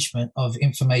arrangement of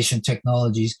information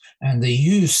technologies and the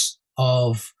use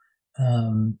of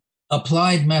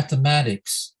applied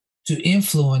mathematics to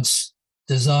influence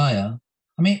desire.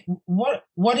 I mean,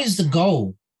 what is the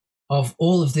goal of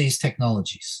all of these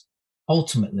technologies?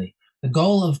 Ultimately, the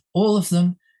goal of all of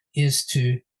them is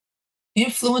to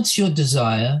influence your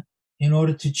desire in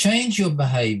order to change your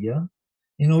behavior,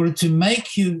 in order to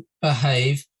make you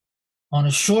behave on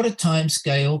a shorter time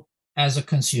scale as a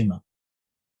consumer.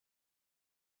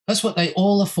 That's what they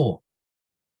all are for.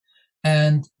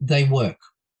 And they work.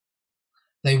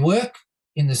 They work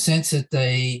in the sense that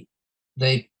they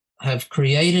have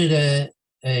created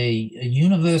a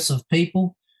universe of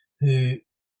people who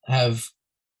have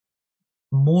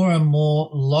more and more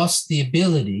lost the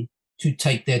ability to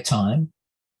take their time,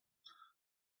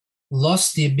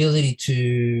 lost the ability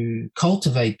to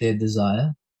cultivate their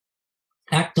desire,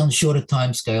 act on shorter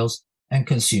time scales, and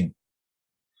consume.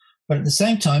 But at the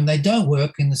same time, they don't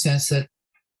work in the sense that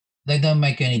they don't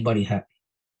make anybody happy.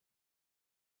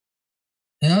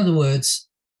 In other words,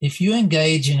 if you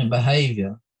engage in a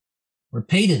behavior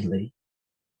repeatedly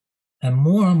and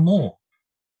more,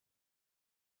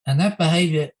 and that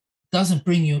behavior doesn't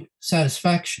bring you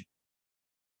satisfaction,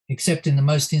 except in the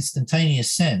most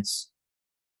instantaneous sense,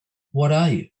 what are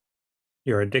you?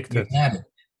 You're addicted. You're an addict.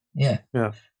 Yeah.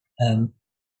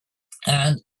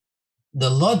 And the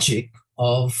logic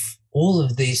of all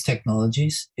of these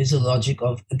technologies is a logic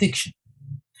of addiction.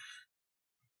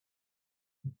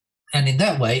 And in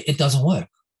that way, it doesn't work,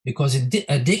 because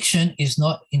addiction is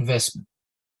not investment.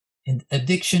 And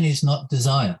addiction is not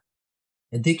desire.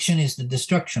 Addiction is the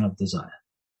destruction of desire.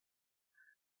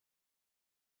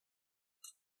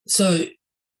 So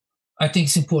I think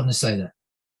it's important to say that.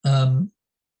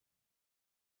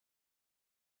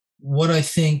 What I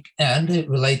think, and it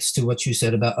relates to what you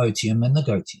said about Otium and the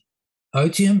Gotium.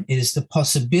 Otium is the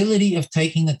possibility of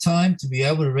taking the time to be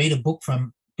able to read a book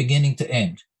from beginning to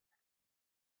end,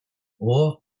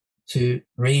 or to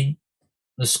read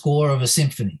the score of a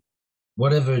symphony,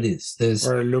 whatever it is.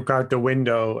 Or look out the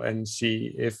window and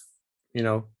see if,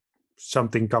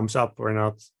 something comes up or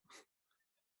not.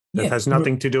 That has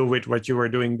nothing to do with what you were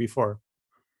doing before.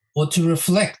 Or to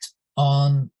reflect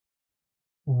on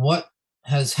what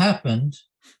has happened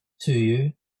to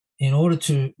you in order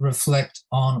to reflect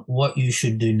on what you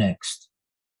should do next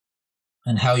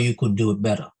and how you could do it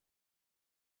better.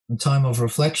 The time of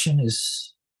reflection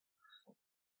is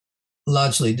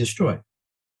largely destroyed.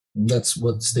 And that's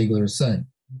what Stiegler is saying.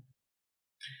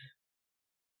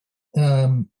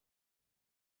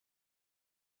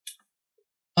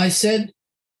 I said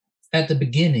at the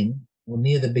beginning, or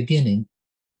near the beginning,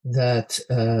 that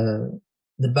the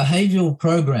behavioral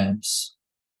programs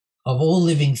of all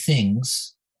living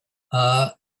things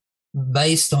are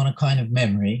based on a kind of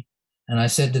memory, And I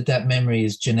said that that memory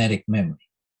is genetic memory.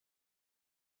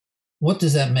 What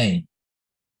does that mean?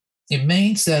 It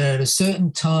means that at a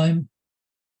certain time,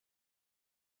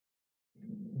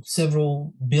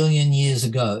 several billion years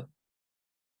ago,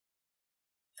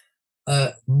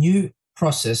 a new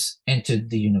process entered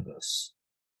the universe.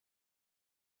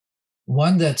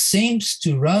 One that seems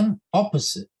to run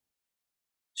opposite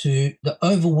to the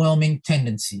overwhelming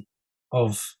tendency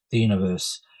of the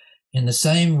universe, in the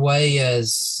same way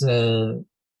as in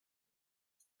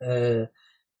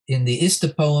the Ista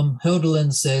poem,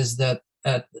 Hölderlin says that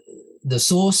at the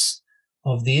source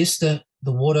of the Ista,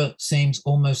 the water seems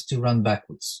almost to run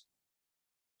backwards.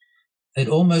 It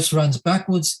almost runs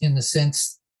backwards in the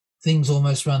sense things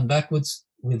almost run backwards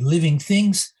with living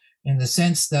things, in the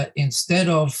sense that instead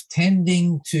of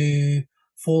tending to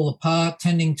fall apart,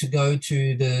 tending to go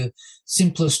to the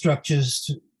simpler structures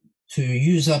to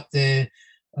use up their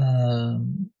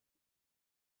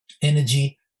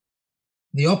energy,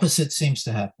 the opposite seems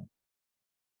to happen.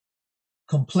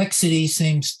 Complexity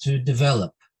seems to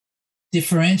develop.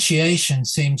 Differentiation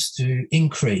seems to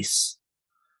increase.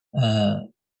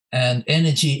 And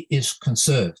energy is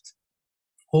conserved.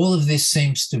 All of this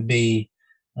seems to be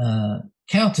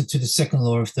counter to the second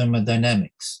law of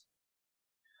thermodynamics.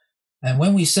 And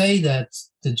when we say that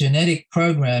the genetic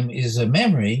program is a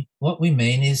memory, what we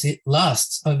mean is it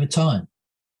lasts over time.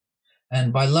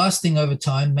 And by lasting over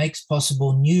time makes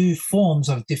possible new forms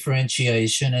of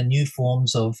differentiation and new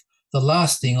forms of the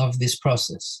lasting of this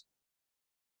process.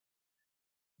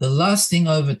 The lasting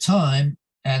over time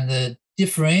and the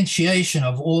differentiation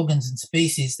of organs and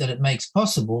species that it makes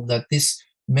possible, that this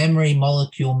memory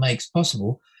molecule makes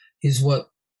possible, is what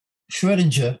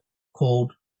Schrödinger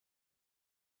called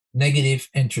negative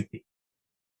entropy.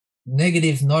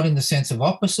 Negative not in the sense of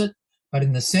opposite, but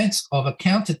in the sense of a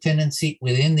counter tendency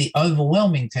within the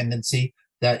overwhelming tendency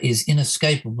that is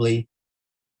inescapably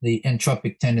the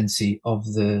entropic tendency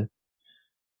of the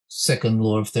second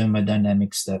law of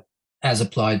thermodynamics, that as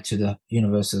applied to the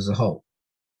universe as a whole.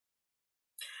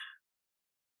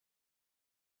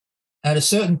 At a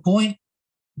certain point,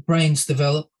 brains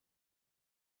develop,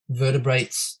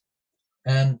 vertebrates,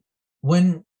 and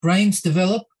when brains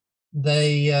develop,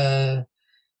 they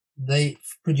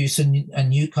produce a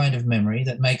new kind of memory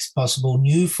that makes possible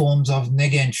new forms of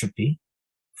negentropy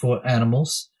for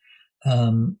animals.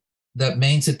 That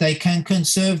means that they can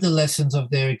conserve the lessons of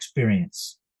their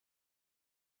experience,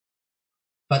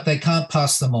 but they can't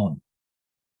pass them on.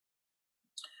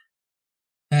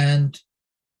 And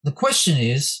the question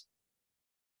is,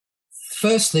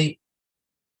 firstly,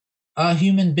 are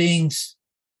human beings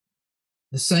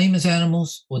the same as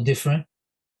animals or different?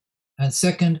 And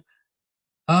second,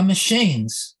 are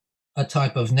machines a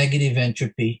type of negative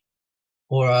entropy,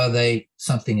 or are they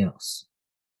something else?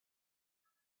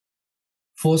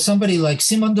 For somebody like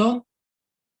Simondon,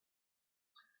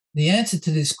 the answer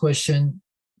to this question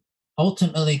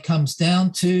ultimately comes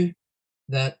down to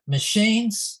that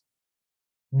machines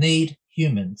need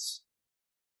humans,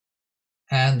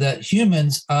 and that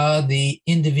humans are the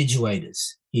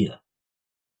individuators here.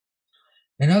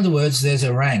 In other words, there's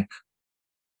a rank,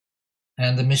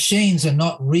 and the machines are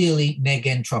not really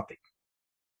negentropic,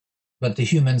 but the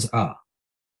humans are.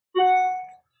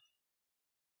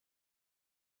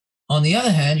 On the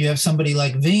other hand, you have somebody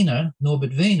like Wiener,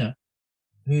 Norbert Wiener,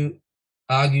 who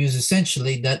argues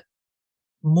essentially that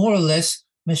more or less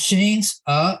machines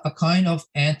are a kind of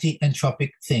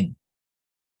anti-entropic thing.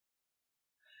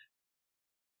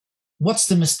 What's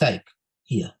the mistake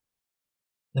here?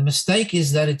 The mistake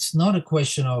is that it's not a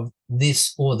question of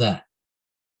this or that.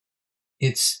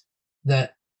 It's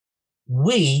that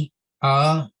we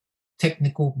are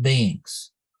technical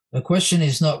beings. The question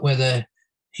is not whether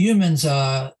humans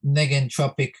are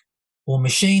negentropic or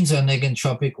machines are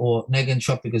negentropic or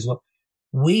negentropic as well.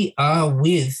 We are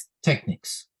with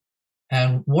techniques.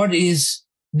 And what is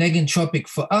negentropic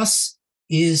for us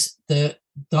is the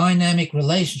dynamic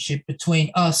relationship between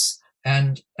us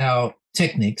and our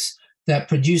techniques that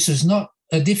produces not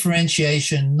a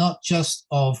differentiation, not just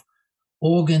of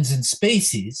organs and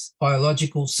species,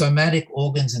 biological somatic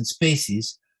organs and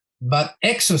species, but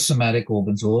exosomatic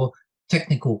organs or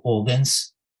technical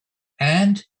organs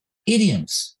and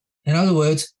idioms. In other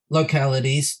words,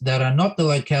 localities that are not the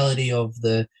locality of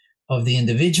the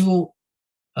individual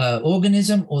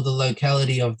organism or the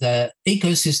locality of the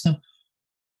ecosystem,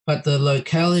 but the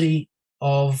locality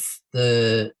of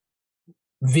the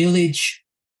village,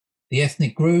 the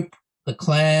ethnic group, the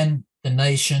clan, the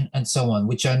nation, and so on,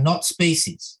 which are not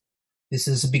species. This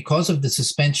is because of the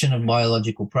suspension of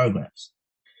biological programs.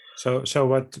 So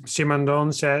what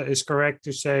Simondon said is correct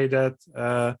to say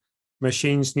that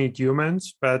machines need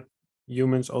humans, but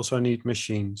humans also need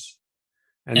machines.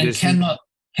 And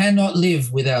cannot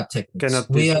live without techniques.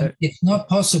 It's not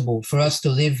possible for us to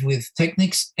live without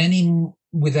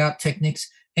techniques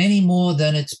any more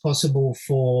than it's possible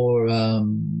for a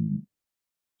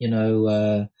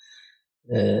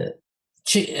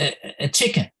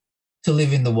chicken to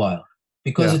live in the wild,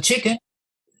 because a chicken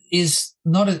is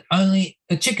not a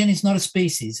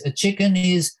species. A chicken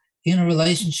is in a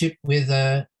relationship with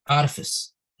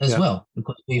artifice as well,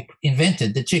 because we've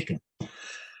invented the chicken.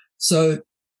 So,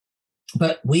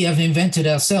 but we have invented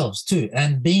ourselves too,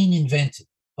 and been invented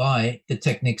by the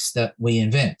techniques that we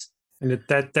invent. And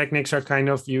the techniques are kind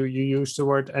of, you use the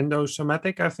word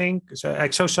endosomatic, I think, so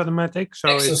exosomatic.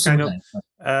 So it's kind of,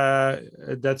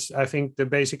 that's, I think the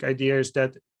basic idea is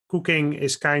that cooking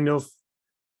is kind of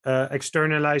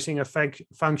externalizing a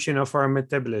function of our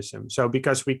metabolism. So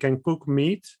because we can cook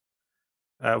meat,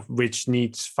 which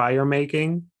needs fire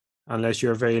making, unless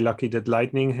you're very lucky that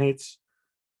lightning hits,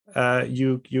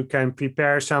 you can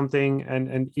prepare something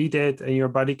and eat it, and your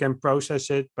body can process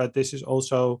it, but this is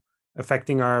also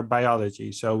affecting our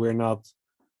biology. So we're not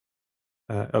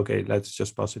okay, let's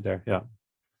just pause it there. Yeah,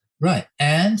 right.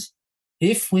 And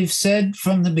if we've said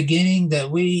from the beginning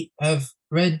that we have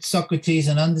read Socrates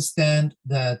and understand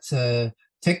that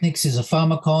techniques is a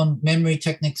pharmakon, memory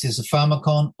techniques is a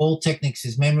pharmakon, all techniques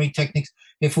is memory techniques,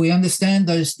 if we understand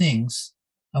those things,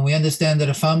 and we understand that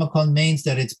a pharmakon means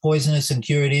that it's poisonous and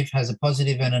curative, has a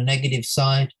positive and a negative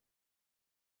side,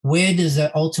 where does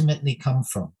that ultimately come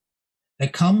from?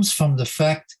 It comes from the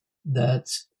fact that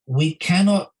we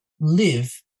cannot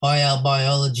live by our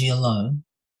biology alone.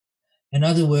 In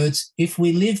other words, if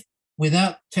we live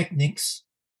without techniques,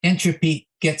 entropy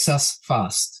gets us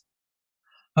fast.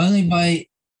 Only by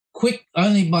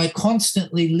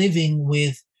constantly living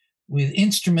with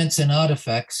instruments and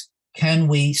artifacts can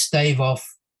we stave off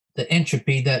the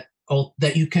entropy that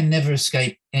you can never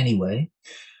escape anyway.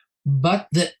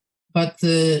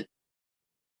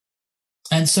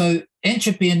 And so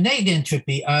entropy and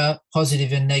negentropy are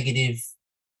positive and negative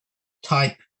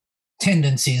type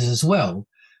tendencies as well,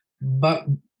 but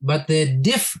they're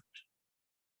different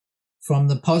from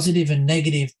the positive and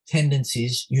negative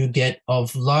tendencies you get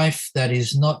of life that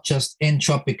is not just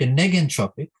entropic and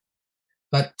negentropic,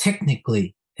 but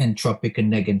technically entropic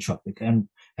and negentropic.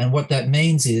 And what that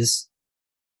means is,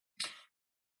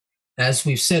 as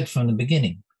we've said from the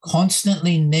beginning,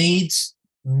 constantly needs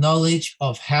knowledge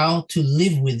of how to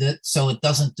live with it so it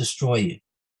doesn't destroy you.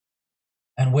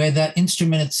 And where that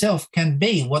instrument itself can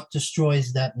be what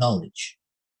destroys that knowledge,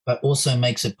 but also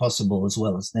makes it possible as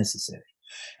well as necessary.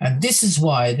 And this is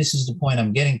the point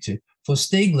I'm getting to. For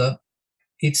Stiegler,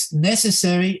 it's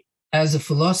necessary as a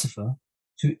philosopher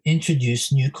to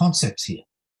introduce new concepts here,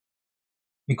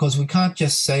 because we can't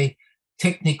just say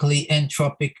technically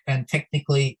entropic and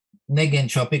technically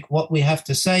negentropic. What we have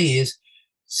to say is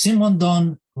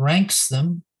Simondon ranks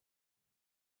them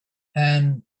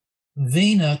and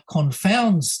Wiener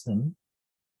confounds them,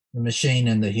 the machine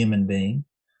and the human being,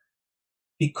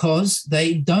 because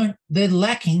they're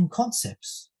lacking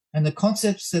concepts. And the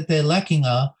concepts that they're lacking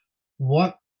are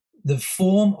what the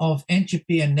form of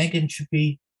entropy and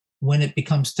negentropy when it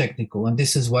becomes technical. And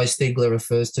this is why Stiegler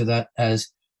refers to that as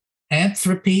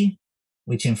anthropy,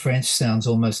 which in French sounds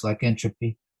almost like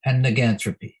entropy, and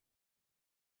negentropy.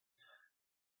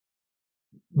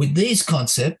 With these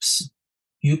concepts,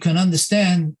 you can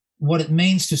understand what it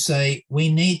means to say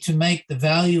we need to make the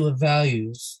value of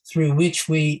values through which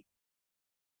we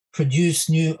produce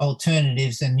new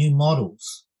alternatives and new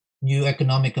models, new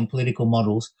economic and political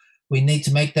models. We need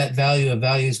to make that value of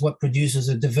values what produces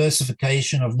a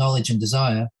diversification of knowledge and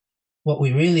desire. What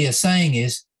we really are saying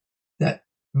is that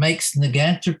makes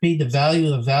negentropy the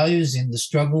value of values in the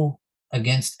struggle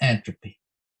against entropy.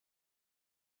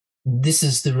 This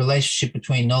is the relationship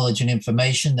between knowledge and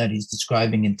information that he's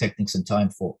describing in Techniques and Time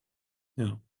 4.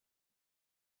 Yeah.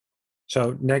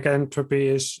 So negentropy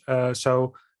is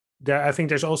so there. I think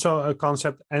there's also a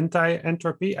concept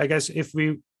anti-entropy. I guess if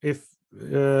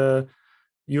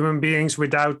human beings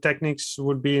without techniques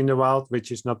would be in the wild,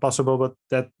 which is not possible, but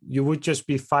that you would just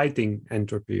be fighting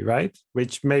entropy, right?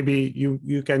 Which maybe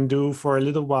you can do for a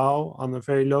little while on a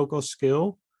very local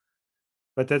scale.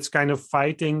 But that's kind of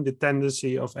fighting the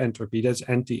tendency of entropy. That's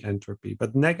anti-entropy.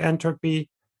 But negentropy,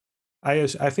 I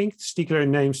think Stiegler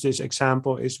names this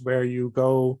example is where you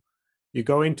go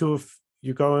to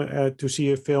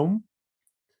see a film,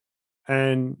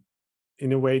 and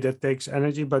in a way that takes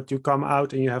energy, but you come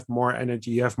out and you have more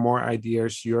energy, you have more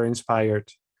ideas, you're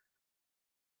inspired.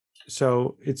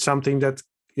 So it's something that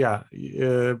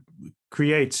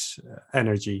creates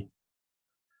energy.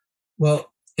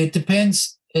 Well, it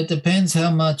depends. It depends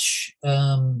how much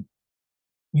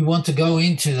you want to go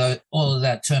into all of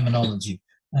that terminology.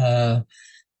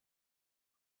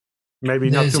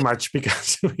 Maybe not too much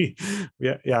because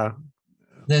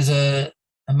there's a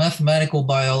mathematical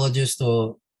biologist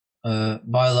or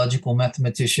biological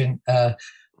mathematician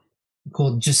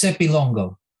called Giuseppe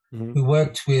Longo, who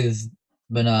worked with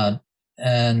Bernard,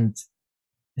 and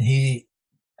he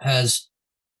has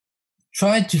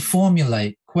tried to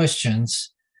formulate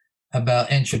questions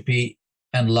about entropy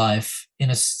and life in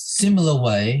a similar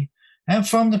way, and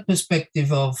from the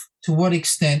perspective of to what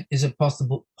extent is it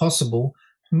possible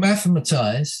to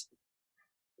mathematize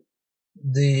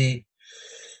the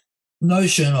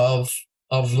notion of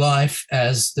life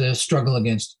as the struggle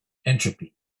against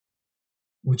entropy,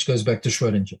 which goes back to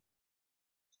Schrödinger.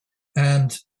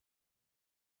 And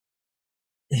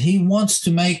he wants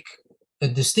to make a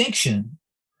distinction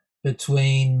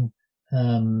between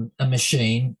a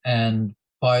machine and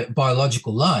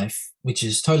biological life, which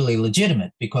is totally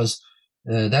legitimate because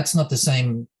that's not the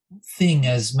same thing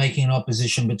as making an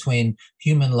opposition between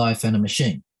human life and a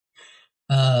machine.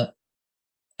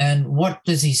 And what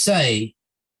does he say?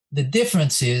 The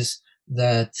difference is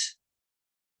that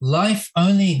life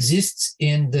only exists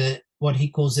in what he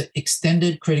calls the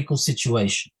extended critical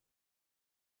situation.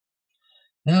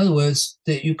 In other words,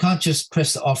 that you can't just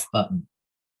press the off button.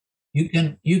 You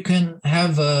can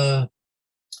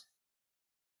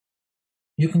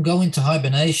go into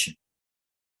hibernation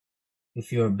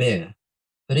if you're a bear,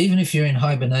 but even if you're in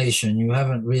hibernation, you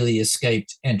haven't really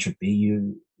escaped entropy.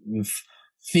 You've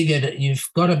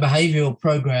got a behavioral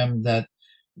program that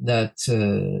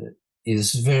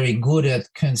is very good at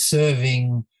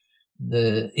conserving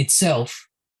itself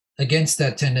against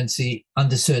that tendency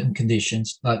under certain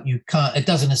conditions, but it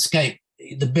doesn't escape.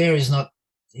 The bear is not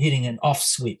hitting an off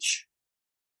switch.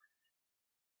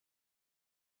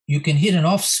 You can hit an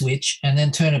off switch and then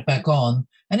turn it back on.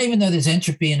 And even though there's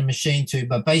entropy in a machine too,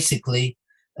 but basically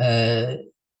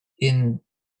in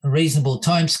reasonable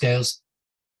timescales,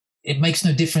 it makes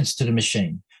no difference to the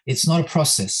machine. It's not a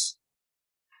process.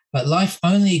 But life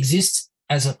only exists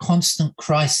as a constant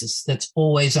crisis that's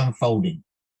always unfolding.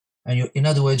 And in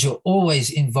other words, you're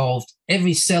always involved.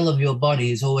 Every cell of your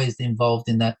body is always involved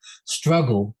in that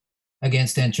struggle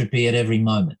against entropy at every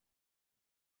moment.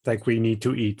 Like we need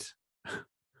to eat.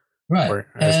 Right. Or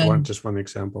as just one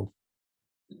example.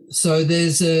 So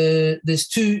there's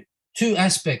two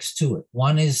aspects to it.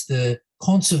 One is the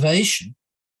conservation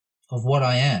of what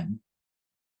I am,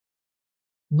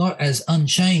 not as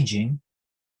unchanging,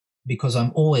 because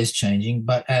I'm always changing,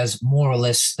 but as more or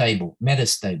less stable,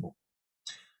 metastable.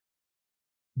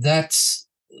 That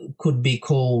could be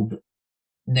called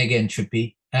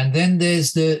negentropy. And then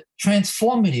there's the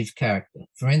transformative character.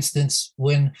 For instance,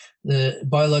 when the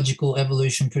biological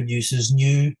evolution produces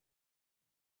new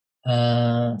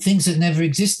things that never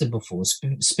existed before,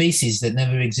 species that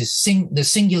never exist, the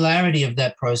singularity of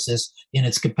that process in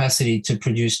its capacity to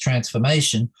produce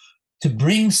transformation, to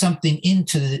bring something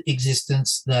into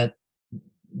existence that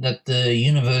the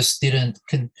universe didn't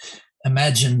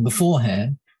imagine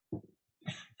beforehand,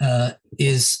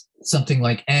 is something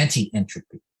like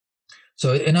anti-entropy.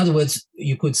 So in other words,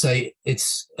 you could say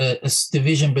it's a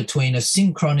division between a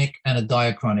synchronic and a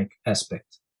diachronic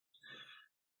aspect.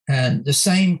 And the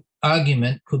same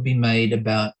argument could be made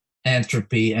about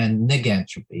entropy and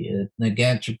negentropy.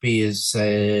 Negentropy is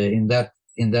in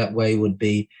that way would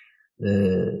be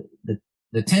the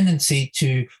tendency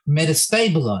to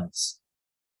metastabilize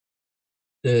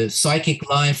the psychic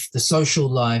life, the social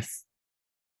life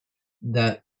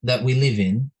that we live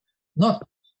in, not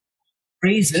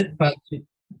freeze it, but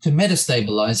to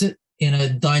metastabilize it in a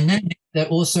dynamic that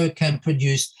also can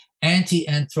produce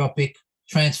anti-anthropic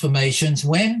transformations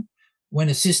when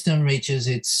a system reaches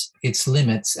its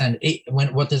limits. And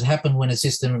what does happen when a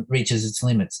system reaches its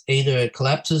limits? Either it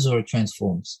collapses or it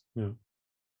transforms. Yeah.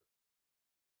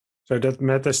 So that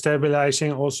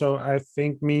metastabilizing also, I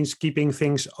think, means keeping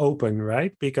things open,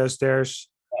 right? Because there's,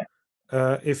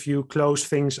 if you close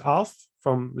things off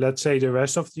from, let's say, the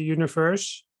rest of the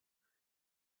universe,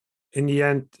 in the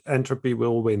end, entropy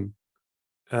will win.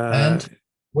 And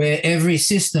where every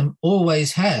system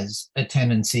always has a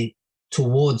tendency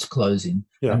towards closing.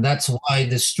 Yeah. And that's why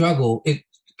the struggle,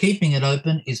 keeping it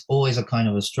open is always a kind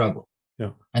of a struggle.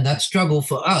 Yeah. And that struggle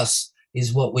for us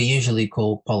is what we usually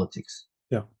call politics.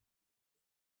 Yeah.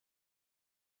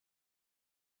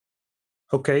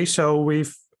 Okay, so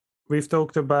we've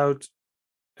talked about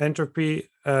entropy.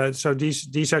 So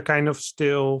these are kind of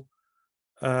still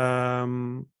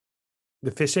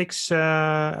the physics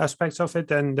aspects of it.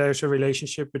 And there's a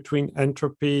relationship between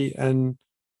entropy and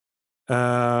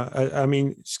I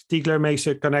mean, Stiegler makes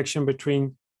a connection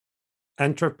between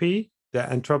entropy, the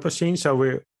Anthropocene. So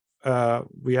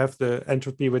we have the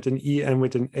entropy with an E and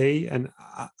with an A, and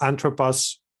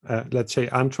anthropos, let's say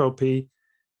entropy,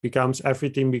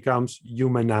 everything becomes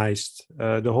humanized.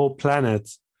 The whole planet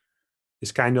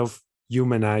is kind of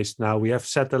humanized now. We have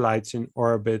satellites in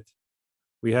orbit.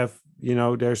 We have,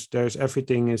 there's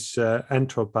everything is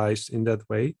anthropized in that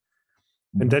way.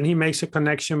 Mm-hmm. And then he makes a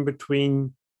connection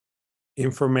between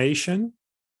information.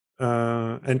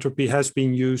 Entropy has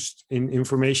been used in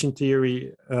information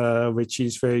theory, which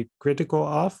he's very critical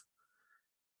of.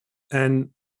 And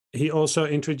he also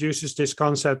introduces this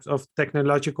concept of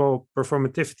technological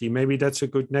performativity. Maybe that's a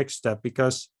good next step,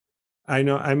 because I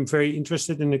know I'm very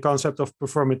interested in the concept of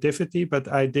performativity,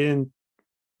 but I didn't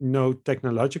know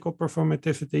technological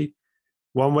performativity.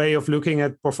 One way of looking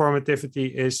at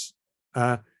performativity is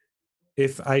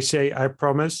if I say, I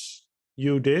promise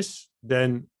you this,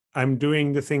 then I'm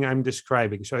doing the thing I'm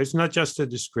describing. So it's not just a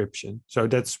description. So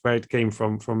that's where it came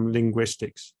from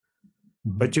linguistics.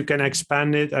 Mm-hmm. But you can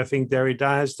expand it. I think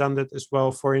Derrida has done that as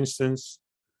well. For instance,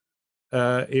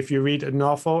 if you read a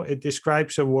novel, it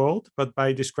describes a world, but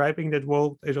by describing that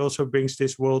world, it also brings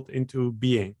this world into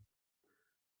being.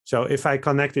 So if I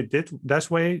connect it this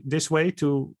way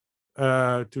to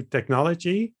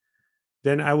technology,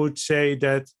 then I would say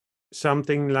that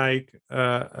something like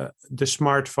the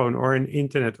smartphone or an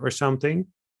internet or something,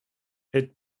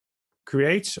 it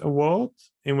creates a world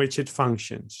in which it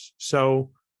functions.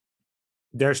 So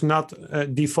there's not a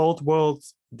default world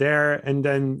there, and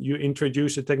then you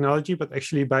introduce a technology, but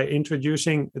actually by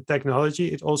introducing a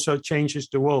technology, it also changes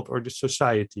the world or the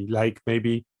society. Like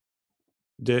maybe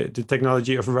the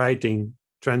technology of writing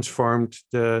transformed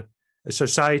a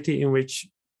society in which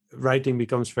writing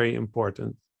becomes very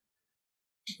important.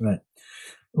 Right.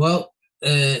 Well,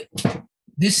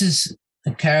 this is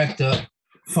a character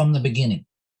from the beginning.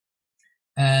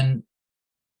 And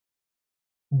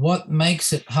what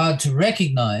makes it hard to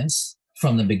recognize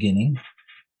from the beginning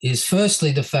is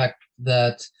firstly the fact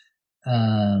that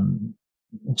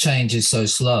change is so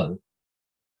slow,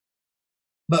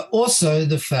 but also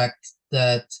the fact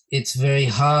that it's very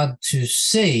hard to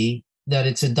see that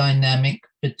it's a dynamic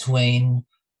between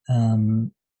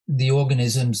the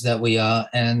organisms that we are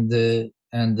and the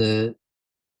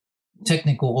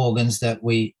technical organs that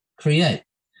we create.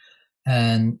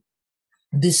 And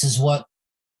this is what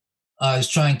I was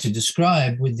trying to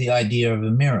describe with the idea of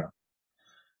a mirror.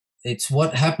 It's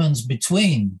what happens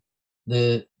between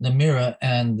the mirror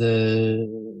and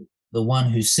the one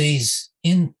who sees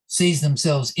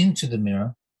themselves into the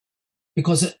mirror.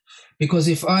 Because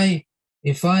if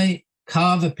I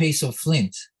carve a piece of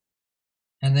flint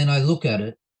and then I look at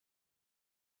it,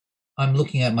 I'm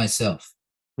looking at myself.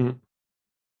 Mm.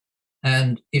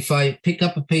 And if I pick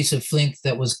up a piece of flint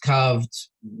that was carved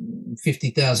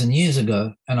 50,000 years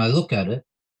ago and I look at it,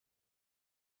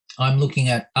 I'm looking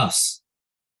at us.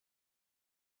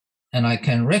 And I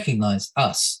can recognize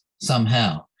us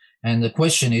somehow. And the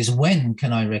question is, when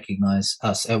can I recognize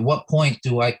us? At what point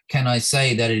can I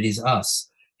say that it is us?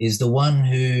 Is the one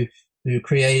who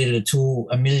created a tool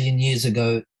 1 million years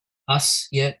ago us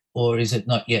yet, or is it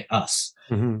not yet us?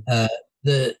 Mm-hmm.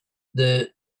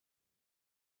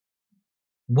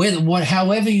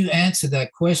 However you answer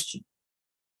that question,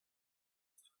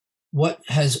 what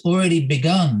has already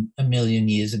begun 1 million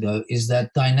years ago is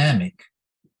that dynamic,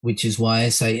 which is why I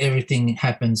say everything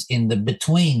happens in the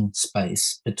between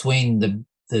space, between the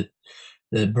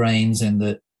brains and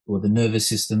the nervous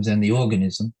systems and the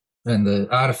organism and the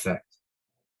artifact.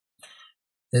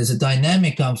 There's a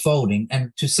dynamic unfolding,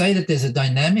 and to say that there's a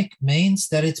dynamic means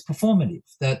that it's performative,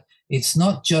 that it's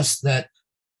not just that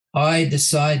I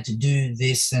decide to do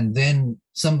this and then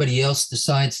somebody else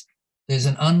decides. There's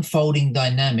an unfolding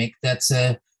dynamic that's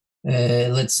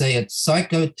let's say a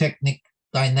psychotechnic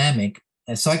dynamic,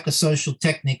 a psychosocial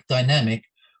technique dynamic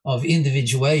of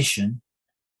individuation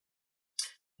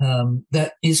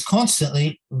that is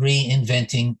constantly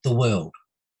reinventing the world,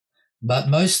 but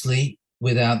mostly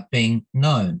without being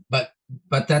known. But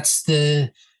that's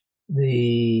the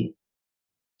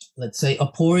let's say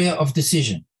aporia of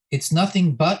decision. It's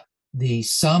nothing but the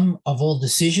sum of all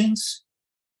decisions,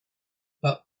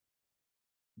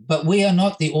 but we are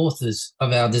not the authors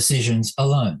of our decisions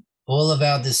alone. All of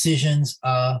our decisions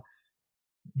are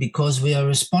because we are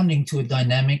responding to a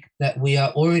dynamic that we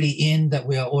are already in, that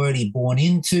we are already born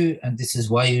into. And this is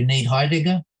why you need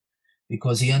Heidegger,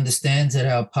 because he understands that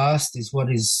our past is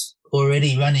what is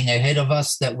already running ahead of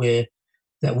us, that we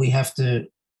have to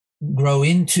grow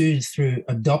into through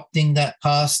adopting that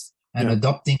past. And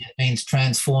adopting it means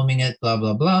transforming it, blah,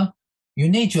 blah, blah. You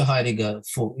need your Heidegger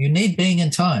for, you need being in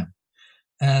time.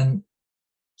 And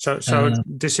so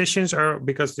decisions are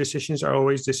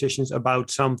always decisions about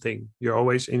something. You're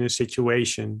always in a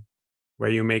situation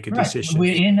where you make a decision.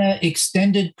 We're in an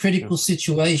extended critical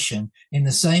situation in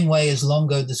the same way as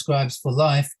Longo describes for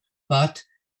life, but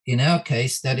in our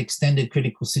case, that extended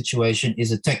critical situation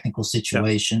is a technical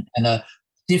situation and a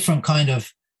different kind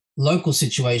of local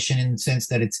situation in the sense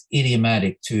that it's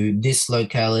idiomatic to this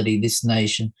locality, this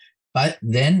nation, but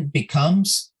then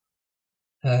becomes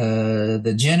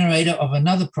the generator of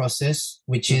another process,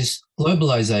 which is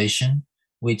globalization,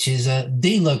 which is a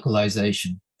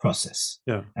delocalization process.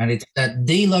 And it's that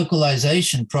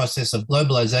delocalization process of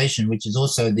globalization, which is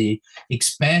also the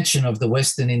expansion of the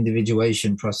Western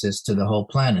individuation process to the whole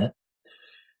planet,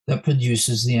 that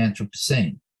produces the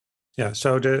Anthropocene. Yeah,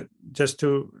 so just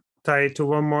to tie it to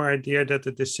one more idea, that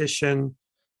the decision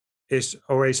is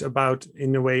always about,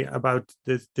 in a way, about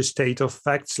the state of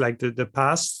facts, like the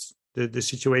past, the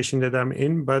situation that I'm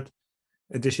in, but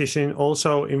a decision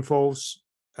also involves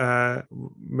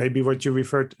maybe what you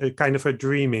referred a kind of a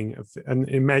dreaming, an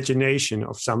imagination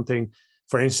of something.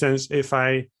 For instance, if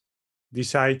I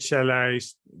decide, shall I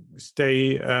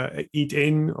stay, eat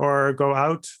in or go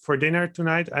out for dinner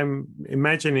tonight, I'm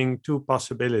imagining two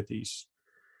possibilities.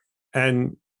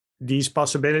 And these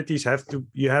possibilities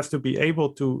you have to be able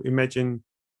to imagine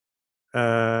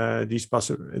these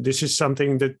possibilities. This is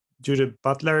something that Judith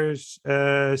Butler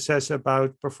says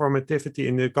about performativity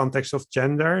in the context of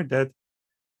gender, that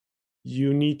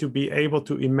you need to be able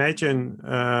to imagine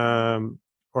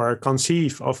or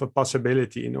conceive of a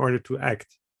possibility in order to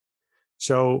act.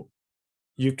 So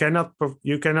you cannot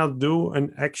do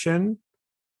an action.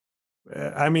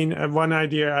 One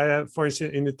idea I have, for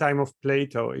instance, in the time of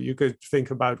Plato, you could think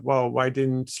about, well, why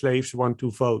didn't slaves want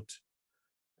to vote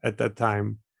at that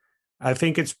time? I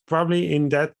think it's probably in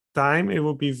that time it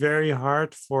would be very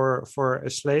hard for a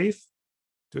slave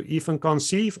to even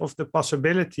conceive of the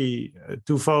possibility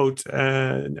to vote,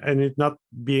 and it not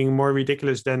being more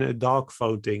ridiculous than a dog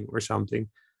voting or something.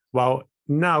 While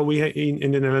now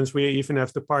in the Netherlands, we even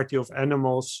have the Party of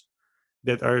Animals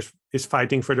that is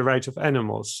fighting for the rights of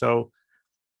animals. So,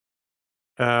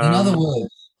 in other words,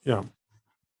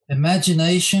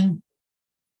 imagination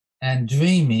and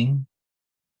dreaming,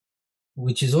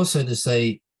 which is also to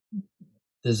say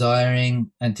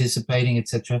desiring, anticipating,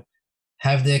 etc.,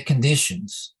 have their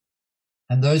conditions.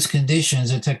 And those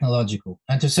conditions are technological.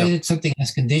 And to say that something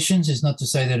has conditions is not to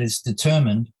say that it's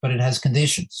determined, but it has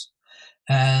conditions.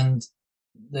 And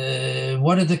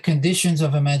what are the conditions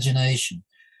of imagination?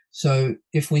 So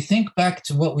if we think back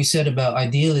to what we said about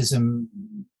idealism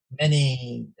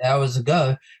many hours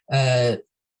ago,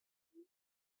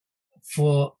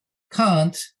 for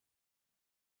Kant,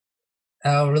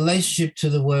 our relationship to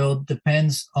the world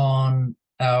depends on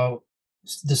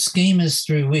the schemas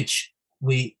through which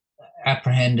we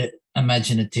apprehend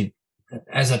imaginative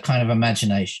as a kind of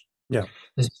imagination. Yeah.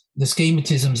 The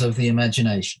schematisms of the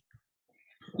imagination.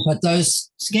 But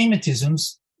those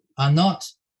schematisms are not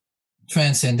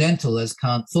transcendental as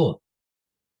Kant thought.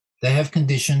 They have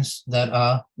conditions that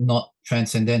are not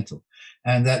transcendental,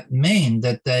 and that mean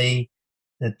that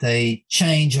they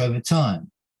change over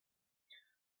time.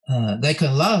 They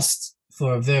can last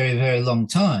for a very, very long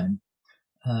time,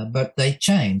 but they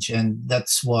change. And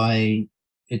that's why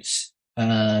it's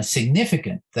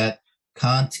significant that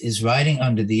Kant is writing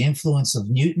under the influence of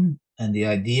Newton and the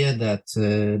idea that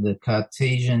the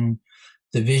Cartesian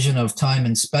division of time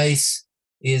and space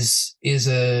is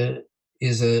a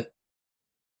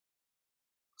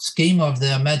scheme of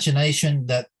the imagination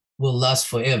that will last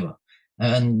forever.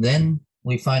 And then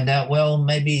we find out, well,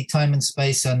 maybe time and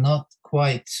space are not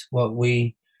quite what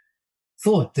we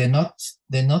thought. They're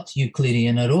not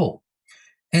Euclidean at all.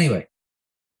 Anyway,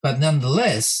 but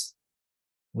nonetheless,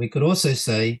 we could also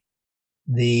say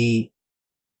the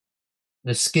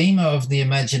schema of the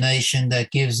imagination that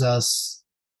gives us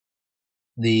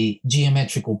the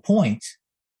geometrical point,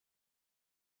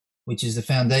 which is the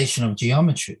foundation of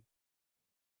geometry,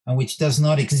 and which does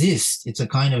not exist. It's a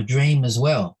kind of dream as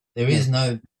well. There is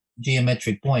no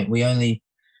geometric point. We only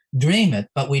dream it,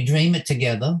 but we dream it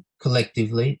together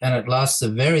collectively, and it lasts a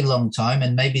very long time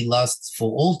and maybe lasts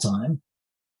for all time,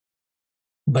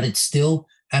 but it's still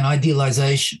an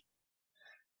idealization.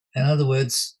 In other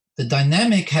words, the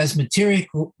dynamic has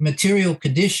material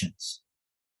conditions,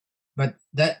 but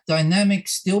that dynamic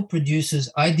still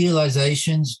produces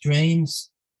idealizations, dreams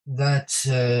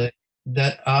that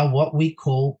are what we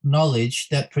call knowledge,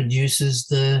 that produces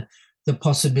the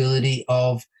possibility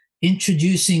of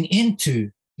introducing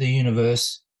into the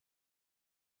universe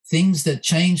things that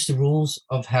change the rules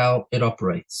of how it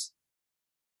operates.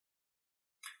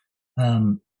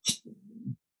 The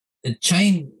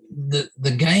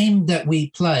game that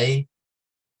we play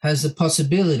has the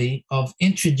possibility of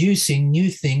introducing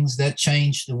new things that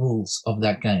change the rules of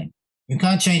that game. You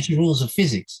can't change the rules of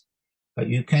physics, but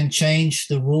you can change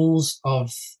the rules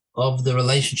of the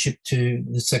relationship to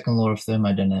the second law of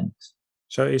thermodynamics.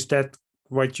 So is that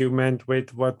what you meant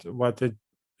with what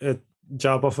a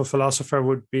job of a philosopher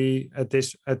would be at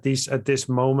least at this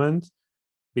moment?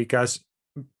 Because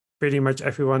pretty much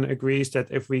everyone agrees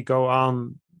that if we go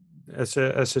on as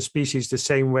a species the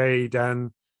same way,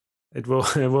 then it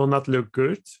will not look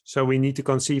good. So we need to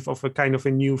conceive of a kind of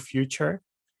a new future.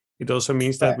 It also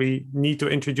means that we need to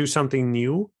introduce something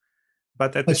new,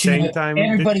 but at the same time,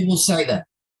 everybody will say that.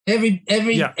 Every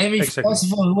exactly.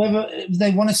 philosopher, whoever, if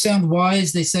they want to sound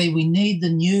wise, they say we need the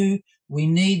new, we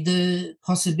need the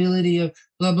possibility of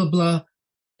blah blah blah,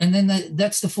 and then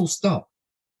that's the full stop.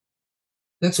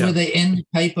 That's where they end the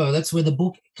paper. That's where the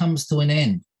book comes to an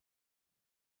end.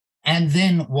 And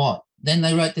then what? Then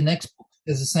they write the next book.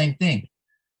 There's the same thing.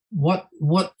 What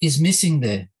is missing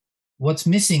there? What's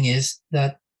missing is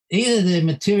that either they're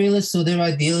materialists or they're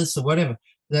idealists or whatever.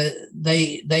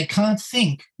 They can't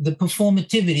think the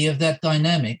performativity of that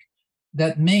dynamic.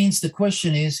 That means the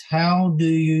question is, how do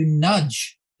you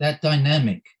nudge that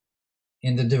dynamic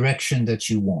in the direction that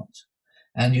you want?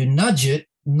 And you nudge it,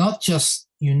 not just,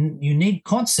 you need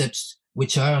concepts,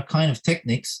 which are kind of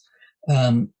techniques.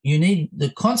 You need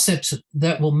the concepts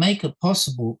that will make it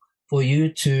possible for you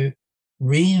to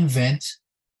reinvent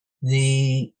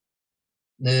the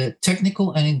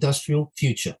technical and industrial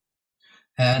future.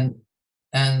 And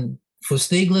for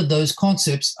Stiegler, those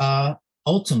concepts are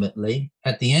ultimately,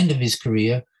 at the end of his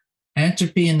career,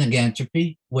 entropy and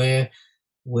negantropy, where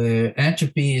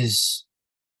entropy is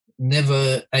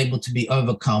never able to be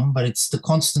overcome, but it's the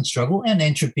constant struggle, and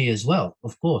entropy as well,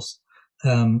 of course.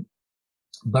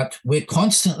 But we're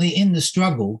constantly in the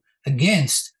struggle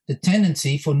against the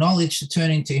tendency for knowledge to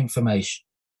turn into information.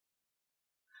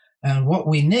 And what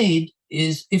we need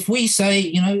is, if we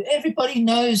say, everybody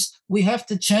knows we have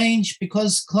to change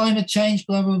because climate change,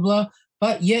 blah, blah, blah,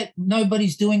 but yet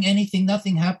nobody's doing anything,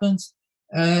 nothing happens.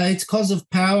 It's because of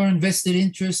power, invested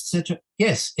interests, etc.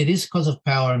 Yes, it is because of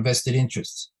power, invested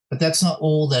interests, but that's not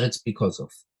all that it's because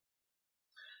of.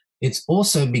 It's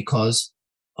also because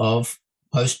of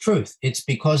post-truth. It's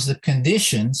because the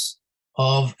conditions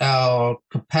of our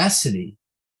capacity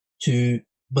to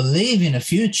believe in a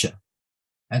future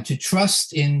and to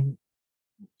trust in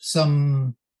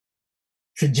some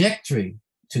trajectory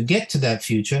to get to that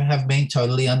future have been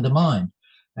totally undermined.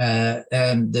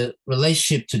 And the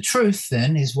relationship to truth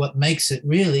then is what makes it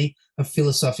really a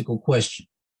philosophical question.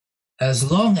 As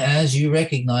long as you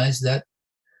recognize that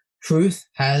truth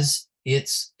has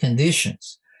its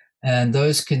conditions, and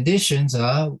those conditions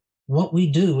are what we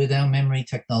do with our memory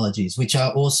technologies, which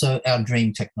are also our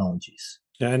dream technologies.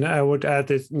 Yeah, and I would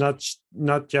add it's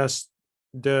not just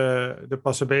the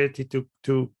possibility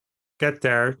to get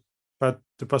there, but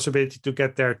the possibility to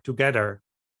get there together,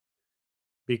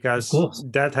 because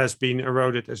that has been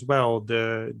eroded as well.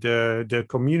 The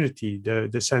community,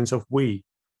 the sense of we,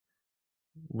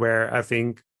 where I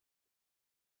think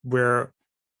we're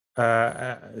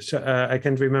I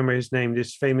can't remember his name.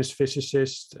 This famous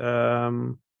physicist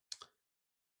in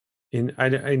the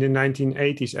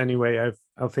 1980s. Anyway,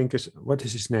 I think what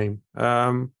is his name?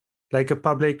 Like a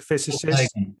public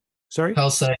physicist. Sorry, Carl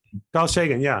Sagan. Carl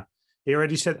Sagan. Yeah, he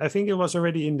already said. I think it was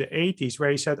already in the 80s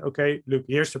where he said, "Okay, look,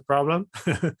 here's the problem: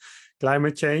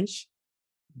 climate change.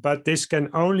 But this can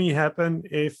only happen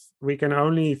if we can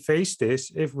only face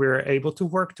this if we're able to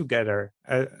work together,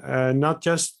 not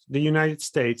just the United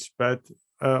States, but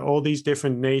all these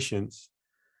different nations.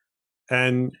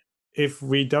 And if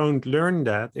we don't learn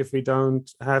that, if we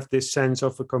don't have this sense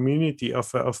of a community,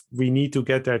 of we need to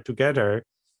get there together,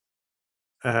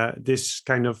 this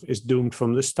kind of is doomed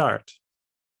from the start."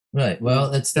 Right.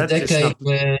 Well, it's the decade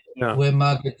where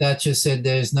Margaret Thatcher said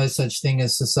there is no such thing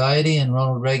as society, and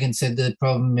Ronald Reagan said the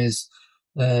problem is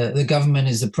the government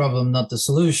is the problem, not the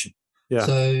solution. Yeah.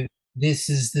 So this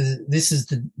is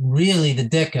really the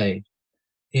decade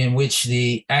in which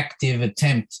the active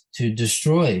attempt to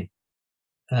destroy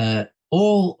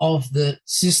all of the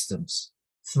systems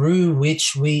through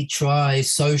which we try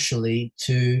socially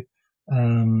to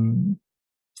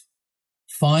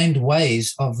find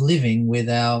ways of living with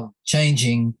our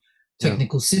changing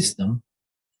technical system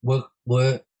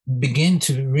were begin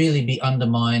to really be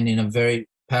undermined in a very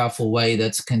powerful way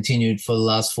that's continued for the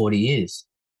last 40 years.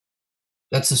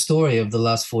 That's the story of the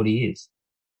last 40 years.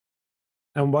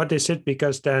 And what is it?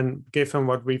 Because then, given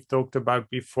what we've talked about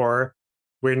before,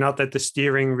 we're not at the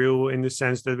steering wheel in the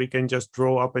sense that we can just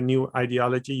draw up a new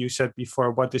ideology. You said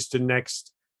before, what is the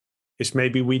next is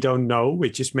maybe we don't know,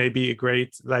 which is maybe a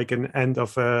great, like an end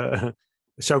of a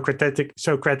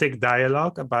Socratic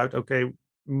dialogue about, okay,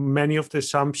 many of the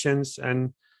assumptions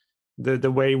and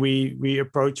the way we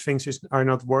approach things are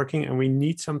not working, and we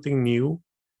need something new.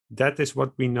 That is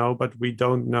what we know, but we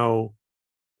don't know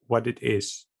what it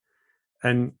is.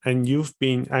 And you've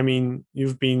been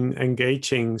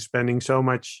engaging, spending so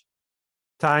much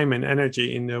time and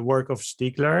energy in the work of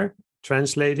Stiegler,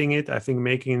 translating it, I think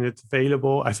making it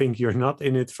available. I think you're not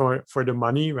in it for the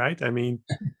money, right? I mean,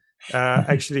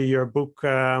 actually your book,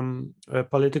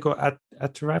 Political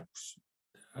Attraps,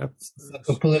 a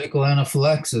political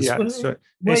anaphylaxis. yeah, so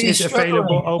it's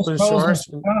available open source.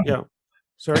 Yeah,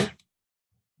 sorry.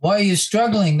 Why are you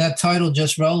struggling? That title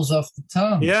just rolls off the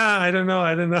tongue. Yeah, I don't know.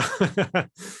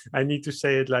 I need to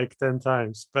say it like 10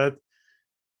 times. But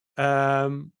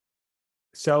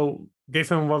so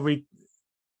given what we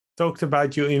talked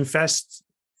about, you invest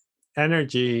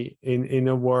energy in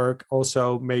a work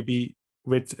also maybe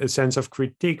with a sense of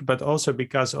critique, but also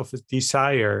because of a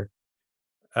desire.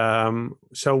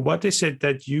 So what is it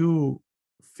that you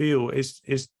feel is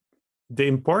the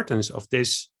importance of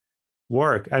this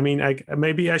work? I mean,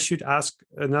 maybe I should ask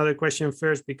another question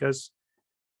first, because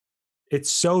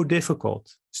it's so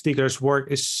difficult. Stiegler's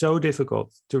work is so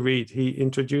difficult to read. He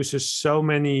introduces so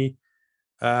many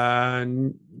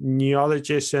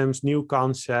neologisms, new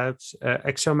concepts,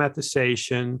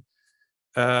 axiomatization.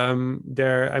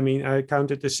 I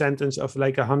counted the sentence of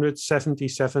like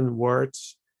 177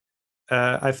 words.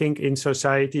 I think in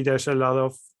society there's a lot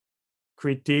of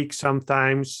critique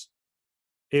sometimes.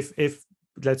 If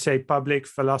let's say public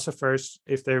philosophers,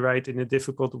 if they write in a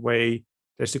difficult way,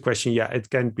 there's the question,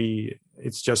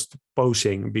 it's just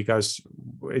posing, because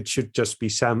it should just be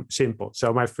simple.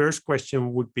 So my first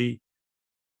question would be,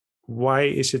 why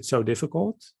is it so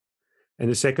difficult? And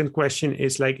the second question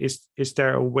is is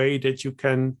there a way that you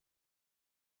can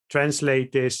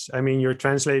translate this? I mean, you're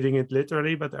translating it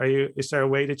literally, but is there a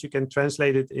way that you can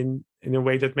translate it in a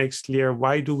way that makes clear,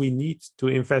 why do we need to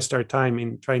invest our time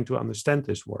in trying to understand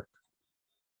this work?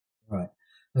 Right.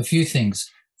 A few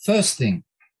things. First thing,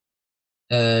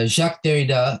 Jacques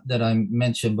Derrida, that I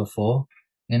mentioned before,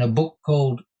 in a book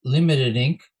called Limited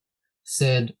Ink,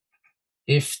 said,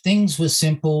 if things were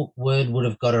simple, word would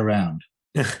have got around.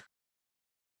 The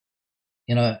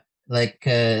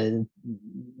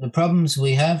problems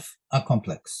we have are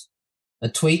complex. A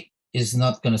tweet is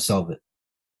not going to solve it.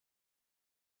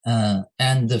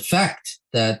 And the fact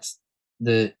that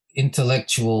the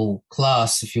intellectual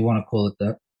class, if you want to call it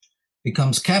that,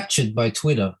 becomes captured by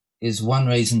Twitter is one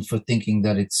reason for thinking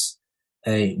that it's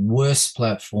a worse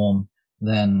platform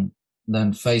than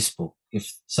Facebook,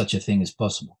 if such a thing is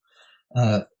possible.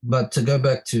 But to go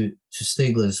back to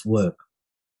Stiegler's work,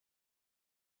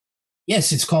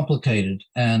 yes, it's complicated,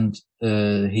 and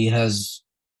he has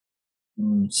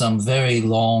some very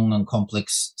long and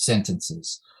complex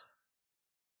sentences.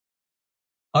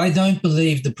 I don't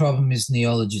believe the problem is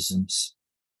neologisms.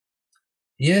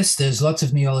 Yes, there's lots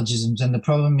of neologisms, and the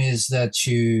problem is that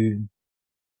you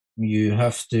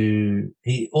have to,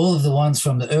 all of the ones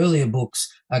from the earlier books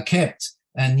are kept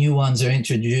and new ones are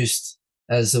introduced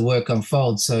as the work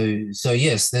unfolds. So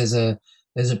yes, there's a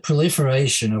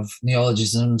proliferation of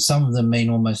neologisms. Some of them mean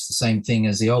almost the same thing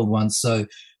as the old ones. So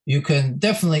you can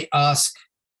definitely ask,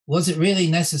 was it really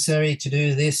necessary to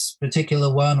do this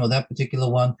particular one or that particular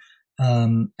one?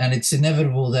 And it's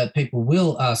inevitable that people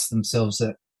will ask themselves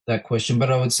that question.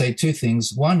 But I would say two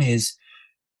things. One is,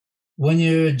 when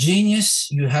you're a genius,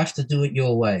 you have to do it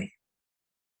your way.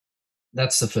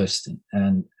 That's the first thing.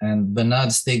 And Bernard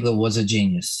Stiegler was a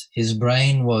genius. His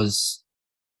brain was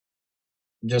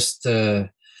just, it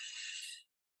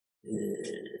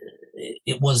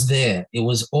was there. It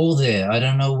was all there. I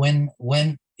don't know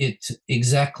when it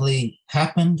exactly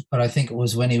happened, but I think it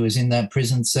was when he was in that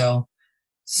prison cell.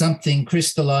 Something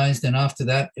crystallized, and after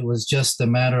that, it was just a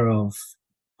matter of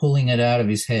pulling it out of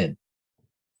his head.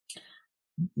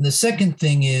 The second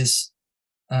thing is,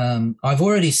 I've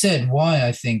already said why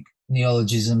I think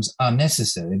neologisms are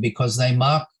necessary, because they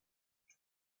mark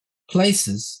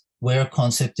places where a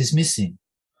concept is missing.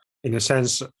 In a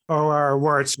sense, all our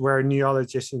words were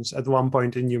neologisms at one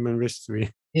point in human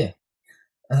history. Yeah.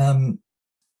 But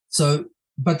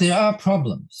there are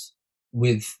problems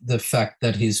with the fact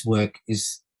that his work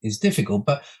is difficult.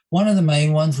 But one of the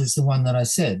main ones is the one that I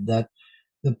said, that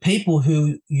the people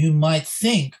who you might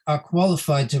think are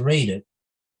qualified to read it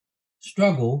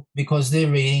struggle because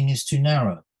their reading is too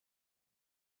narrow.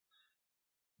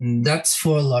 And that's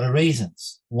for a lot of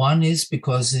reasons. One is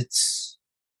because it's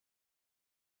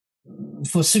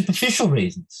for superficial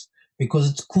reasons, because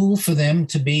it's cool for them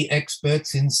to be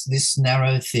experts in this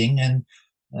narrow thing, and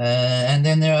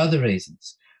then there are other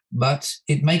reasons. But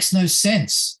it makes no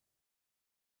sense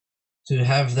to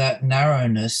have that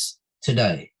narrowness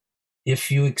today if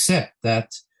you accept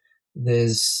that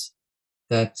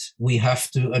we have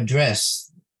to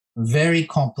address very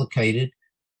complicated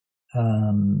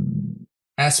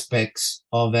aspects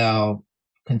of our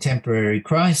contemporary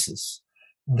crisis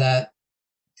that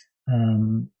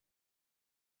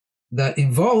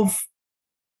involve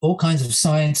all kinds of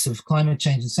science of climate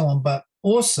change and so on, but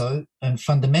also and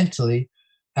fundamentally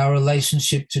our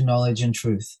relationship to knowledge and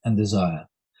truth and desire.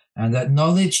 And that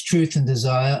knowledge, truth, and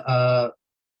desire are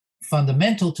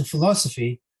fundamental to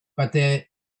philosophy, but they're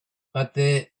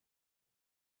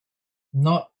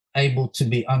not able to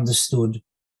be understood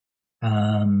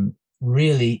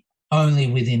really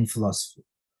only within philosophy.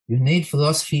 You need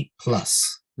philosophy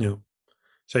plus. Yeah.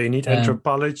 So you need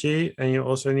anthropology, and you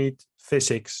also need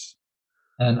physics.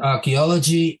 And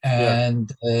archaeology,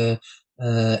 and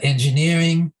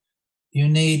engineering. You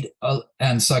need,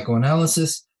 and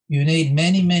psychoanalysis. You need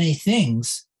many, many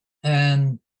things.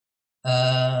 And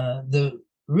the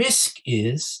risk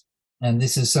is, and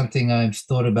this is something I've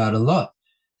thought about a lot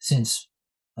since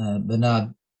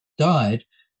Bernard died,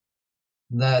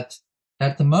 that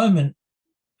at the moment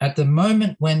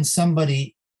when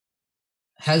somebody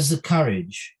has the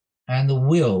courage and the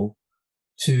will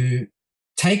to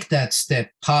take that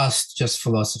step past just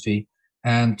philosophy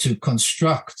and to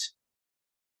construct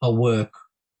a work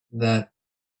that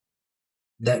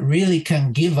really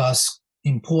can give us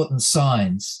important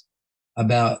signs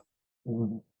about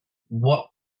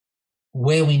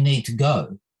where we need to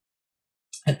go,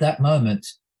 at that moment,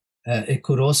 it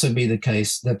could also be the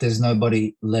case that there's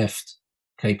nobody left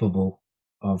capable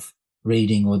of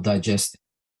reading or digesting.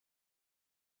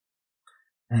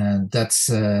 And that's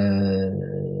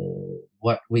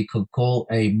what we could call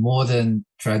a more than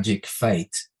tragic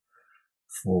fate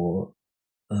for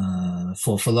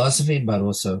philosophy, but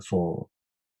also for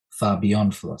far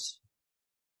beyond philosophy.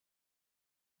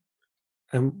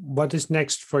 And what is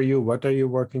next for you? What are you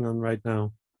working on right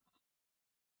now?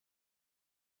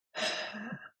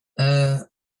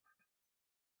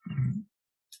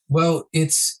 Well,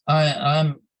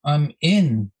 I'm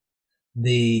in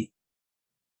the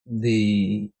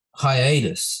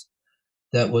hiatus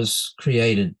that was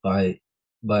created by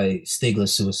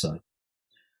Stiegler's suicide,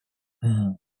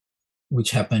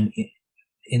 which happened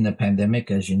in the pandemic,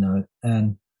 as you know,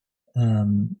 and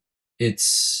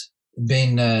it's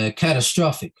been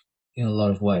catastrophic in a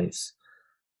lot of ways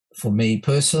for me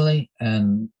personally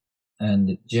and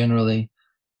generally.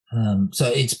 So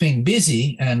it's been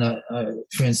busy, and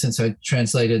for instance, I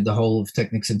translated the whole of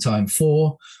Technics in Time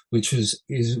 4, which was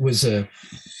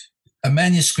a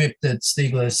manuscript that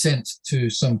Stiegler sent to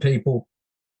some people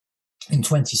in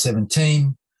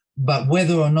 2017. But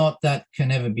whether or not that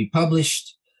can ever be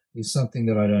published is something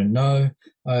that I don't know.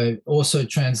 I also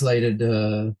translated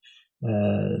the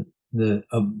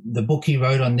book he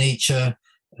wrote on Nietzsche,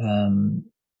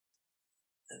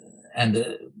 and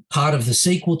part of the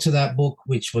sequel to that book,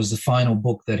 which was the final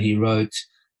book that he wrote,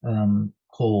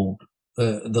 called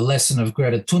The Lesson of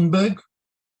Greta Thunberg,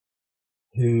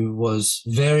 who was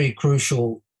very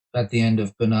crucial at the end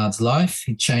of Bernard's life.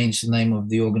 He changed the name of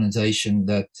the organization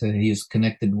that he is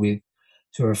connected with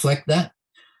to reflect that.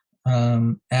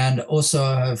 And also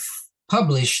have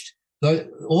published,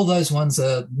 all those ones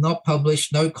are not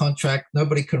published, no contract,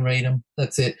 nobody can read them,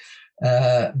 that's it.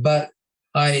 But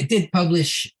I did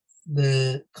publish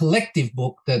the collective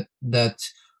book that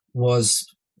was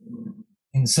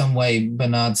in some way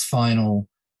Bernard's final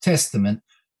testament,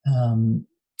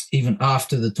 even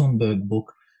after the Thunberg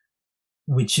book,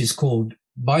 which is called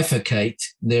Bifurcate,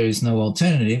 There Is No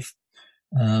Alternative,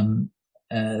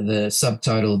 the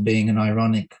subtitle being an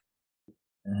ironic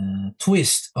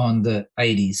twist on the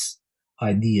 80s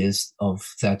ideas of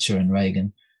Thatcher and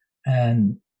Reagan.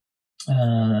 And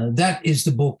that is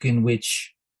the book in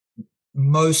which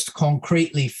most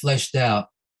concretely fleshed out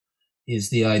is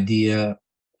the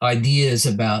ideas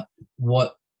about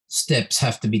what steps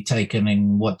have to be taken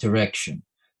in what direction.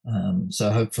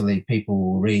 So hopefully people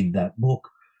will read that book.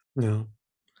 No.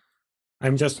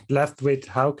 I'm just left with,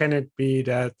 how can it be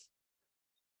that,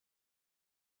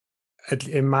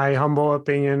 in my humble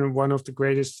opinion, one of the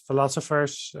greatest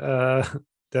philosophers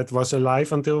that was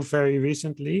alive until very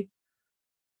recently,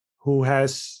 who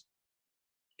has,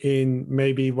 in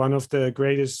maybe one of the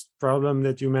greatest problems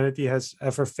that humanity has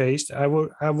ever faced, I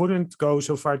wouldn't go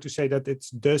so far to say that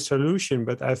it's the solution,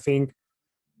 but I think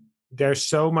there's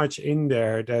so much in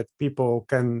there that people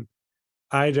can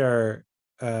either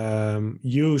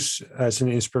use as an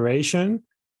inspiration,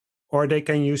 or they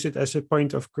can use it as a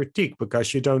point of critique,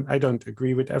 because I don't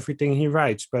agree with everything he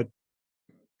writes, but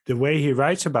the way he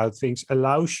writes about things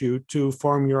allows you to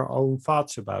form your own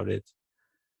thoughts about it.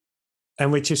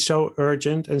 And which is so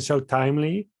urgent and so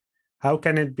timely. How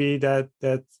can it be that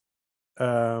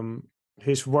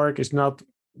his work is not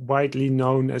widely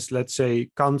known as, let's say,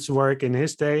 Kant's work in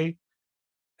his day,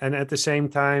 and at the same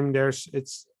time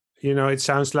it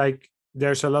sounds like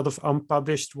there's a lot of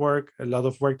unpublished work, a lot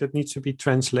of work that needs to be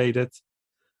translated,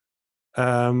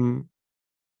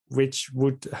 which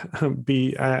would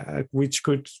be which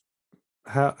could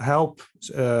help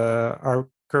our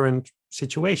current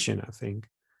situation, I think.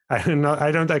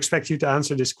 I don't expect you to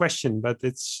answer this question, but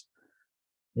it's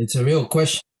a real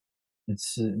question.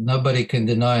 It's nobody can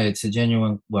deny it's a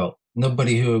genuine. Well,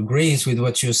 nobody who agrees with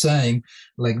what you're saying,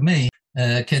 like me,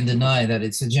 can deny that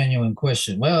it's a genuine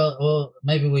question. Well,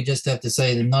 maybe we just have to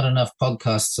say there are not enough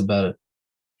podcasts about it.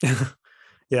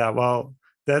 Yeah, well,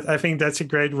 I think that's a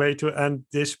great way to end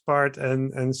this part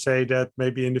and say that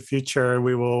maybe in the future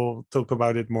we will talk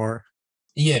about it more.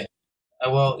 Yeah.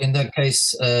 Well, in that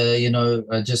case,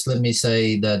 just let me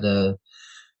say that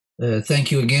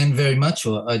thank you again very much.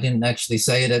 Or I didn't actually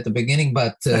say it at the beginning,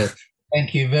 but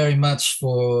thank you very much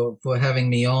for having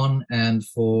me on and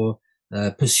for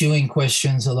pursuing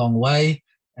questions a long way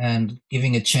and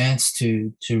giving a chance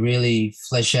to really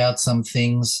flesh out some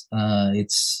things.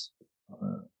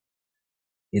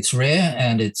 It's rare,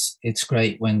 and it's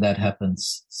great when that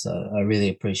happens. So I really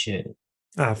appreciate it.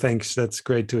 Thanks. That's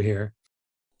great to hear.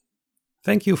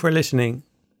 Thank you for listening.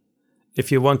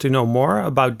 If you want to know more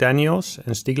about Daniel's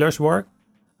and Stigler's work,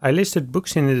 I listed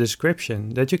books in the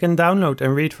description that you can download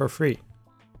and read for free.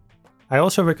 I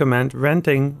also recommend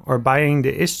renting or buying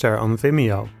the Ister on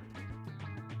Vimeo.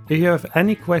 If you have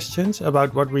any questions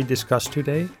about what we discussed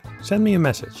today, send me a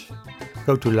message.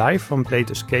 Go to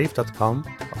livefromplatoscave.com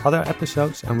for other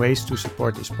episodes and ways to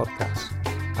support this podcast.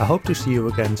 I hope to see you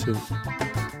again soon.